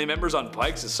family members on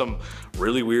pikes as some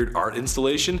really weird art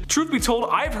installation? Truth be told,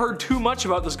 I've heard too much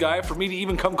about this guy for me to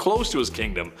even come close to his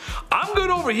kingdom. I'm good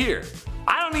over here.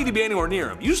 I don't need to be anywhere near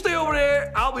him. You stay over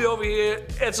there, I'll be over here,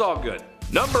 it's all good.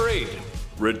 Number 8.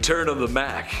 Return of the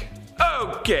Mac.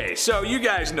 Okay, so you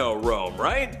guys know Rome,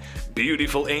 right?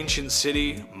 Beautiful ancient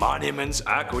city, monuments,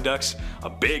 aqueducts, a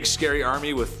big scary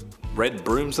army with red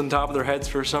brooms on top of their heads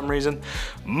for some reason.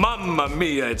 Mamma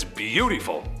mia, it's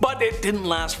beautiful. But it didn't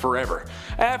last forever.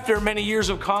 After many years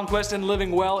of conquest and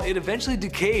living well, it eventually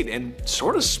decayed and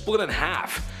sort of split in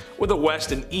half, with a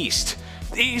west and east.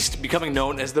 The East becoming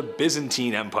known as the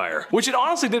Byzantine Empire, which it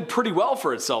honestly did pretty well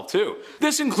for itself too.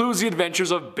 This includes the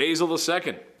adventures of Basil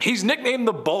II. He's nicknamed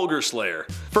the Bulgar Slayer.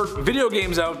 For video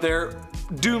games out there,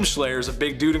 Doomslayer is a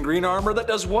big dude in green armor that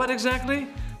does what exactly?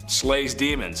 Slays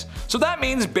demons. So that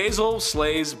means Basil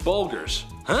slays Bulgars.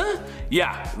 Huh?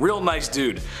 Yeah, real nice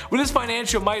dude. With his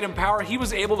financial might and power, he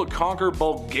was able to conquer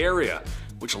Bulgaria,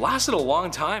 which lasted a long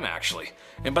time actually.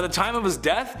 And by the time of his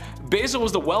death, Basil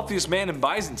was the wealthiest man in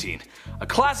Byzantine. A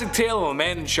classic tale of a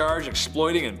man in charge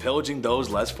exploiting and pillaging those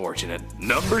less fortunate.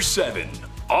 Number 7.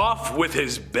 Off with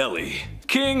his belly.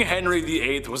 King Henry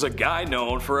VIII was a guy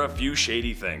known for a few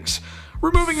shady things.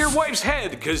 Removing your wife's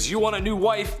head because you want a new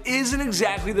wife isn't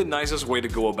exactly the nicest way to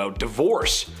go about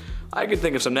divorce. I can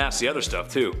think of some nasty other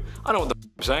stuff too. I know what the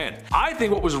I'm saying. I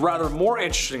think what was rather more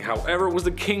interesting, however, was the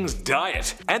king's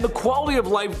diet and the quality of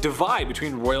life divide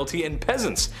between royalty and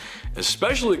peasants,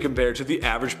 especially compared to the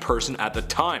average person at the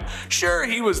time. Sure,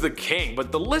 he was the king,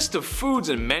 but the list of foods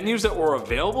and menus that were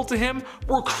available to him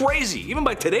were crazy, even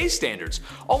by today's standards,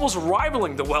 almost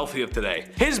rivaling the wealthy of today.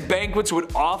 His banquets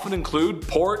would often include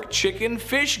pork, chicken,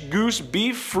 fish, goose,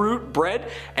 beef, fruit,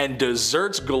 bread, and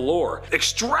desserts galore.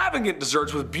 Extravagant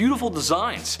desserts with beautiful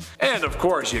designs. And of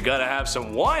course, you gotta have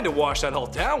some wine to wash that all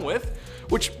down with,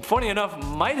 which funny enough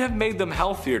might have made them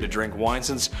healthier to drink wine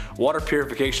since water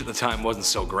purification at the time wasn't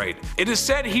so great. It is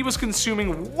said he was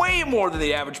consuming way more than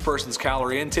the average person's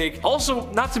calorie intake.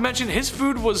 Also, not to mention his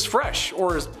food was fresh,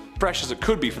 or as fresh as it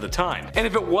could be for the time. And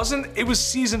if it wasn't, it was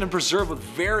seasoned and preserved with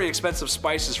very expensive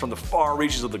spices from the far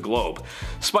reaches of the globe.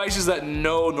 Spices that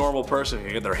no normal person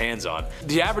can get their hands on.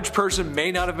 The average person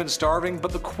may not have been starving,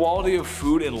 but the quality of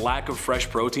food and lack of fresh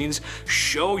proteins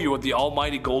show you what the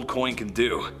almighty gold coin can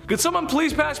do. Could someone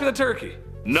please pass me the turkey?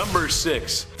 Number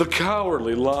 6. The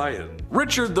Cowardly Lion.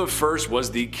 Richard I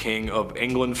was the King of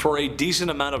England for a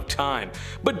decent amount of time,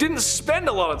 but didn't spend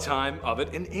a lot of time of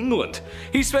it in England.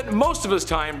 He spent most of his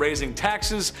time raising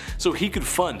taxes so he could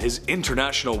fund his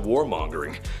international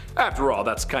warmongering. After all,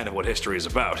 that's kind of what history is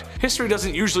about. History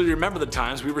doesn't usually remember the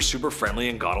times we were super friendly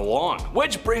and got along.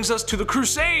 Which brings us to the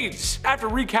Crusades! After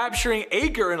recapturing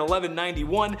Acre in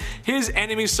 1191, his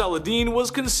enemy Saladin was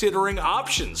considering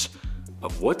options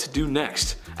of what to do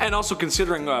next. and also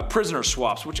considering prisoner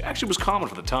swaps, which actually was common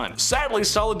for the time. Sadly,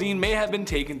 Saladin may have been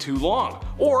taken too long,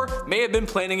 or may have been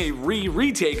planning a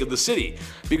retake of the city,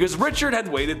 because Richard had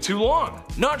waited too long.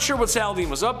 Not sure what Saladin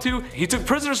was up to, he took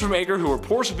prisoners from Acre who were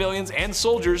poor civilians and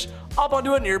soldiers up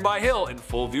onto a nearby hill in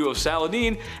full view of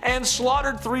Saladin and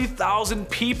slaughtered 3,000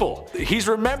 people. He's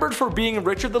remembered for being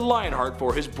Richard the Lionheart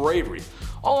for his bravery.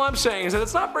 All I'm saying is that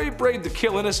it's not very brave to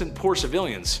kill innocent poor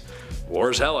civilians. War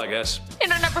is hell, I guess.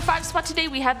 In our number 5 spot today,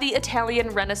 we have the Italian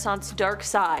Renaissance dark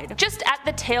side. Just at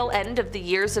the tail end of the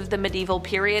years of the medieval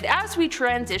period, as we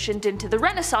transitioned into the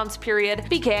Renaissance period,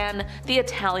 began the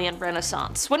Italian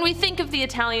Renaissance. When we think of the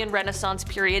Italian Renaissance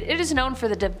period, it is known for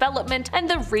the development and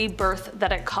the rebirth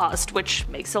that it caused, which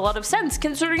makes a lot of sense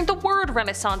considering the word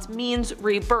Renaissance means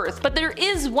rebirth. But there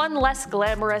is one less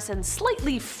glamorous and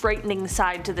slightly frightening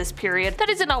side to this period that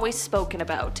isn't always spoken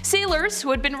about. Sailors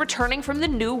who had been returning from the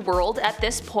New World at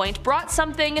this point brought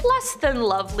something less than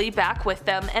lovely back with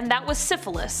them, and that was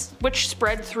syphilis, which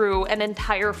spread through an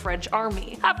entire French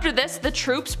army. After this, the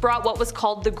troops brought what was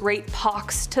called the Great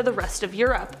Pox to the rest of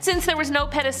Europe. Since there was no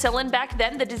penicillin back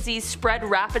then, the disease spread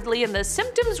rapidly and the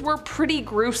symptoms were pretty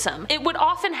gruesome. It would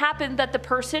often happen that the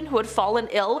person who had fallen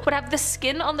ill would have the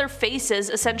skin on their faces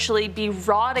essentially be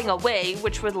rotting away,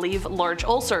 which would leave large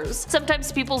ulcers.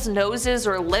 Sometimes people's noses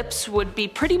or lips would be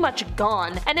pretty much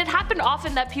gone, and it happened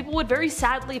often that people would very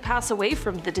sadly pass away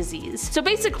from the disease. So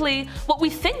basically, what we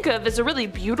think of as a really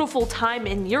beautiful time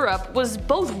in Europe was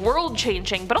both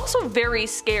world-changing but also very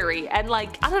scary and,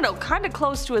 like, I don't know, kinda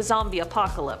close to a zombie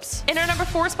apocalypse. In our number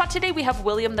 4 spot today, we have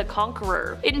William the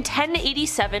Conqueror. In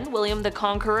 1087, William the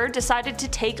Conqueror decided to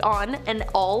take on an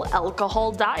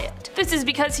all-alcohol diet. This is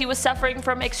because he was suffering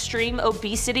from extreme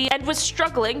obesity and was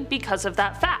struggling because of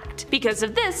that fact. Because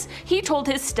of this, he told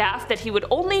his staff that he would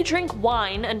only drink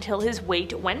wine until his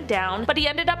weight went down, but he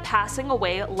ended up passing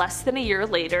away less than a year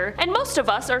later, and most of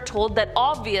us are told that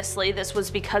obviously this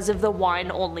was because of the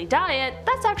wine-only diet.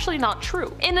 That's actually not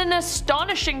true. In an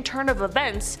astonishing turn of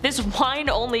events, this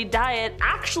wine-only diet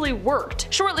actually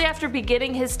worked. Shortly after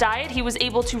beginning his diet, he was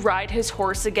able to ride his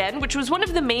horse again, which was one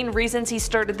of the main reasons he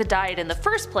started the diet in the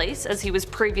first place, as he was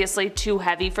previously too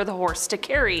heavy for the horse to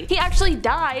carry. He actually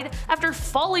died after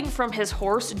falling from his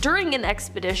horse during an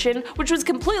expedition, which was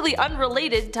completely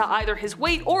unrelated to either his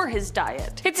weight or his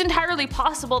diet. It's entirely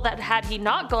possible that had he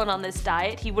not gone on this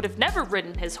diet, he would have never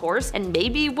ridden his horse and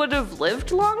maybe would have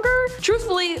lived longer?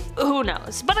 Truthfully, who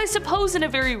knows, but I suppose in a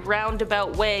very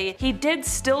roundabout way, he did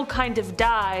still kind of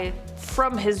die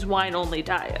from his wine-only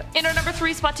diet. In our number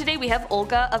 3 spot today, we have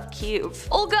Olga of Kiev.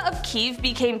 Olga of Kiev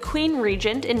became queen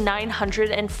regent in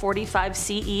 945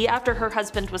 CE after her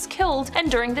husband was killed,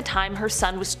 and during the time her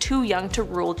son was too young to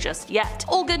rule just yet.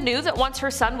 Olga knew that once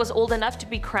her son was old enough to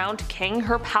be crowned king,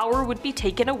 her power would be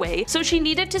taken away, so she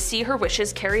needed to see her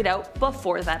wishes carried out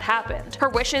before that happened. Her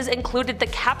wishes included the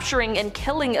capturing and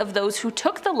killing of those who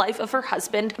took the life of her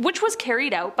husband, which was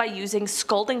carried out by using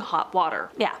scalding hot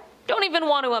water. Yeah. Don't even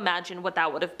want to imagine what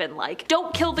that would have been like.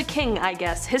 Don't kill the king, I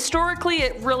guess. Historically,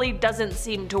 it really doesn't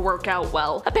seem to work out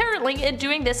well. Apparently, in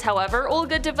doing this, however,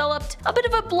 Olga developed a bit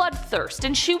of a bloodthirst,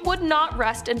 and she would not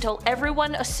rest until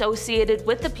everyone associated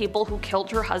with the people who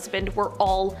killed her husband were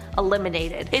all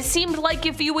eliminated. It seemed like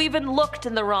if you even looked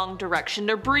in the wrong direction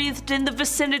or breathed in the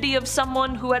vicinity of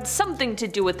someone who had something to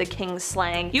do with the king's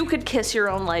slaying, you could kiss your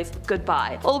own life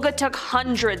goodbye. Olga took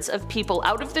hundreds of people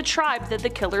out of the tribe that the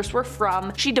killers were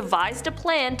from. She devised a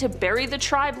plan to bury the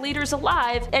tribe leaders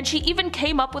alive, and she even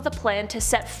came up with a plan to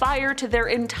set fire to their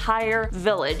entire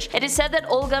village. It is said that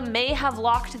Olga may have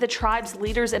locked the tribe's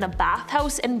leaders in a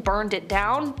bathhouse and burned it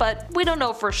down, but we don't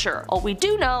know for sure. All we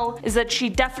do know is that she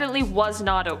definitely was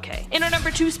not okay. In our number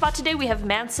 2 spot today, we have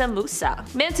Mansa Musa.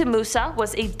 Mansa Musa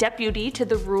was a deputy to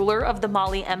the ruler of the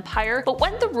Mali Empire, but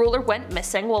when the ruler went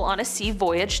missing while on a sea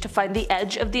voyage to find the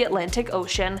edge of the Atlantic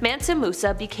Ocean, Mansa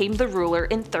Musa became the ruler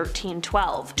in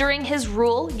 1312. During his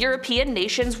rule, European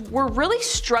nations were really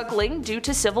struggling due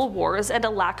to civil wars and a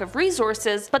lack of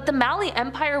resources, but the Mali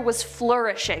Empire was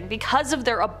flourishing because of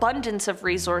their abundance of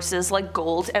resources like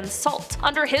gold and salt.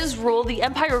 Under his rule, the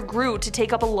empire grew to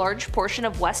take up a large portion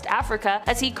of West Africa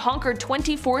as he conquered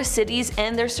 24 cities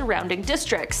and their surrounding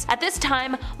districts. At this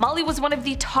time, Mali was one of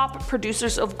the top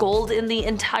producers of gold in the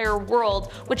entire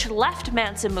world, which left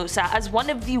Mansa Musa as one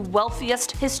of the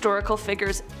wealthiest historical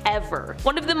figures ever.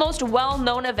 One of the most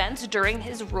well-known event during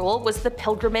his rule was the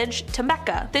pilgrimage to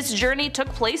Mecca. This journey took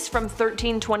place from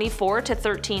 1324 to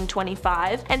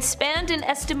 1325 and spanned an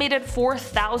estimated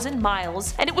 4,000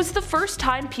 miles, and it was the first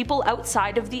time people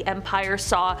outside of the empire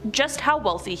saw just how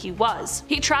wealthy he was.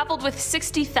 He traveled with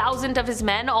 60,000 of his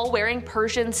men, all wearing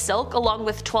Persian silk, along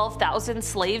with 12,000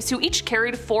 slaves who each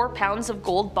carried 4 pounds of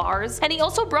gold bars, and he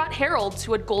also brought heralds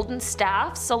who had golden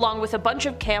staffs, along with a bunch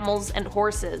of camels and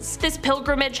horses. This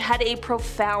pilgrimage had a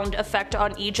profound effect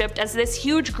on Egypt as this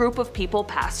huge group of people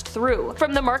passed through.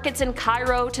 From the markets in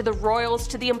Cairo to the royals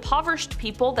to the impoverished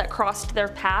people that crossed their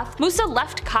path, Musa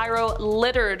left Cairo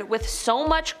littered with so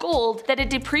much gold that it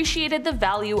depreciated the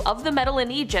value of the metal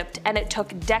in Egypt, and it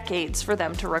took decades for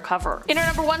them to recover. In our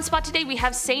number 1 spot today, we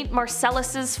have St.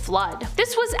 Marcellus's flood.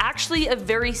 This was actually a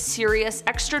very serious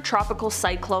extratropical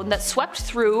cyclone that swept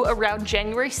through around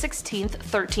January 16,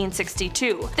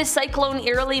 1362. This cyclone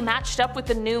eerily matched up with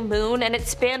the new moon, and it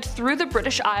spanned through the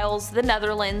British Isles, the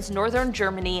Netherlands, northern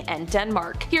Germany, and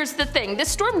Denmark. Here's the thing, this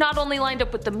storm not only lined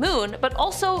up with the moon, but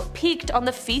also peaked on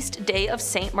the feast day of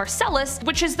St. Marcellus,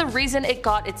 which is the reason it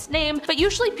got its name, but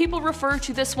usually people refer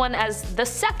to this one as the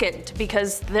second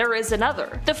because there is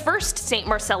another. The first St.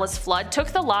 Marcellus flood took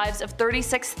the lives of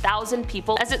 36,000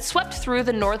 people as it swept through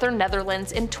the northern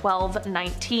Netherlands in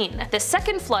 1219. The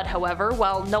second flood, however,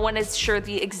 while no one is sure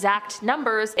the exact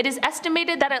numbers, it is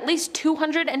estimated that at least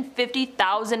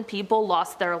 250,000 people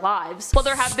lost their lives. While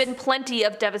there have been plenty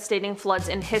of devastating floods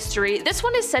in history, this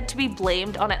one is said to be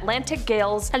blamed on Atlantic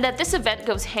gales, and that this event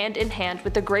goes hand in hand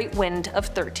with the Great Wind of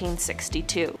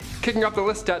 1362. Kicking off the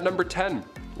list at number 10,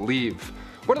 leave.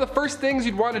 One of the first things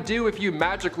you'd want to do if you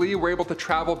magically were able to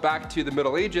travel back to the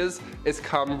Middle Ages is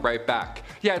come right back.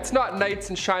 Yeah, it's not knights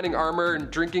in shining armor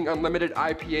and drinking unlimited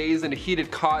IPAs in a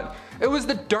heated cot. It was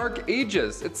the Dark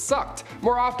Ages. It sucked.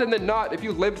 More often than not, if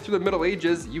you lived through the Middle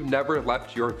Ages, you never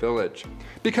left your village.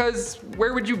 Because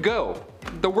where would you go?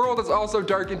 The world is also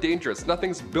dark and dangerous.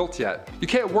 Nothing's built yet. You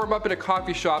can't warm up in a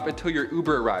coffee shop until your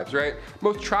Uber arrives, right?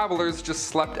 Most travelers just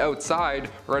slept outside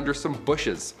or under some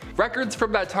bushes. Records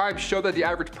from that time show that the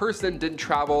average person didn't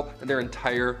travel in their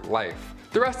entire life.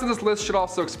 The rest of this list should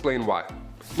also explain why.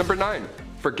 Number 9,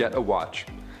 forget a watch.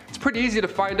 It's pretty easy to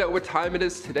find out what time it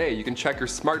is today. You can check your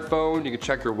smartphone, you can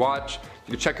check your watch,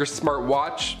 you can check your smart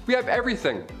watch. We have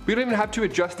everything. We don't even have to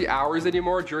adjust the hours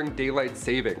anymore during daylight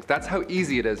savings. That's how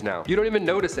easy it is now. You don't even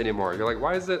notice anymore. You're like,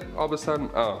 why is it all of a sudden?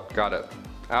 Oh, got it.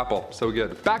 Apple, so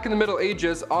good. Back in the Middle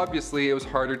Ages, obviously it was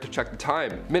harder to check the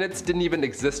time. Minutes didn't even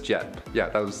exist yet. Yeah,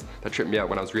 that tripped me out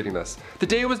when I was reading this. The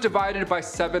day was divided by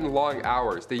 7 long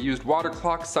hours. They used water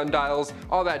clocks, sundials,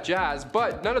 all that jazz,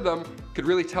 but none of them could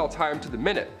really tell time to the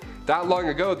minute. That long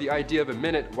ago, the idea of a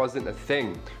minute wasn't a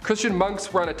thing. Christian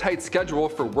monks were on a tight schedule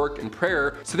for work and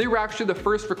prayer, so they were actually the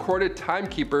first recorded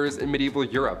timekeepers in medieval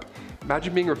Europe.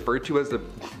 Imagine being referred to as the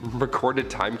recorded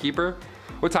timekeeper.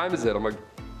 What time is it? I'm like,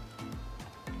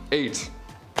 8.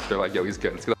 They're like, yo, he's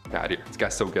good. Let's get the f out of here. This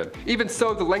guy's so good. Even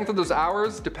so, the length of those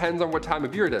hours depends on what time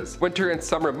of year it is. Winter and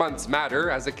summer months matter.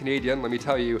 As a Canadian, let me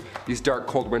tell you, these dark,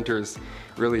 cold winters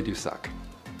really do suck.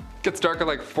 It gets dark at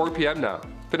like 4 p.m. now.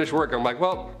 Finish work, I'm like,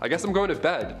 well, I guess I'm going to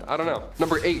bed. I don't know.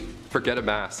 Number 8, forget a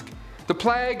mask. The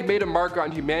plague made a mark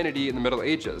on humanity in the Middle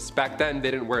Ages. Back then,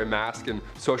 they didn't wear a mask and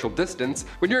social distance.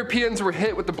 When Europeans were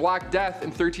hit with the Black Death in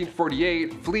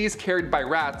 1348, fleas carried by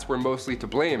rats were mostly to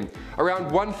blame.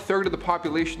 Around 1/3 of the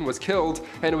population was killed,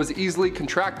 and it was easily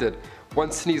contracted.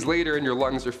 One sneeze later and your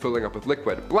lungs are filling up with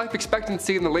liquid. Life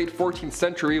expectancy in the late 14th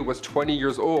century was 20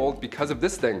 years old because of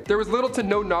this thing. There was little to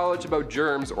no knowledge about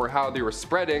germs or how they were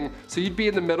spreading, so you'd be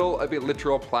in the middle of a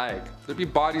literal plague. There'd be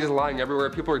bodies lying everywhere,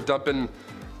 people are dumping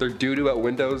their doo-doo out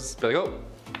windows, be like, oh,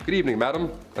 good evening,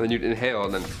 madam, and then you'd inhale,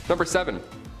 and then. Number 7,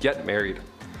 get married.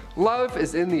 Love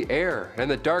is in the air, and in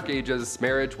the Dark Ages,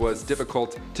 marriage was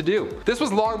difficult to do. This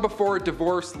was long before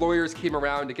divorce lawyers came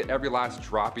around to get every last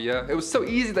drop of you. It was so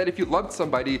easy that if you loved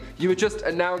somebody, you would just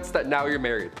announce that now you're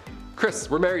married.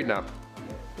 Chris, we're married now.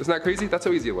 Isn't that crazy? That's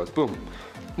how easy it was, boom.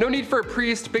 No need for a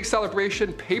priest, big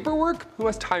celebration, paperwork? Who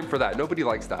has time for that? Nobody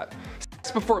likes that.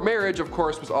 Sex before marriage, of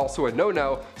course, was also a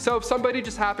no-no, so if somebody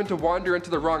just happened to wander into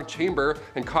the wrong chamber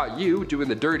and caught you doing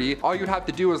the dirty, all you'd have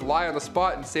to do is lie on the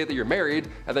spot and say that you're married,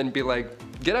 and then be like,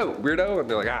 get out, weirdo, and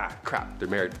they're like, ah, crap, they're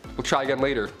married. We'll try again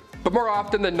later. But more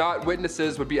often than not,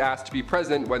 witnesses would be asked to be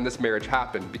present when this marriage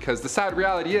happened, because the sad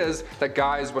reality is that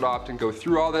guys would often go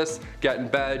through all this, get in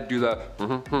bed, do the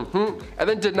and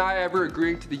then deny ever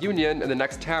agreeing to the union in the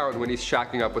next town when he's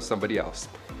shacking up with somebody else.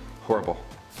 Horrible.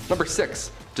 Number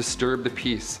 6, disturb the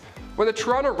peace. When the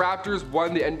Toronto Raptors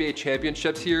won the NBA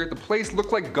championships here, the place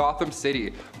looked like Gotham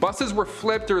City. Buses were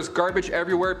flipped, there was garbage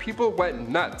everywhere, people went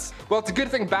nuts. Well, it's a good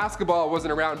thing basketball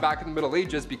wasn't around back in the Middle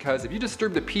Ages, because if you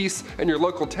disturbed the peace in your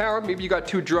local town, maybe you got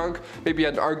too drunk, maybe you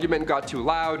had an argument, got too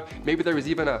loud, maybe there was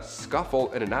even a scuffle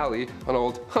in an alley, an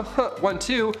old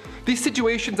 1-2. These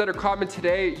situations that are common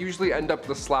today usually end up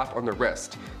with a slap on the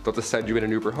wrist. They'll just send you in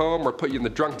an Uber home or put you in the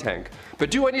drunk tank.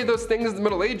 But do any of those things in the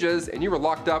Middle Ages and you were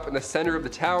locked up in the center of the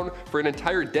town for an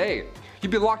entire day.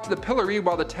 You'd be locked to the pillory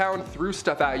while the town threw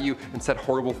stuff at you and said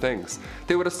horrible things.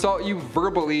 They would assault you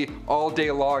verbally all day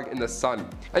long in the sun.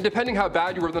 And depending how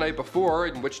bad you were the night before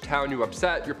and which town you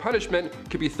upset, your punishment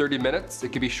could be 30 minutes, it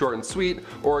could be short and sweet,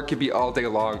 or it could be all day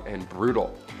long and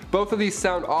brutal. Both of these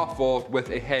sound awful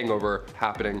with a hangover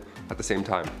happening at the same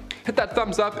time. Hit that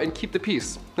thumbs up and keep the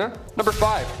peace. Huh? Number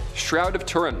 5, Shroud of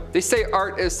Turin. They say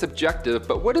art is subjective,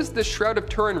 but what does the Shroud of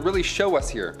Turin really show us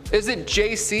here? Is it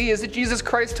JC? Is it Jesus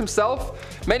Christ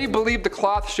himself? Many believe the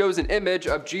cloth shows an image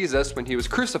of Jesus when he was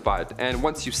crucified, and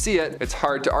once you see it, it's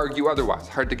hard to argue otherwise,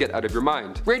 hard to get out of your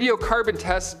mind. Radiocarbon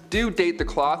tests do date the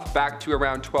cloth back to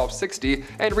around 1260,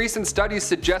 and recent studies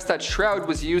suggest that shroud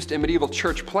was used in medieval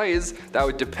church plays that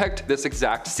would depict this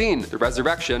exact scene, the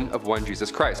resurrection of one Jesus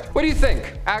Christ. What do you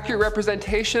think? Accurate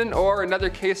representation or another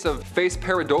case of face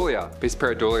pareidolia? Face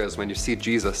pareidolia is when you see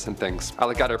Jesus and things.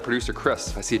 I got our producer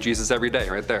Chris. I see Jesus every day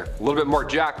right there. A little bit more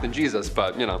jacked than Jesus,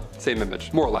 but you know, same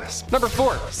image, more or less. Number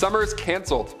 4, summer is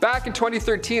cancelled. Back in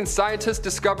 2013, scientists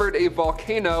discovered a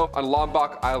volcano on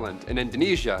Lombok Island in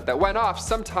Indonesia that went off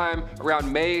sometime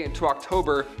around May into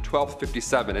October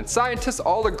 1257. And scientists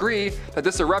all agree that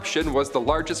this eruption was the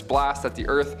largest blast that the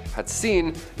Earth had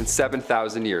seen in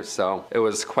 7,000 years. So it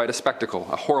was quite a spectacle,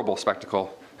 a horrible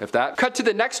spectacle. If that. Cut to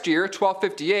the next year,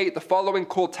 1258, the following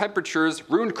cold temperatures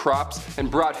ruined crops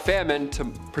and brought famine to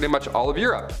pretty much all of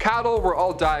Europe. Cattle were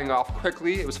all dying off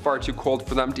quickly, it was far too cold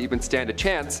for them to even stand a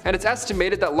chance, and it's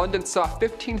estimated that London saw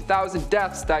 15,000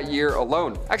 deaths that year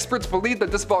alone. Experts believe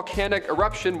that this volcanic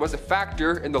eruption was a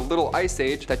factor in the Little Ice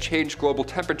Age that changed global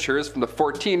temperatures from the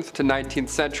 14th to 19th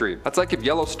century. That's like if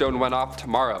Yellowstone went off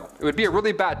tomorrow. It would be a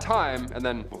really bad time, and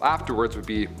then afterwards would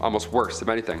be almost worse, if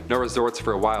anything. No resorts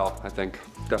for a while, I think.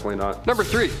 Definitely not. Number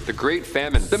 3, the Great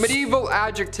Famine. The medieval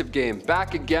adjective game,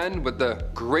 back again with the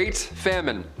Great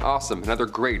Famine. Awesome, another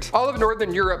great. All of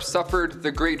Northern Europe suffered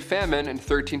the Great Famine in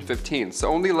 1315, so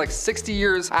only like 60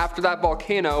 years after that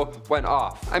volcano went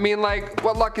off. I mean, like,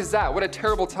 what luck is that? What a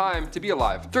terrible time to be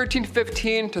alive.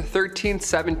 1315 to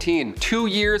 1317, 2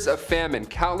 years of famine,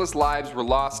 countless lives were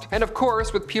lost, and of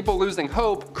course, with people losing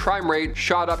hope, crime rate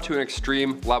shot up to an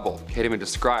extreme level. Can't even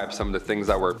describe some of the things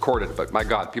that were recorded, but my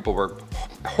god, people were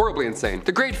horribly insane.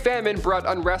 The Great Famine brought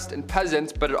unrest in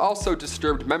peasants, but it also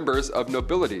disturbed members of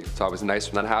nobility. It's always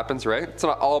nice when that happens, right? It's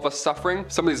not all of us suffering.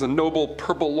 Some of these noble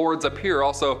purple lords up here are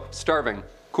also starving.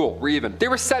 Cool, we're even. They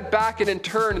were set back and in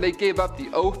turn they gave up the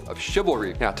oath of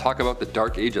chivalry. Now talk about the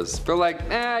Dark Ages. They're like,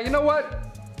 you know what?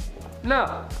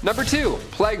 No. Number 2,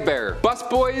 Plague Bear.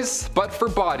 Busboys, but for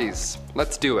bodies.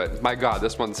 Let's do it. My god,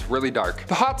 this one's really dark.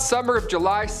 The hot summer of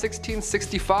July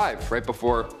 1665, right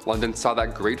before London saw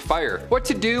that great fire. What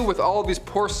to do with all of these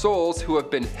poor souls who have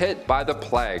been hit by the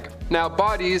plague? Now,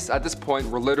 bodies at this point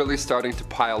were literally starting to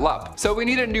pile up. So we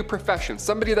need a new profession,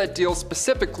 somebody that deals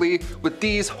specifically with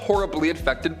these horribly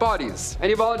infected bodies.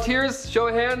 Any volunteers? Show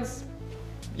of hands.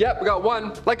 Yep, we got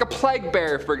one. Like a plague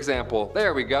bear, for example.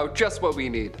 There we go, just what we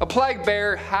need. A plague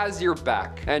bear has your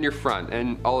back and your front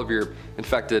and all of your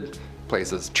infected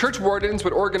places. Church wardens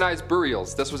would organize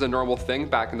burials. This was a normal thing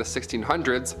back in the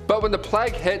 1600s, but when the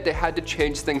plague hit, they had to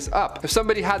change things up. If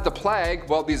somebody had the plague,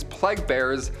 well, these plague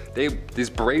bears, these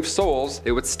brave souls,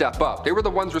 they would step up. They were the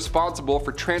ones responsible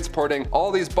for transporting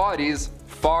all these bodies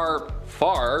far,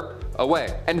 far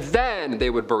away. And then they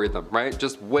would bury them, right?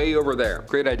 Just way over there.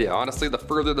 Great idea. Honestly, the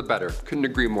further the better. Couldn't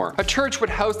agree more. A church would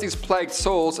house these plagued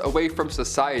souls away from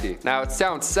society. Now, it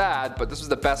sounds sad, but this was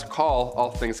the best call, all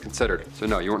things considered. So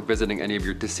no, you weren't visiting any of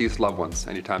your deceased loved ones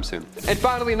anytime soon. And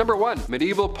finally, number 1,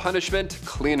 medieval punishment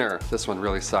cleaner. This one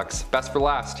really sucks. Best for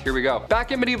last. Here we go.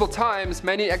 Back in medieval times,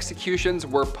 many executions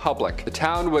were public. The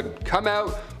town would come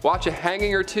out, watch a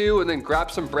hanging or two, and then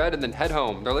grab some bread and then head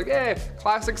home. They're like, hey,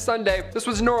 classic Sunday. This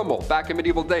was normal back in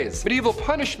medieval days. Medieval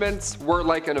punishments were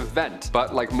like an event,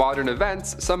 but like modern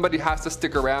events, somebody has to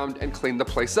stick around and clean the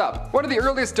place up. One of the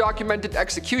earliest documented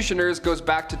executioners goes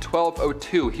back to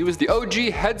 1202. He was the OG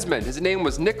headsman. His name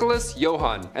was Nicholas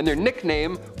Johann, and their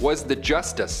nickname was the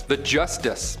Justice. The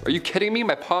Justice. Are you kidding me?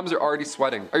 My palms are already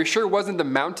sweating. Are you sure it wasn't the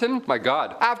Mountain? My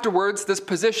god. Afterwards, this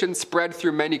position spread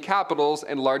through many capitals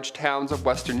and large towns of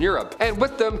Western Western Europe, and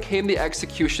with them came the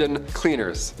execution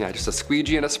cleaners. Yeah, just a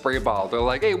squeegee and a spray bottle. They're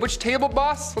like, hey, which table,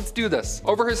 boss? Let's do this.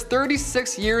 Over his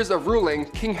 36 years of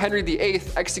ruling, King Henry VIII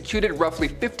executed roughly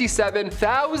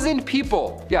 57,000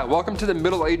 people. Yeah, welcome to the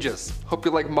Middle Ages. Hope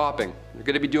you like mopping. You're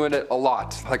gonna be doing it a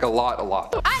lot, like a lot.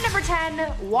 At number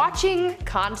 10, watching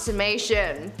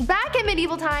consummation. Back in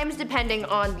medieval times, depending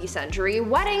on the century,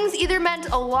 weddings either meant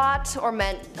a lot or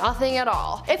meant nothing at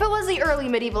all. If it was the early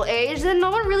medieval age, then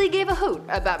no one really gave a hoot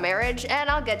about marriage, and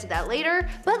I'll get to that later.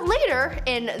 But later,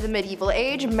 in the medieval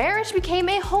age, marriage became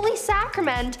a holy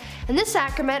sacrament, and this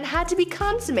sacrament had to be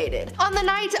consummated. On the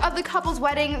night of the couple's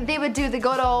wedding, they would do the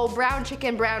good old brown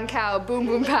chicken, brown cow, boom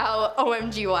boom pow,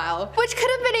 OMG wow, which could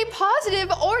have been a positive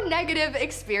or negative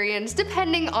experience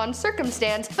depending on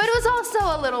circumstance, but it was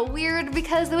also a little weird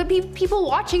because there would be people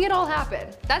watching it all happen.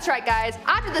 That's right guys,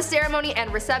 after the ceremony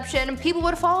and reception, people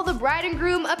would follow the bride and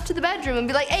groom up to the bedroom and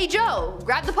be like, hey Joe,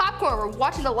 grab the popcorn, we're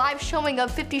watching the live showing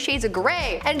of 50 Shades of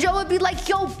Grey, and Joe would be like,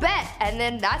 yo bet, and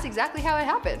then that's exactly how it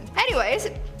happened. Anyways,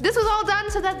 this was all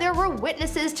done so that there were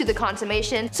witnesses to the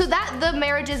consummation so that the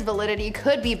marriage's validity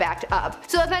could be backed up.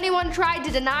 So if anyone tried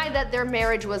to deny that their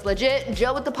marriage was legit,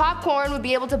 Joe with the popcorn would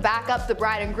be able to back up the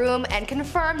bride and groom and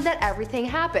confirm that everything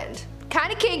happened.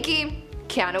 Kinda kinky,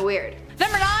 kinda weird.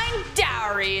 Number 9,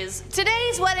 dowries.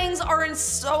 Today's weddings are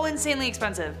so insanely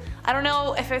expensive. I don't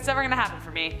know if it's ever gonna happen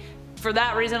for me, for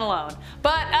that reason alone.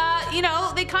 But, you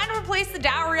know, they kind of replaced the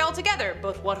dowry altogether.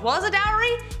 But what was a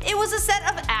dowry? It was a set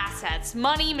of assets,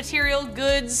 money, material,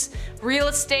 goods, real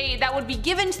estate that would be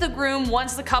given to the groom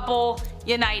once the couple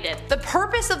united. The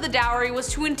purpose of the dowry was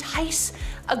to entice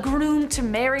a groom to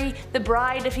marry the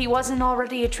bride if he wasn't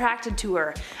already attracted to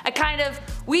her. A kind of,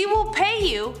 we will pay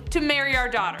you to marry our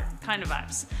daughter kind of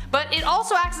vibes. But it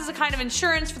also acts as a kind of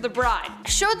insurance for the bride.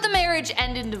 Should the marriage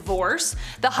end in divorce,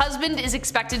 the husband is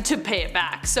expected to pay it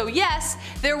back. So yes,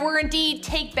 there were indeed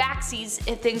take-backsies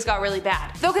if things got really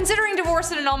bad. Though considering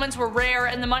divorce and annulments were rare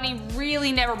and the money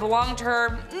really never belonged to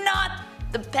her, not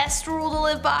the best rule to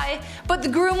live by, but the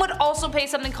groom would also pay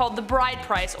something called the bride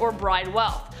price or bride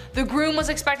wealth. The groom was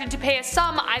expected to pay a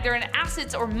sum either in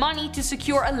assets or money to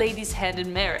secure a lady's hand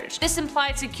in marriage. This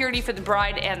implied security for the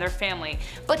bride and their family.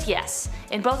 But yes,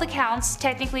 in both accounts,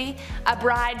 technically, a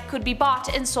bride could be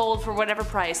bought and sold for whatever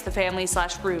price the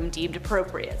family/groom deemed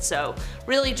appropriate, so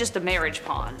really just a marriage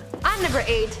pawn. On number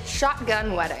 8,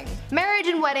 shotgun wedding. Marriage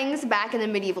and weddings back in the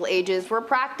medieval ages were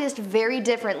practiced very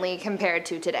differently compared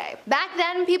to today. Back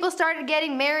then, people started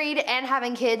getting married and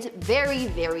having kids very,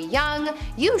 very young.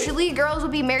 Usually, girls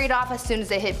would be married off as soon as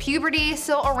they hit puberty,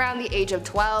 so around the age of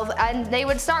 12, and they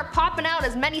would start popping out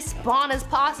as many spawn as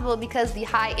possible because the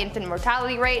high infant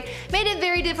mortality rate made it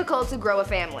very difficult to grow a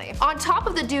family. On top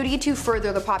of the duty to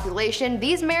further the population,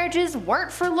 these marriages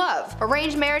weren't for love.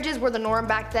 Arranged marriages were the norm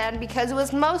back then because it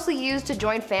was mostly used to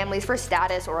join families for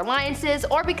status or alliances,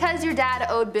 or because your dad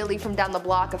owed Billy from down the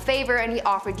block a favor and he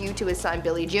offered you to his son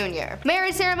Billy Jr.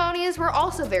 Marriage ceremonies were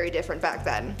also very different back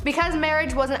then. Because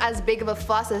marriage wasn't as big of a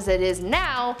fuss as it is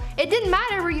now, it didn't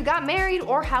matter where you got married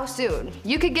or how soon.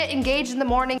 You could get engaged in the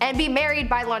morning and be married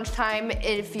by lunchtime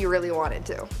if you really wanted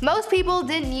to. Most people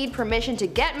didn't need permission to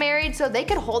get married, so they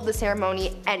could hold the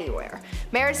ceremony anywhere.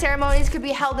 Marriage ceremonies could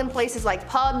be held in places like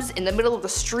pubs, in the middle of the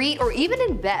street, or even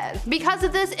in bed. Because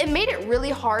of this, it made it really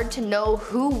hard to know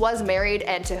who was married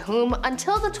and to whom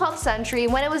until the 12th century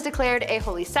when it was declared a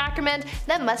holy sacrament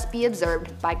that must be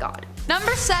observed by God.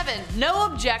 Number 7, no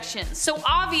objections. So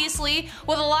obviously,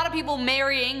 with a lot of people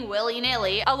marrying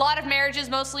willy-nilly, a lot of marriages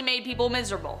mostly made people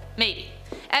miserable. Maybe.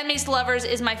 Enemies to lovers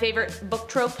is my favorite book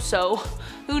trope, so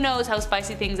who knows how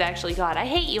spicy things actually got. I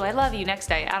hate you, I love you, next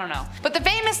day, I don't know. But the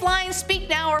famous line, speak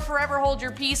now or forever hold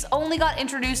your peace, only got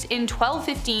introduced in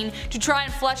 1215 to try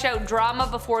and flesh out drama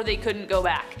before they couldn't go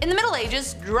back. In the Middle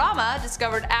Ages, drama,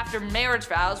 discovered after marriage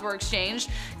vows were exchanged,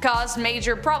 caused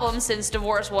major problems since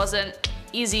divorce wasn't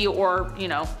easy or, you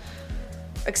know,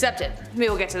 accepted. We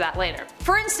will get to that later.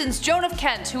 For instance, Joan of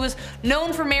Kent, who was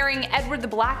known for marrying Edward the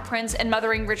Black Prince and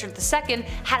mothering Richard II,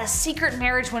 had a secret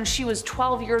marriage when she was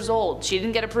 12 years old. She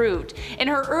didn't get approved. In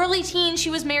her early teens,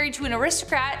 she was married to an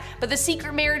aristocrat, but the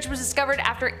secret marriage was discovered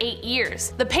after 8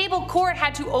 years. The papal court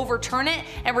had to overturn it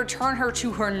and return her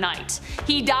to her knight.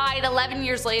 He died 11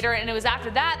 years later, and it was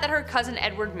after that her cousin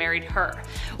Edward married her.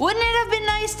 Wouldn't it have been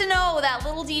nice to know that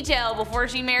little detail before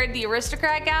she married the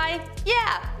aristocrat guy?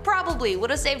 Yeah, probably. Would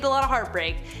have saved a lot of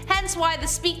heartbreak. Hence why the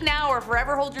speak now or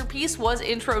forever hold your peace was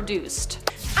introduced.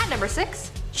 At number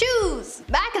 6, Shoes!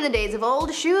 Back in the days of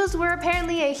old, shoes were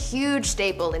apparently a huge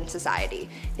staple in society.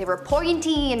 They were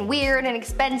pointy and weird and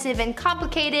expensive and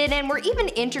complicated and were even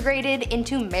integrated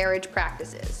into marriage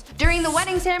practices. During the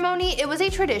wedding ceremony, it was a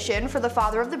tradition for the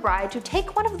father of the bride to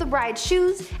take one of the bride's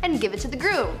shoes and give it to the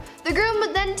groom. The groom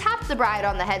would then tap the bride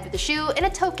on the head with the shoe in a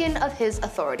token of his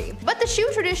authority. But the shoe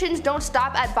traditions don't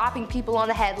stop at bopping people on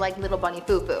the head like little bunny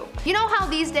foo-foo. You know how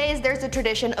these days there's a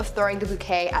tradition of throwing the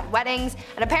bouquet at weddings,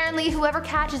 and apparently whoever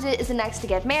catches it is the next to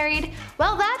get married?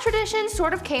 Well, that tradition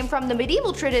sort of came from the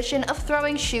medieval tradition of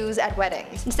throwing shoes at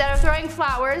weddings. Instead of throwing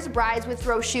flowers, brides would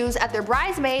throw shoes at their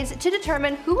bridesmaids to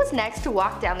determine who was next to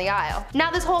walk down the aisle.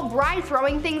 Now this whole bride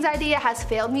throwing things idea has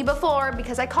failed me before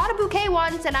because I caught a bouquet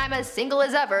once and I'm as single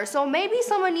as ever, so maybe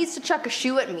someone needs to chuck a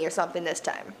shoe at me or something this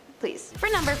time. Please. For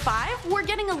number 5, we're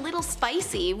getting a little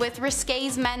spicy with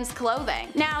risque men's clothing.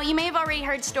 Now, you may have already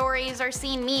heard stories or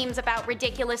seen memes about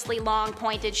ridiculously long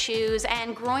pointed shoes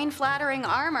and groin-flattering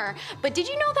armor, but did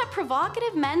you know that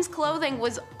provocative men's clothing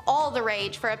was all the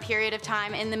rage for a period of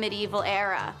time in the medieval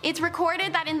era? It's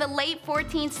recorded that in the late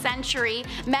 14th century,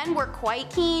 men were quite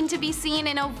keen to be seen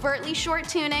in overtly short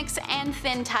tunics and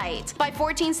thin tights. By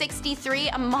 1463,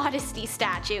 a modesty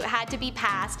statute had to be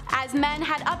passed, as men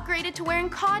had upgraded to wearing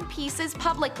cod pieces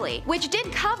publicly, which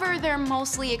did cover their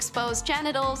mostly exposed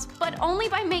genitals, but only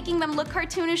by making them look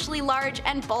cartoonishly large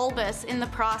and bulbous in the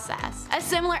process. A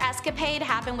similar escapade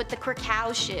happened with the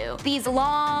Krakow shoe. These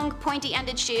long,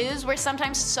 pointy-ended shoes were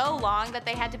sometimes so long that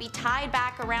they had to be tied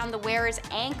back around the wearer's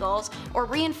ankles or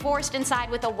reinforced inside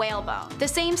with a whalebone. The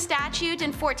same statute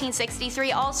in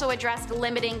 1463 also addressed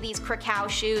limiting these Krakow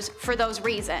shoes for those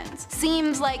reasons.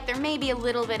 Seems like there may be a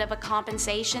little bit of a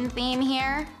compensation theme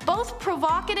here. Both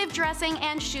provocative dressing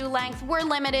and shoe length were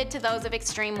limited to those of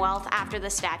extreme wealth after the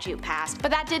statute passed,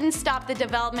 but that didn't stop the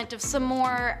development of some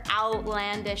more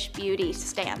outlandish beauty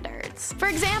standards. For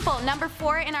example, number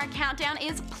 4 in our countdown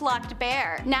is plucked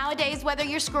bear. Nowadays, whether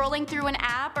you're scrolling through an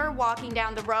app or walking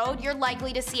down the road, you're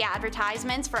likely to see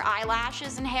advertisements for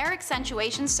eyelashes and hair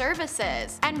accentuation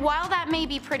services. And while that may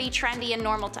be pretty trendy and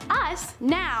normal to us,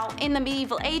 now, in the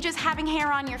medieval ages, having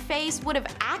hair on your face would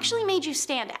have actually made you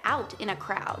stand out in a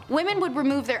crowd. Women would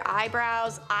remove their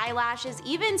eyebrows, eyelashes,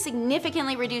 even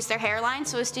significantly reduce their hairline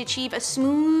so as to achieve a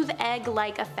smooth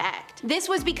egg-like effect. This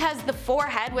was because the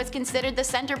forehead was considered the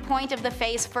center point of the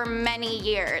face for many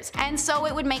years, and so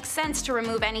it would make sense to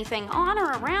remove anything on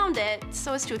or around it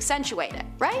so as to accentuate it,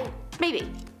 right?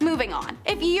 Maybe. Moving on.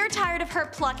 If you're tired of her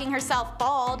plucking herself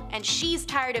bald, and she's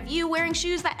tired of you wearing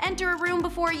shoes that enter a room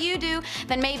before you do,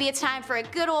 then maybe it's time for a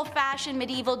good old-fashioned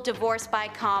medieval divorce by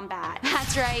combat.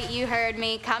 That's right, you heard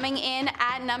me. Coming in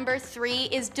at number 3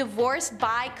 is divorce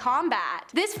by combat.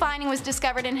 This finding was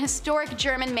discovered in a historic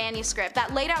German manuscript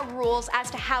that laid out rules as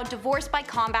to how divorce by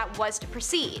combat was to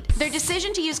proceed. Their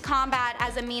decision to use combat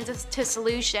as a means to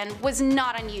solution was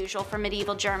not unusual for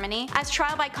medieval Germany, as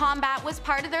trial by combat was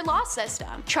part of their law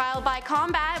system. Trial by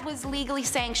combat was legally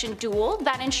sanctioned duel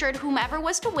that ensured whomever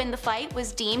was to win the fight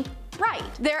was deemed right.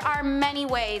 There are many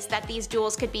ways that these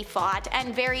duels could be fought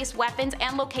and various weapons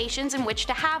and locations in which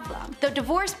to have them. The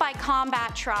divorce by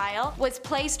combat trial was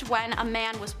placed when a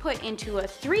man was put into a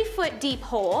 3-foot deep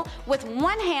hole with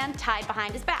one hand tied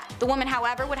behind his back. The woman,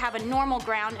 however, would have a normal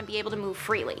ground and be able to move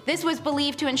freely. This was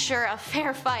believed to ensure a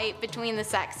fair fight between the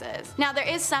sexes. Now, there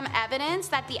is some evidence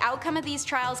that the outcome of these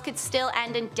trials could still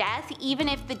end in death, even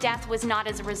if the death was not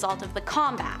as a result of the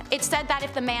combat. It's said that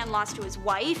if the man lost to his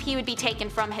wife, he would be taken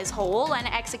from his hole and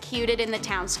executed in the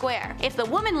town square. If the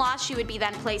woman lost, she would be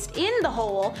then placed in the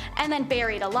hole and then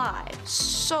buried alive.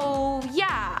 So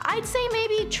yeah, I'd say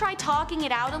maybe try talking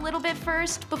it out a little bit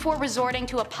first before resorting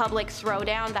to a public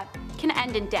throwdown that can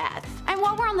end in death. And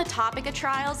while we're on the topic of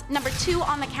trials, number 2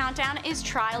 on the countdown is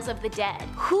trials of the dead.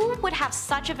 Who would have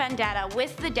such a vendetta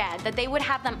with the dead that they would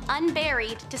have them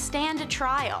unburied to stand a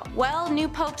trial? Well, new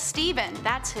Pope Stephen,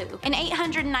 that's who. In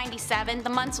 897, the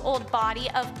months-old body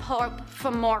of Pope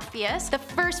Morpheus, the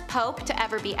first pope to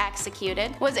ever be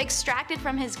executed, was extracted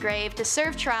from his grave to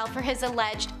serve trial for his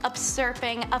alleged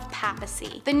usurping of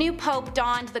papacy. The new pope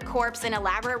donned the corpse in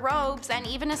elaborate robes and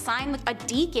even assigned a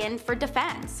deacon for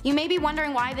defense. You may be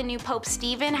wondering why the new Pope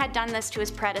Stephen had done this to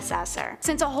his predecessor.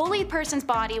 Since a holy person's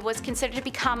body was considered to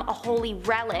become a holy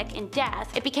relic in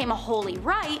death, it became a holy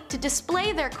rite to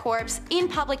display their corpse in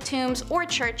public tombs or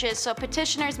churches so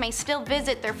petitioners may still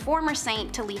visit their former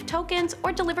saint to leave tokens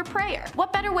or deliver prayer.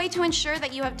 What better way to ensure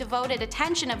that you have devoted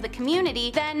attention of the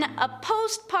community than a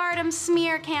postpartum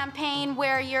smear campaign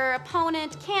where your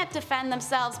opponent can't defend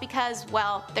themselves because,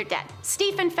 well, they're dead.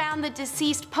 Stephen found the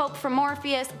deceased Pope from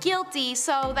Morpheus guilty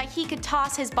so that he he could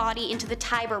toss his body into the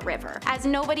Tiber River, as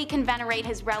nobody can venerate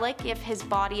his relic if his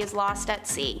body is lost at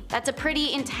sea. That's a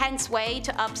pretty intense way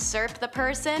to usurp the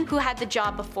person who had the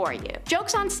job before you.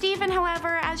 Joke's on Stephen,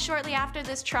 however, as shortly after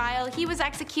this trial, he was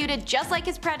executed just like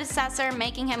his predecessor,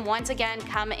 making him once again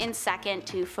come in second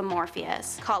to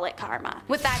Morpheus. Call it karma.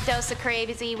 With that dose of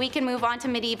crazy, we can move on to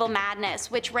medieval madness,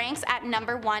 which ranks at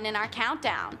number 1 in our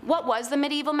countdown. What was the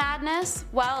medieval madness?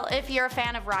 Well, if you're a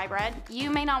fan of rye bread, you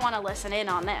may not want to listen in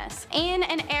on this. In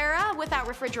an era without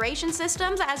refrigeration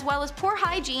systems as well as poor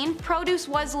hygiene, produce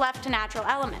was left to natural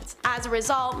elements. As a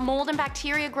result, mold and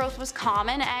bacteria growth was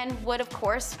common and would of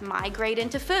course migrate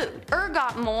into food.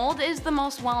 Ergot mold is the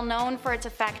most well known for its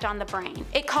effect on the brain.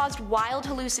 It caused wild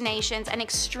hallucinations and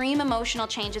extreme emotional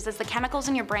changes as the chemicals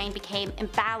in your brain became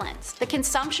imbalanced. The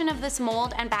consumption of this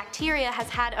mold and bacteria has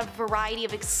had a variety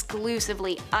of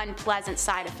exclusively unpleasant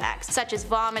side effects, such as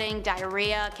vomiting,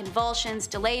 diarrhea, convulsions,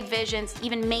 delayed visions,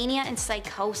 even mania and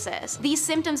psychosis. These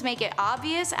symptoms make it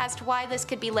obvious as to why this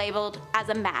could be labeled as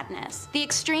a madness. The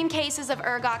extreme cases of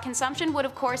ergot consumption would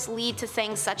of course lead to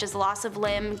things such as loss of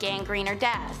limb, gangrene, or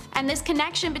death. And this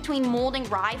connection between molding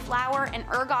rye flour and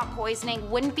ergot poisoning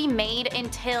wouldn't be made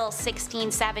until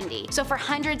 1670. So for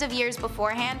hundreds of years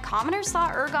beforehand, commoners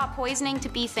saw ergot poisoning to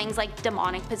be things like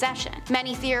demonic possession.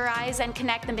 Many theorize and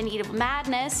connect the medieval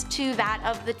madness to that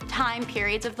of the time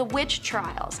periods of the witch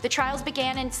trials. The trials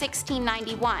began in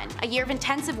 1691, a year of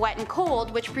intensive wet and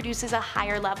cold which produces a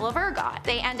higher level of ergot.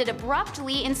 They ended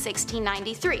abruptly in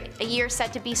 1693, a year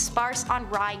said to be sparse on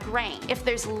rye grain. If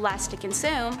there's less to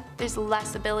consume, there's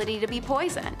less ability to be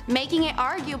poisoned, making it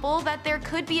arguable that there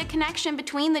could be a connection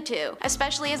between the two,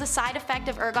 especially as a side effect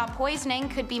of ergot poisoning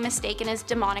could be mistaken as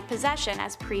demonic possession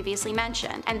as previously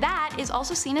mentioned, and that is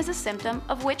also seen as a symptom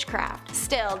of witchcraft.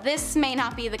 Still, this may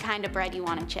not be the kind of bread you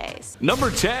want to chase.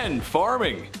 Number 10.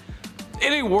 Farming.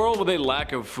 In a world with a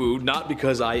lack of food, not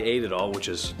because I ate it all, which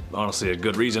is honestly a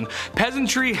good reason,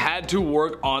 peasantry had to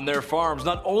work on their farms,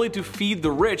 not only to feed the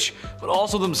rich, but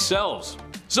also themselves.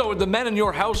 So if the men in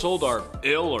your household are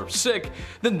ill or sick,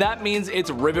 then that means it's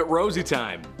Rivet Rosie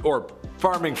time, or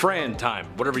Farming Fran time,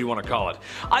 whatever you want to call it.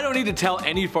 I don't need to tell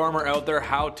any farmer out there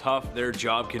how tough their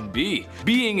job can be.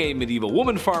 Being a medieval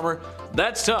woman farmer,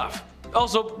 that's tough.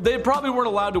 Also, they probably weren't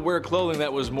allowed to wear clothing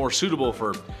that was more suitable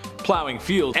for plowing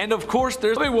fields. And of course,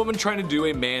 there's a woman trying to do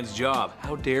a man's job.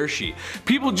 How dare she?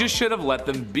 People just should have let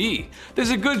them be.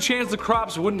 There's a good chance the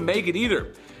crops wouldn't make it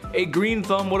either. A green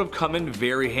thumb would have come in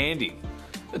very handy.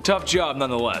 A tough job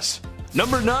nonetheless.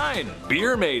 Number 9.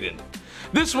 Beer Maiden.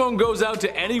 This one goes out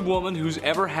to any woman who's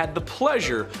ever had the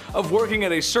pleasure of working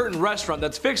at a certain restaurant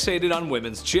that's fixated on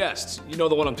women's chests. You know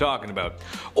the one I'm talking about.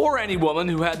 Or any woman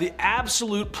who had the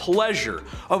absolute pleasure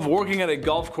of working at a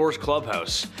golf course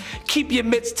clubhouse. Keep your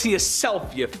mitts to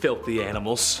yourself, you filthy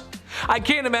animals. I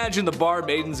can't imagine the bar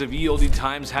maidens of ye olde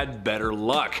times had better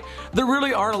luck. There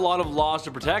really aren't a lot of laws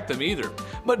to protect them either.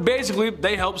 But basically,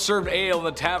 they helped serve ale in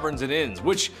the taverns and inns,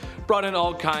 which brought in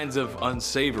all kinds of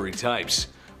unsavory types.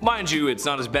 Mind you, it's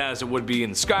not as bad as it would be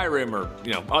in Skyrim or,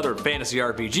 other fantasy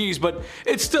RPGs, but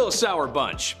it's still a sour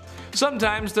bunch.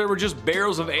 Sometimes there were just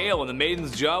barrels of ale and the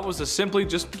maiden's job was to simply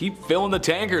just keep filling the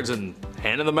tankards and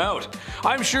handing them out.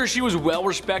 I'm sure she was well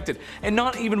respected and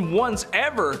not even once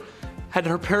ever had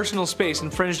her personal space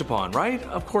infringed upon, right?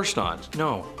 Of course not,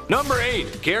 no. Number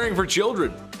 8. Caring for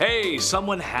children. Hey,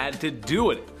 someone had to do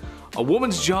it. A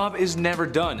woman's job is never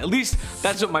done. At least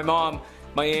that's what my mom,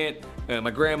 my aunt,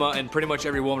 my grandma, and pretty much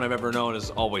every woman I've ever known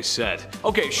has always said.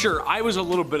 Okay, sure, I was a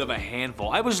little bit of a handful.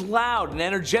 I was loud and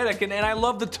energetic and I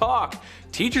loved to talk.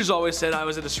 Teachers always said I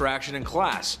was a distraction in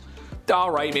class.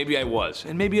 Alright, maybe I was,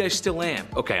 and maybe I still am.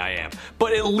 Okay, I am.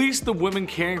 But at least the women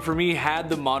caring for me had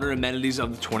the modern amenities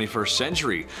of the 21st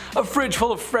century. A fridge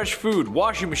full of fresh food,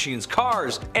 washing machines,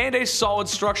 cars, and a solid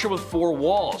structure with 4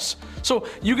 walls. So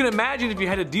you can imagine if you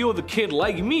had to deal with a kid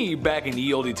like me back in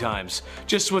ye olde times,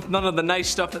 just with none of the nice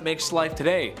stuff that makes life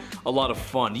today a lot of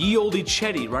fun. Ye olde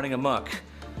Chetty running amok.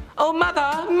 Oh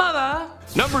mother, mother!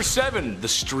 Number 7. The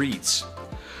streets.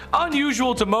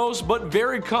 Unusual to most, but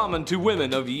very common to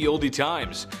women of ye olde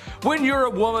times. When you're a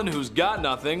woman who's got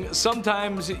nothing,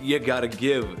 sometimes you gotta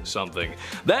give something.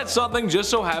 That something just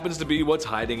so happens to be what's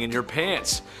hiding in your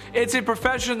pants. It's a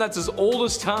profession that's as old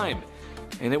as time,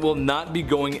 and it will not be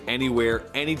going anywhere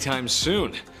anytime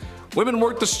soon. Women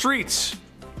work the streets.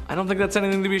 I don't think that's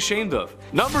anything to be ashamed of.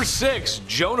 Number 6.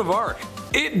 Joan of Arc.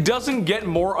 It doesn't get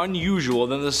more unusual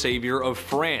than the savior of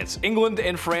France. England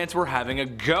and France were having a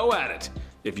go at it,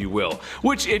 if you will,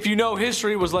 which if you know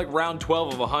history was like round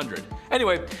 12 of 100.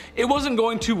 Anyway, it wasn't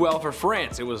going too well for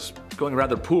France. It was going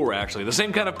rather poor actually. The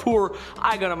same kind of poor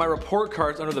I got on my report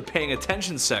cards under the paying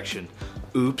attention section.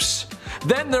 Oops.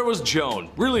 Then there was Joan,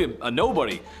 really a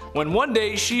nobody, when one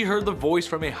day she heard the voice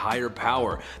from a higher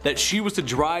power that she was to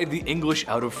drive the English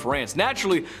out of France.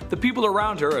 Naturally, the people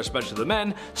around her, especially the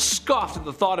men, scoffed at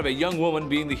the thought of a young woman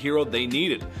being the hero they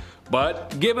needed.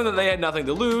 But given that they had nothing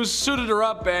to lose, suited her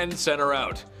up and sent her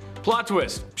out. Plot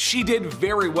twist, she did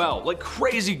very well, like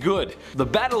crazy good. The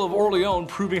Battle of Orleans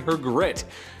proving her grit.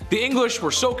 The English were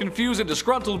so confused and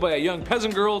disgruntled by a young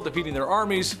peasant girl defeating their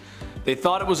armies, they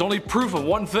thought it was only proof of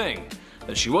one thing,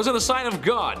 that she wasn't a sign of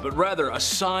God, but rather a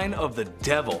sign of the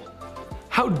devil.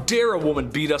 How dare a woman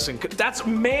beat us that's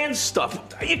man stuff,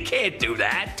 you can't do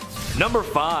that. Number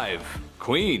 5.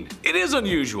 Queen. It is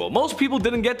unusual, most people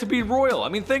didn't get to be royal, I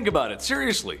mean think about it,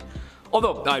 seriously.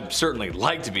 Although I'd certainly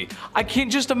like to be, I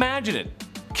can't just imagine it.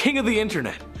 King of the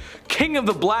internet. King of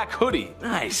the black hoodie,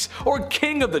 nice, or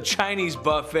king of the Chinese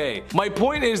buffet. My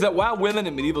point is that while women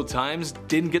in medieval times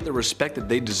didn't get the respect that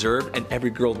they deserved, and every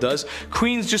girl does,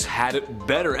 queens just had it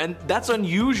better, and that's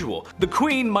unusual. The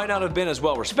queen might not have been as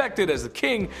well respected as the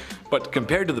king, but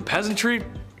compared to the peasantry,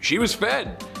 she was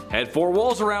fed, had 4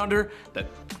 walls around her that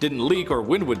didn't leak or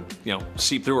wind would,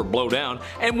 seep through or blow down,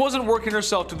 and wasn't working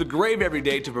herself to the grave every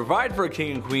day to provide for a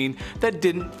king and queen that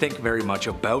didn't think very much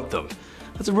about them.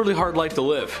 That's a really hard life to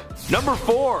live. Number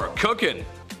 4, cooking.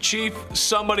 Chief,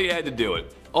 somebody had to do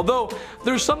it. Although,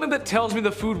 there's something that tells me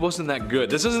the food wasn't that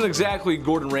good. This isn't exactly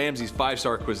Gordon Ramsay's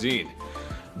 5-star cuisine.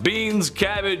 Beans,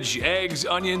 cabbage, eggs,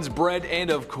 onions, bread,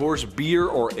 and of course beer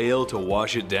or ale to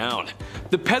wash it down.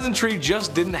 The peasantry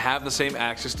just didn't have the same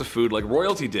access to food like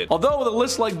royalty did. Although with a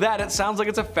list like that, it sounds like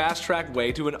it's a fast-track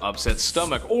way to an upset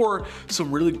stomach or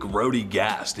some really grody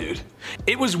gas, dude.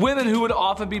 It was women who would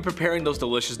often be preparing those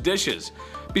delicious dishes.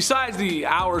 Besides the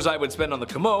hours I would spend on the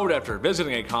commode after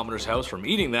visiting a commoner's house from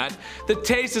eating that, the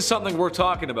taste is something worth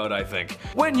talking about, I think.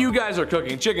 When you guys are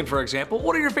cooking chicken, for example,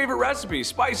 what are your favorite recipes,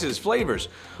 spices, flavors?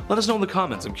 Let us know in the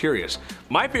comments, I'm curious.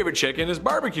 My favorite chicken is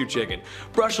barbecue chicken,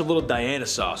 brushed with a little Diana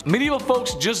sauce. Medieval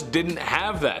folks just didn't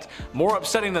have that. More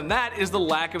upsetting than that is the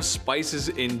lack of spices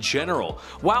in general.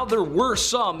 While there were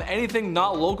some, anything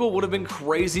not local would have been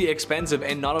crazy expensive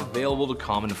and not available to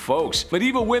common folks.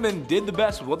 Medieval women did the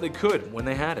best with what they could when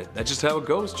they had it. That's just how it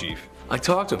goes, Chief. I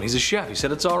talked to him, he's a chef, he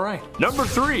said it's alright. Number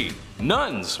 3,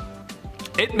 nuns.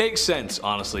 It makes sense,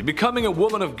 honestly. Becoming a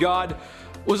woman of God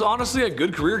was honestly a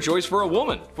good career choice for a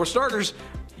woman. For starters,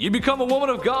 you become a woman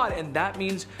of God, and that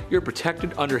means you're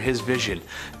protected under his vision.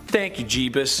 Thank you,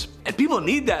 Jeebus. And people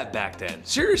need that back then,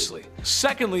 seriously.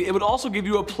 Secondly, it would also give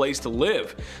you a place to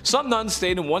live. Some nuns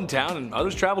stayed in one town and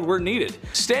others traveled where needed,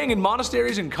 staying in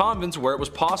monasteries and convents where it was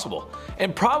possible,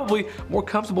 and probably more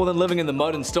comfortable than living in the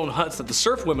mud and stone huts that the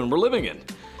serf women were living in.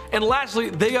 And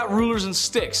lastly, they got rulers and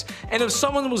sticks, and if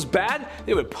someone was bad,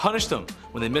 they would punish them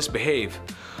when they misbehave.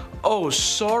 Oh,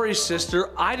 sorry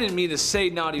sister, I didn't mean to say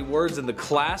naughty words in the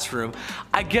classroom.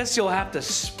 I guess you'll have to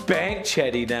spank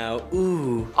Chetty now,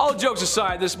 ooh. All jokes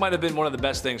aside, this might have been one of the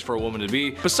best things for a woman to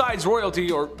be, besides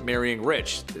royalty or marrying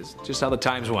rich. It's just how the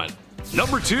times went.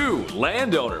 Number 2,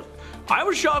 landowner. I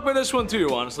was shocked by this one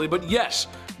too, honestly, but yes,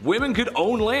 women could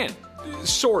own land.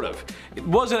 Sort of. It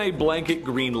wasn't a blanket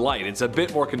green light, it's a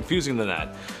bit more confusing than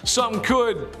that. Some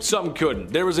could, some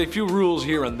couldn't. There was a few rules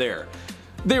here and there.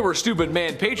 They were stupid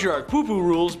man patriarch poo-poo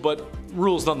rules, but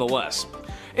rules nonetheless.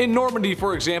 In Normandy,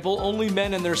 for example, only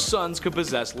men and their sons could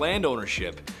possess land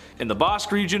ownership. In the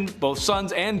Basque region, both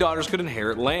sons and daughters could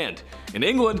inherit land. In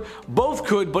England, both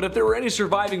could, but if there were any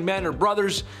surviving men or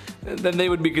brothers, then they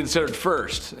would be considered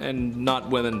first, and not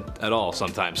women at all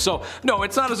sometimes. So no,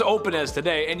 it's not as open as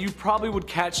today, and you probably would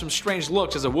catch some strange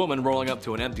looks as a woman rolling up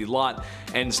to an empty lot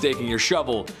and staking your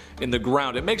shovel in the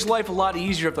ground. It makes life a lot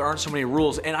easier if there aren't so many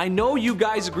rules, and I know you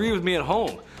guys agree with me at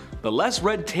home. The less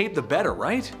red tape, the better,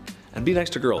 right? And be nice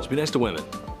to girls, be nice to women.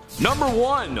 Number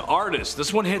 1, artists.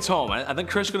 This one hits home. I think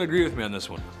Chris can agree with me on this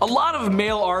one. A lot of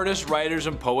male artists, writers,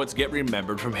 and poets get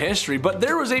remembered from history, but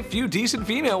there was a few decent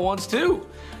female ones too.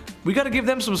 We gotta give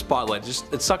them some spotlight,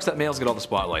 it sucks that males get all the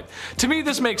spotlight. To me,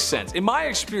 this makes sense. In my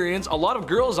experience, a lot of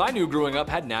girls I knew growing up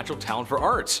had natural talent for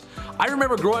arts. I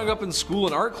remember growing up in school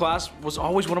and art class was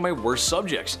always one of my worst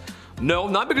subjects. No,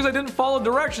 not because I didn't follow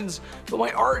directions, but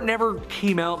my art never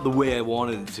came out the way I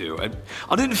wanted it to.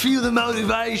 I didn't feel the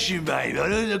motivation, babe.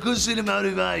 I couldn't see the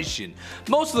motivation.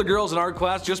 Most of the girls in art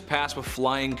class just passed with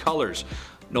flying colors.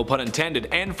 No pun intended.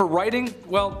 And for writing,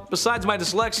 well, besides my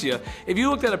dyslexia, if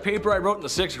you looked at a paper I wrote in the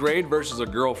 6th grade versus a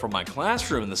girl from my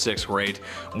classroom in the 6th grade,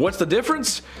 what's the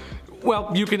difference?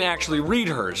 Well, you can actually read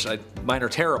hers. Mine are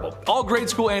terrible. All grade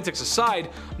school antics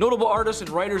aside, notable artists and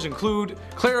writers include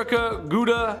Clerica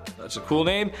Gouda, that's a cool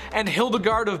name, and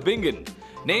Hildegard of Bingen.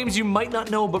 Names you might not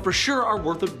know but for sure are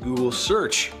worth a Google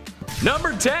search.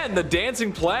 Number 10. The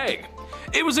Dancing Plague.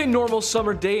 It was a normal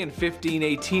summer day in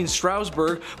 1518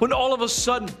 Strasbourg when all of a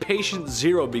sudden patient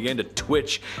zero began to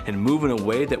twitch and move in a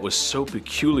way that was so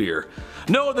peculiar.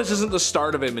 No, this isn't the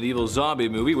start of a medieval zombie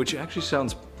movie, which actually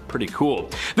sounds pretty cool.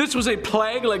 This was a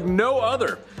plague like no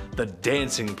other, the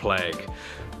Dancing Plague.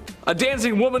 A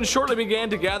dancing woman shortly began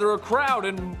to gather a crowd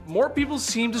and more people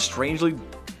seemed to strangely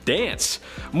dance.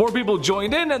 More people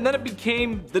joined in and then it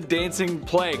became the Dancing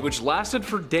Plague, which lasted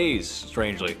for days,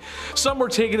 strangely. Some were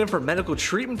taken in for medical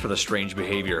treatment for the strange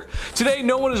behavior. Today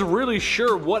no one is really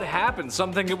sure what happened.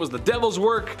 Some think it was the devil's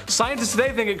work. Scientists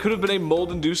today think it could have been a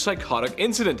mold-induced psychotic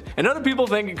incident, and other people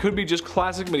think it could be just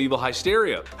classic medieval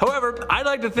hysteria. However, I'd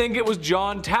like to think it was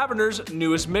John Taverner's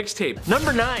newest mixtape.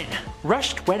 Number 9.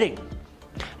 Rushed Wedding.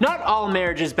 Not all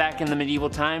marriages back in the medieval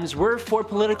times were for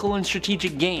political and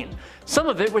strategic gain. Some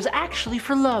of it was actually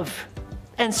for love.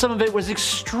 And some of it was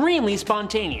extremely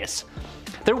spontaneous.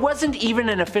 There wasn't even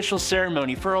an official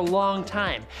ceremony for a long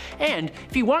time, and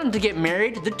if you wanted to get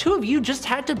married, the two of you just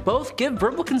had to both give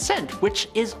verbal consent, which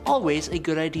is always a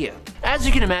good idea. As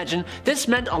you can imagine, this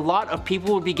meant a lot of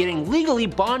people would be getting legally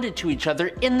bonded to each other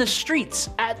in the streets,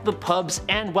 at the pubs,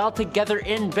 and while together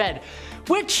in bed,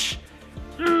 which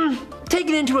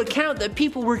taking into account that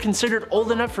people were considered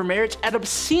old enough for marriage at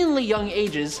obscenely young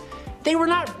ages, they were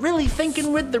not really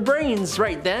thinking with their brains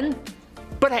right then.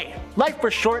 But hey, life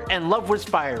was short and love was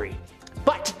fiery.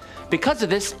 But because of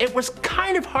this, it was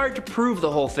kind of hard to prove the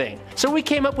whole thing, so we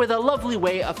came up with a lovely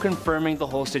way of confirming the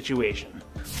whole situation.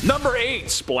 Number 8.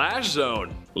 Splash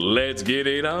Zone. Let's get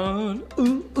it on.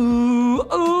 Ooh,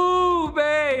 ooh, ooh,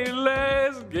 babe,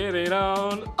 let's get it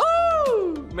on.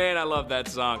 Ooh! Man, I love that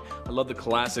song. I love the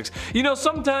classics. You know,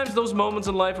 sometimes those moments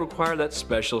in life require that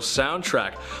special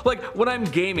soundtrack. Like when I'm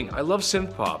gaming, I love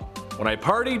synth pop. When I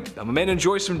party, I'm a man who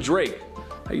enjoys some Drake.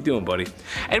 How you doing, buddy?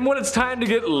 And when it's time to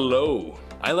get low,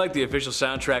 I like the official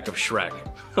soundtrack of Shrek.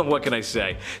 What can I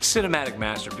say? Cinematic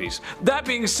masterpiece. That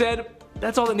being said,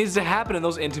 that's all that needs to happen in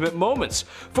those intimate moments.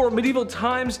 For medieval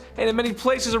times and in many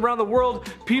places around the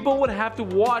world, people would have to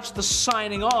watch the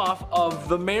signing off of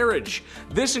the marriage.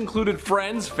 This included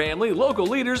friends, family, local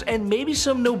leaders, and maybe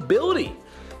some nobility.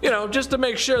 You know, just to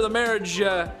make sure the marriage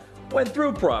went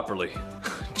through properly.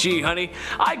 Gee, honey,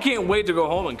 I can't wait to go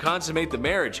home and consummate the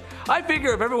marriage. I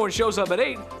figure if everyone shows up at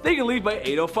 8, they can leave by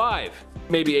 8:05.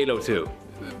 Maybe 8:02.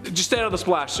 Just stay out of the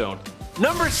splash zone.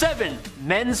 Number 7.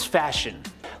 Men's fashion.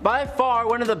 By far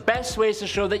one of the best ways to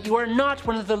show that you are not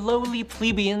one of the lowly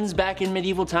plebeians back in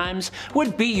medieval times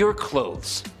would be your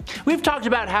clothes. We've talked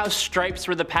about how stripes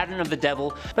were the pattern of the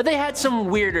devil, but they had some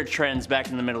weirder trends back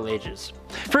in the Middle Ages.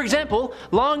 For example,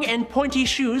 long and pointy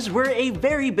shoes were a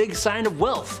very big sign of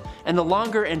wealth, and the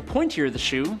longer and pointier the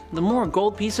shoe, the more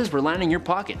gold pieces were lining your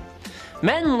pocket.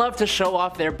 Men loved to show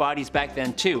off their bodies back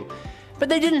then too. But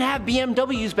they didn't have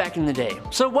BMWs back in the day,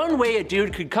 so one way a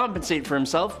dude could compensate for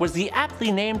himself was the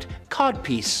aptly named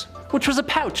codpiece, which was a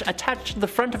pouch attached to the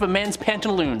front of a man's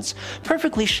pantaloons,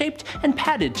 perfectly shaped and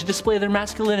padded to display their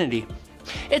masculinity.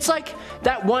 It's like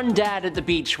that one dad at the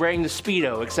beach wearing the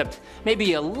Speedo, except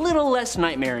maybe a little less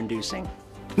nightmare-inducing.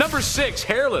 Number 6.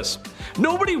 Hairless.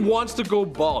 Nobody wants to go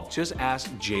bald, just ask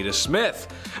Jada Smith.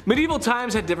 Medieval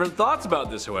times had different thoughts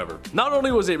about this, however. Not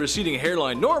only was a receding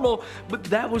hairline normal, but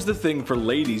that was the thing for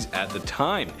ladies at the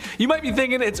time. You might be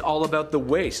thinking it's all about the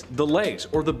waist, the legs,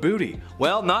 or the booty.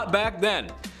 Well, not back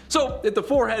then. So if the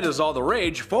forehead is all the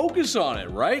rage, focus on it,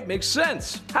 right? Makes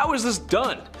sense. How is this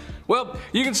done? Well,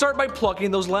 you can start by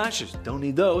plucking those lashes. Don't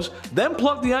need those. Then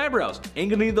pluck the eyebrows. Ain't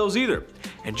gonna need those either.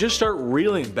 And just start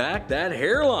reeling back that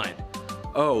hairline.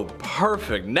 Oh,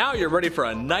 perfect. Now you're ready for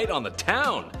a night on the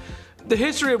town. The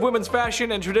history of women's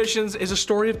fashion and traditions is a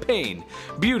story of pain,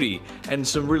 beauty, and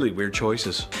some really weird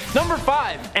choices. Number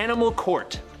 5. Animal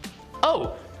court.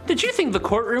 Oh, did you think the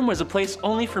courtroom was a place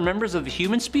only for members of the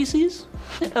human species?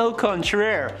 Au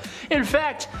contraire. In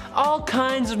fact, all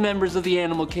kinds of members of the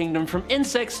animal kingdom, from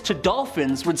insects to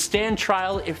dolphins, would stand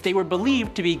trial if they were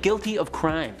believed to be guilty of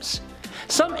crimes.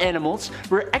 Some animals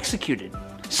were executed,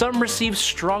 some received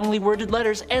strongly worded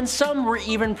letters, and some were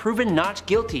even proven not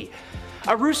guilty.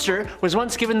 A rooster was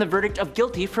once given the verdict of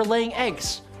guilty for laying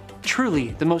eggs. Truly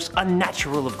the most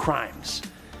unnatural of crimes.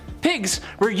 Pigs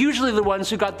were usually the ones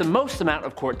who got the most amount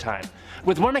of court time,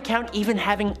 with one account even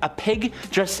having a pig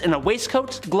dressed in a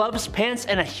waistcoat, gloves, pants,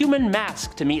 and a human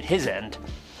mask to meet his end.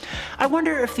 I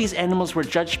wonder if these animals were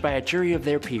judged by a jury of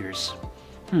their peers.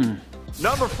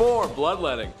 Number 4.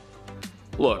 Bloodletting.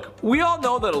 Look, we all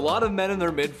know that a lot of men in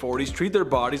their mid-40s treat their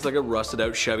bodies like a rusted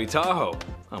out Chevy Tahoe.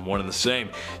 I'm one of the same.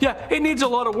 Yeah, it needs a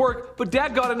lot of work, but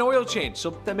Dad got an oil change,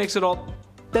 so that makes it all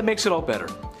better.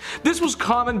 This was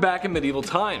common back in medieval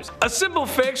times. A simple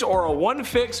fix, or a one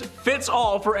fix fits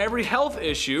all for every health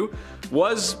issue,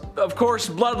 was, of course,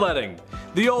 bloodletting.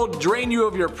 The old drain you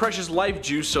of your precious life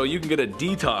juice so you can get a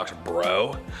detox,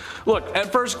 bro. Look,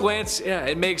 at first glance, yeah,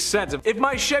 it makes sense. If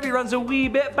my Chevy runs a wee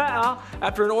bit better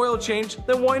after an oil change,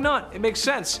 then why not? It makes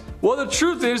sense. Well, the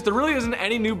truth is, there really isn't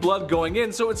any new blood going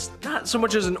in, so it's not so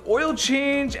much as an oil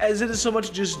change as it is so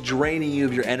much just draining you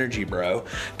of your energy, bro.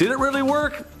 Did it really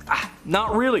work?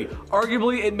 Not really.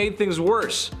 Arguably, it made things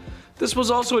worse. This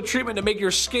was also a treatment to make your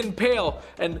skin pale,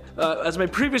 and as my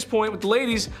previous point with the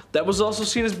ladies, that was also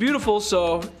seen as beautiful,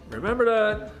 so remember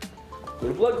that. Go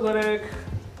to blood clinic.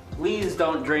 Please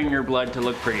don't drain your blood to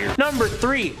look prettier. Number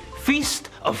 3, Feast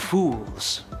of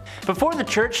Fools. Before the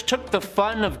church took the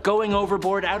fun of going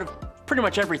overboard out of pretty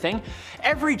much everything,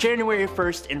 every January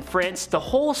 1st in France, the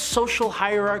whole social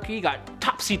hierarchy got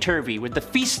topsy-turvy with the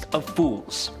Feast of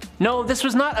Fools. No, this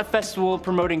was not a festival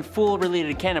promoting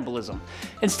fool-related cannibalism.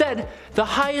 Instead, the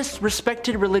highest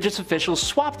respected religious officials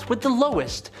swapped with the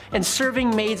lowest, and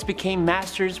serving maids became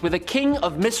masters with a king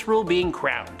of misrule being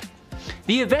crowned.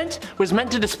 The event was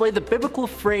meant to display the biblical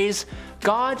phrase,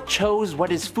 God chose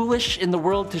what is foolish in the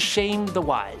world to shame the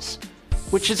wise,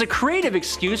 which is a creative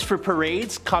excuse for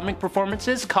parades, comic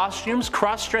performances, costumes,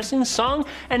 cross-dressing, song,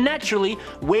 and naturally,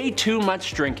 way too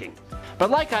much drinking. But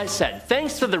like I said,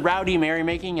 thanks to the rowdy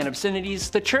merrymaking and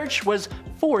obscenities, the church was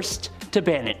forced to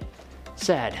ban it.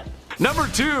 Sad. Number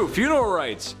 2, funeral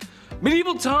rites.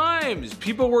 Medieval times,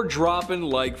 people were dropping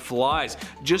like flies,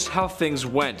 just how things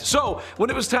went. So, when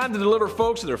it was time to deliver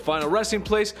folks to their final resting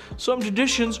place, some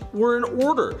traditions were in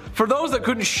order. For those that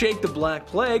couldn't shake the Black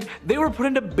Plague, they were put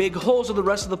into big holes with the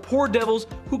rest of the poor devils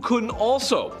who couldn't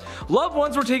also. Loved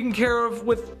ones were taken care of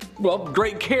with, well,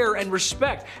 great care and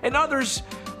respect, and others,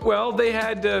 well, they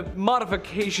had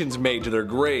modifications made to their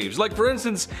graves. Like for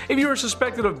instance, if you were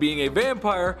suspected of being a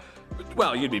vampire,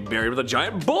 well, you'd be buried with a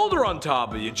giant boulder on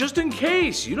top of you, just in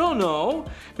case, you don't know.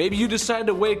 Maybe you decide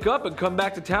to wake up and come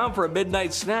back to town for a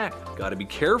midnight snack. Gotta be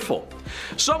careful.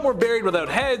 Some were buried without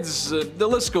heads, the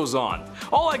list goes on.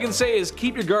 All I can say is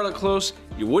keep your garlic close,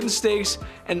 your wooden stakes,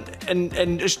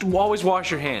 and just always wash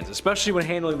your hands, especially when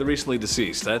handling the recently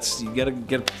deceased. You gotta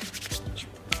get...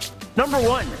 Number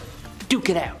 1, duke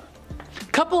it out.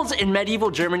 Couples in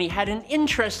medieval Germany had an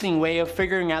interesting way of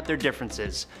figuring out their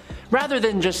differences. Rather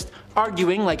than just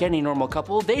arguing like any normal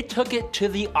couple, they took it to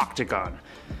the octagon.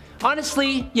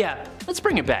 Honestly, yeah, let's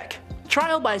bring it back.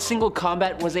 Trial by single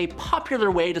combat was a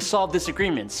popular way to solve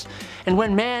disagreements, and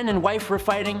when man and wife were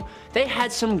fighting, they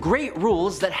had some great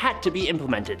rules that had to be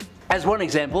implemented. As one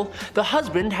example, the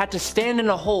husband had to stand in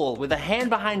a hole with a hand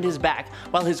behind his back,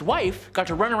 while his wife got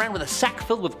to run around with a sack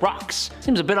filled with rocks.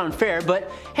 Seems a bit unfair,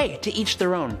 but hey, to each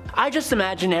their own. I just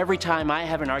imagine every time I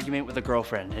have an argument with a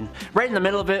girlfriend, and right in the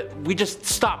middle of it, we just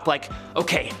stop like,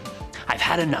 okay, I've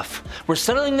had enough. We're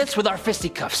settling this with our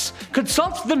fisticuffs.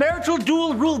 Consult the marital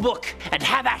duel rulebook, and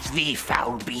have at thee,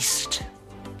 foul beast.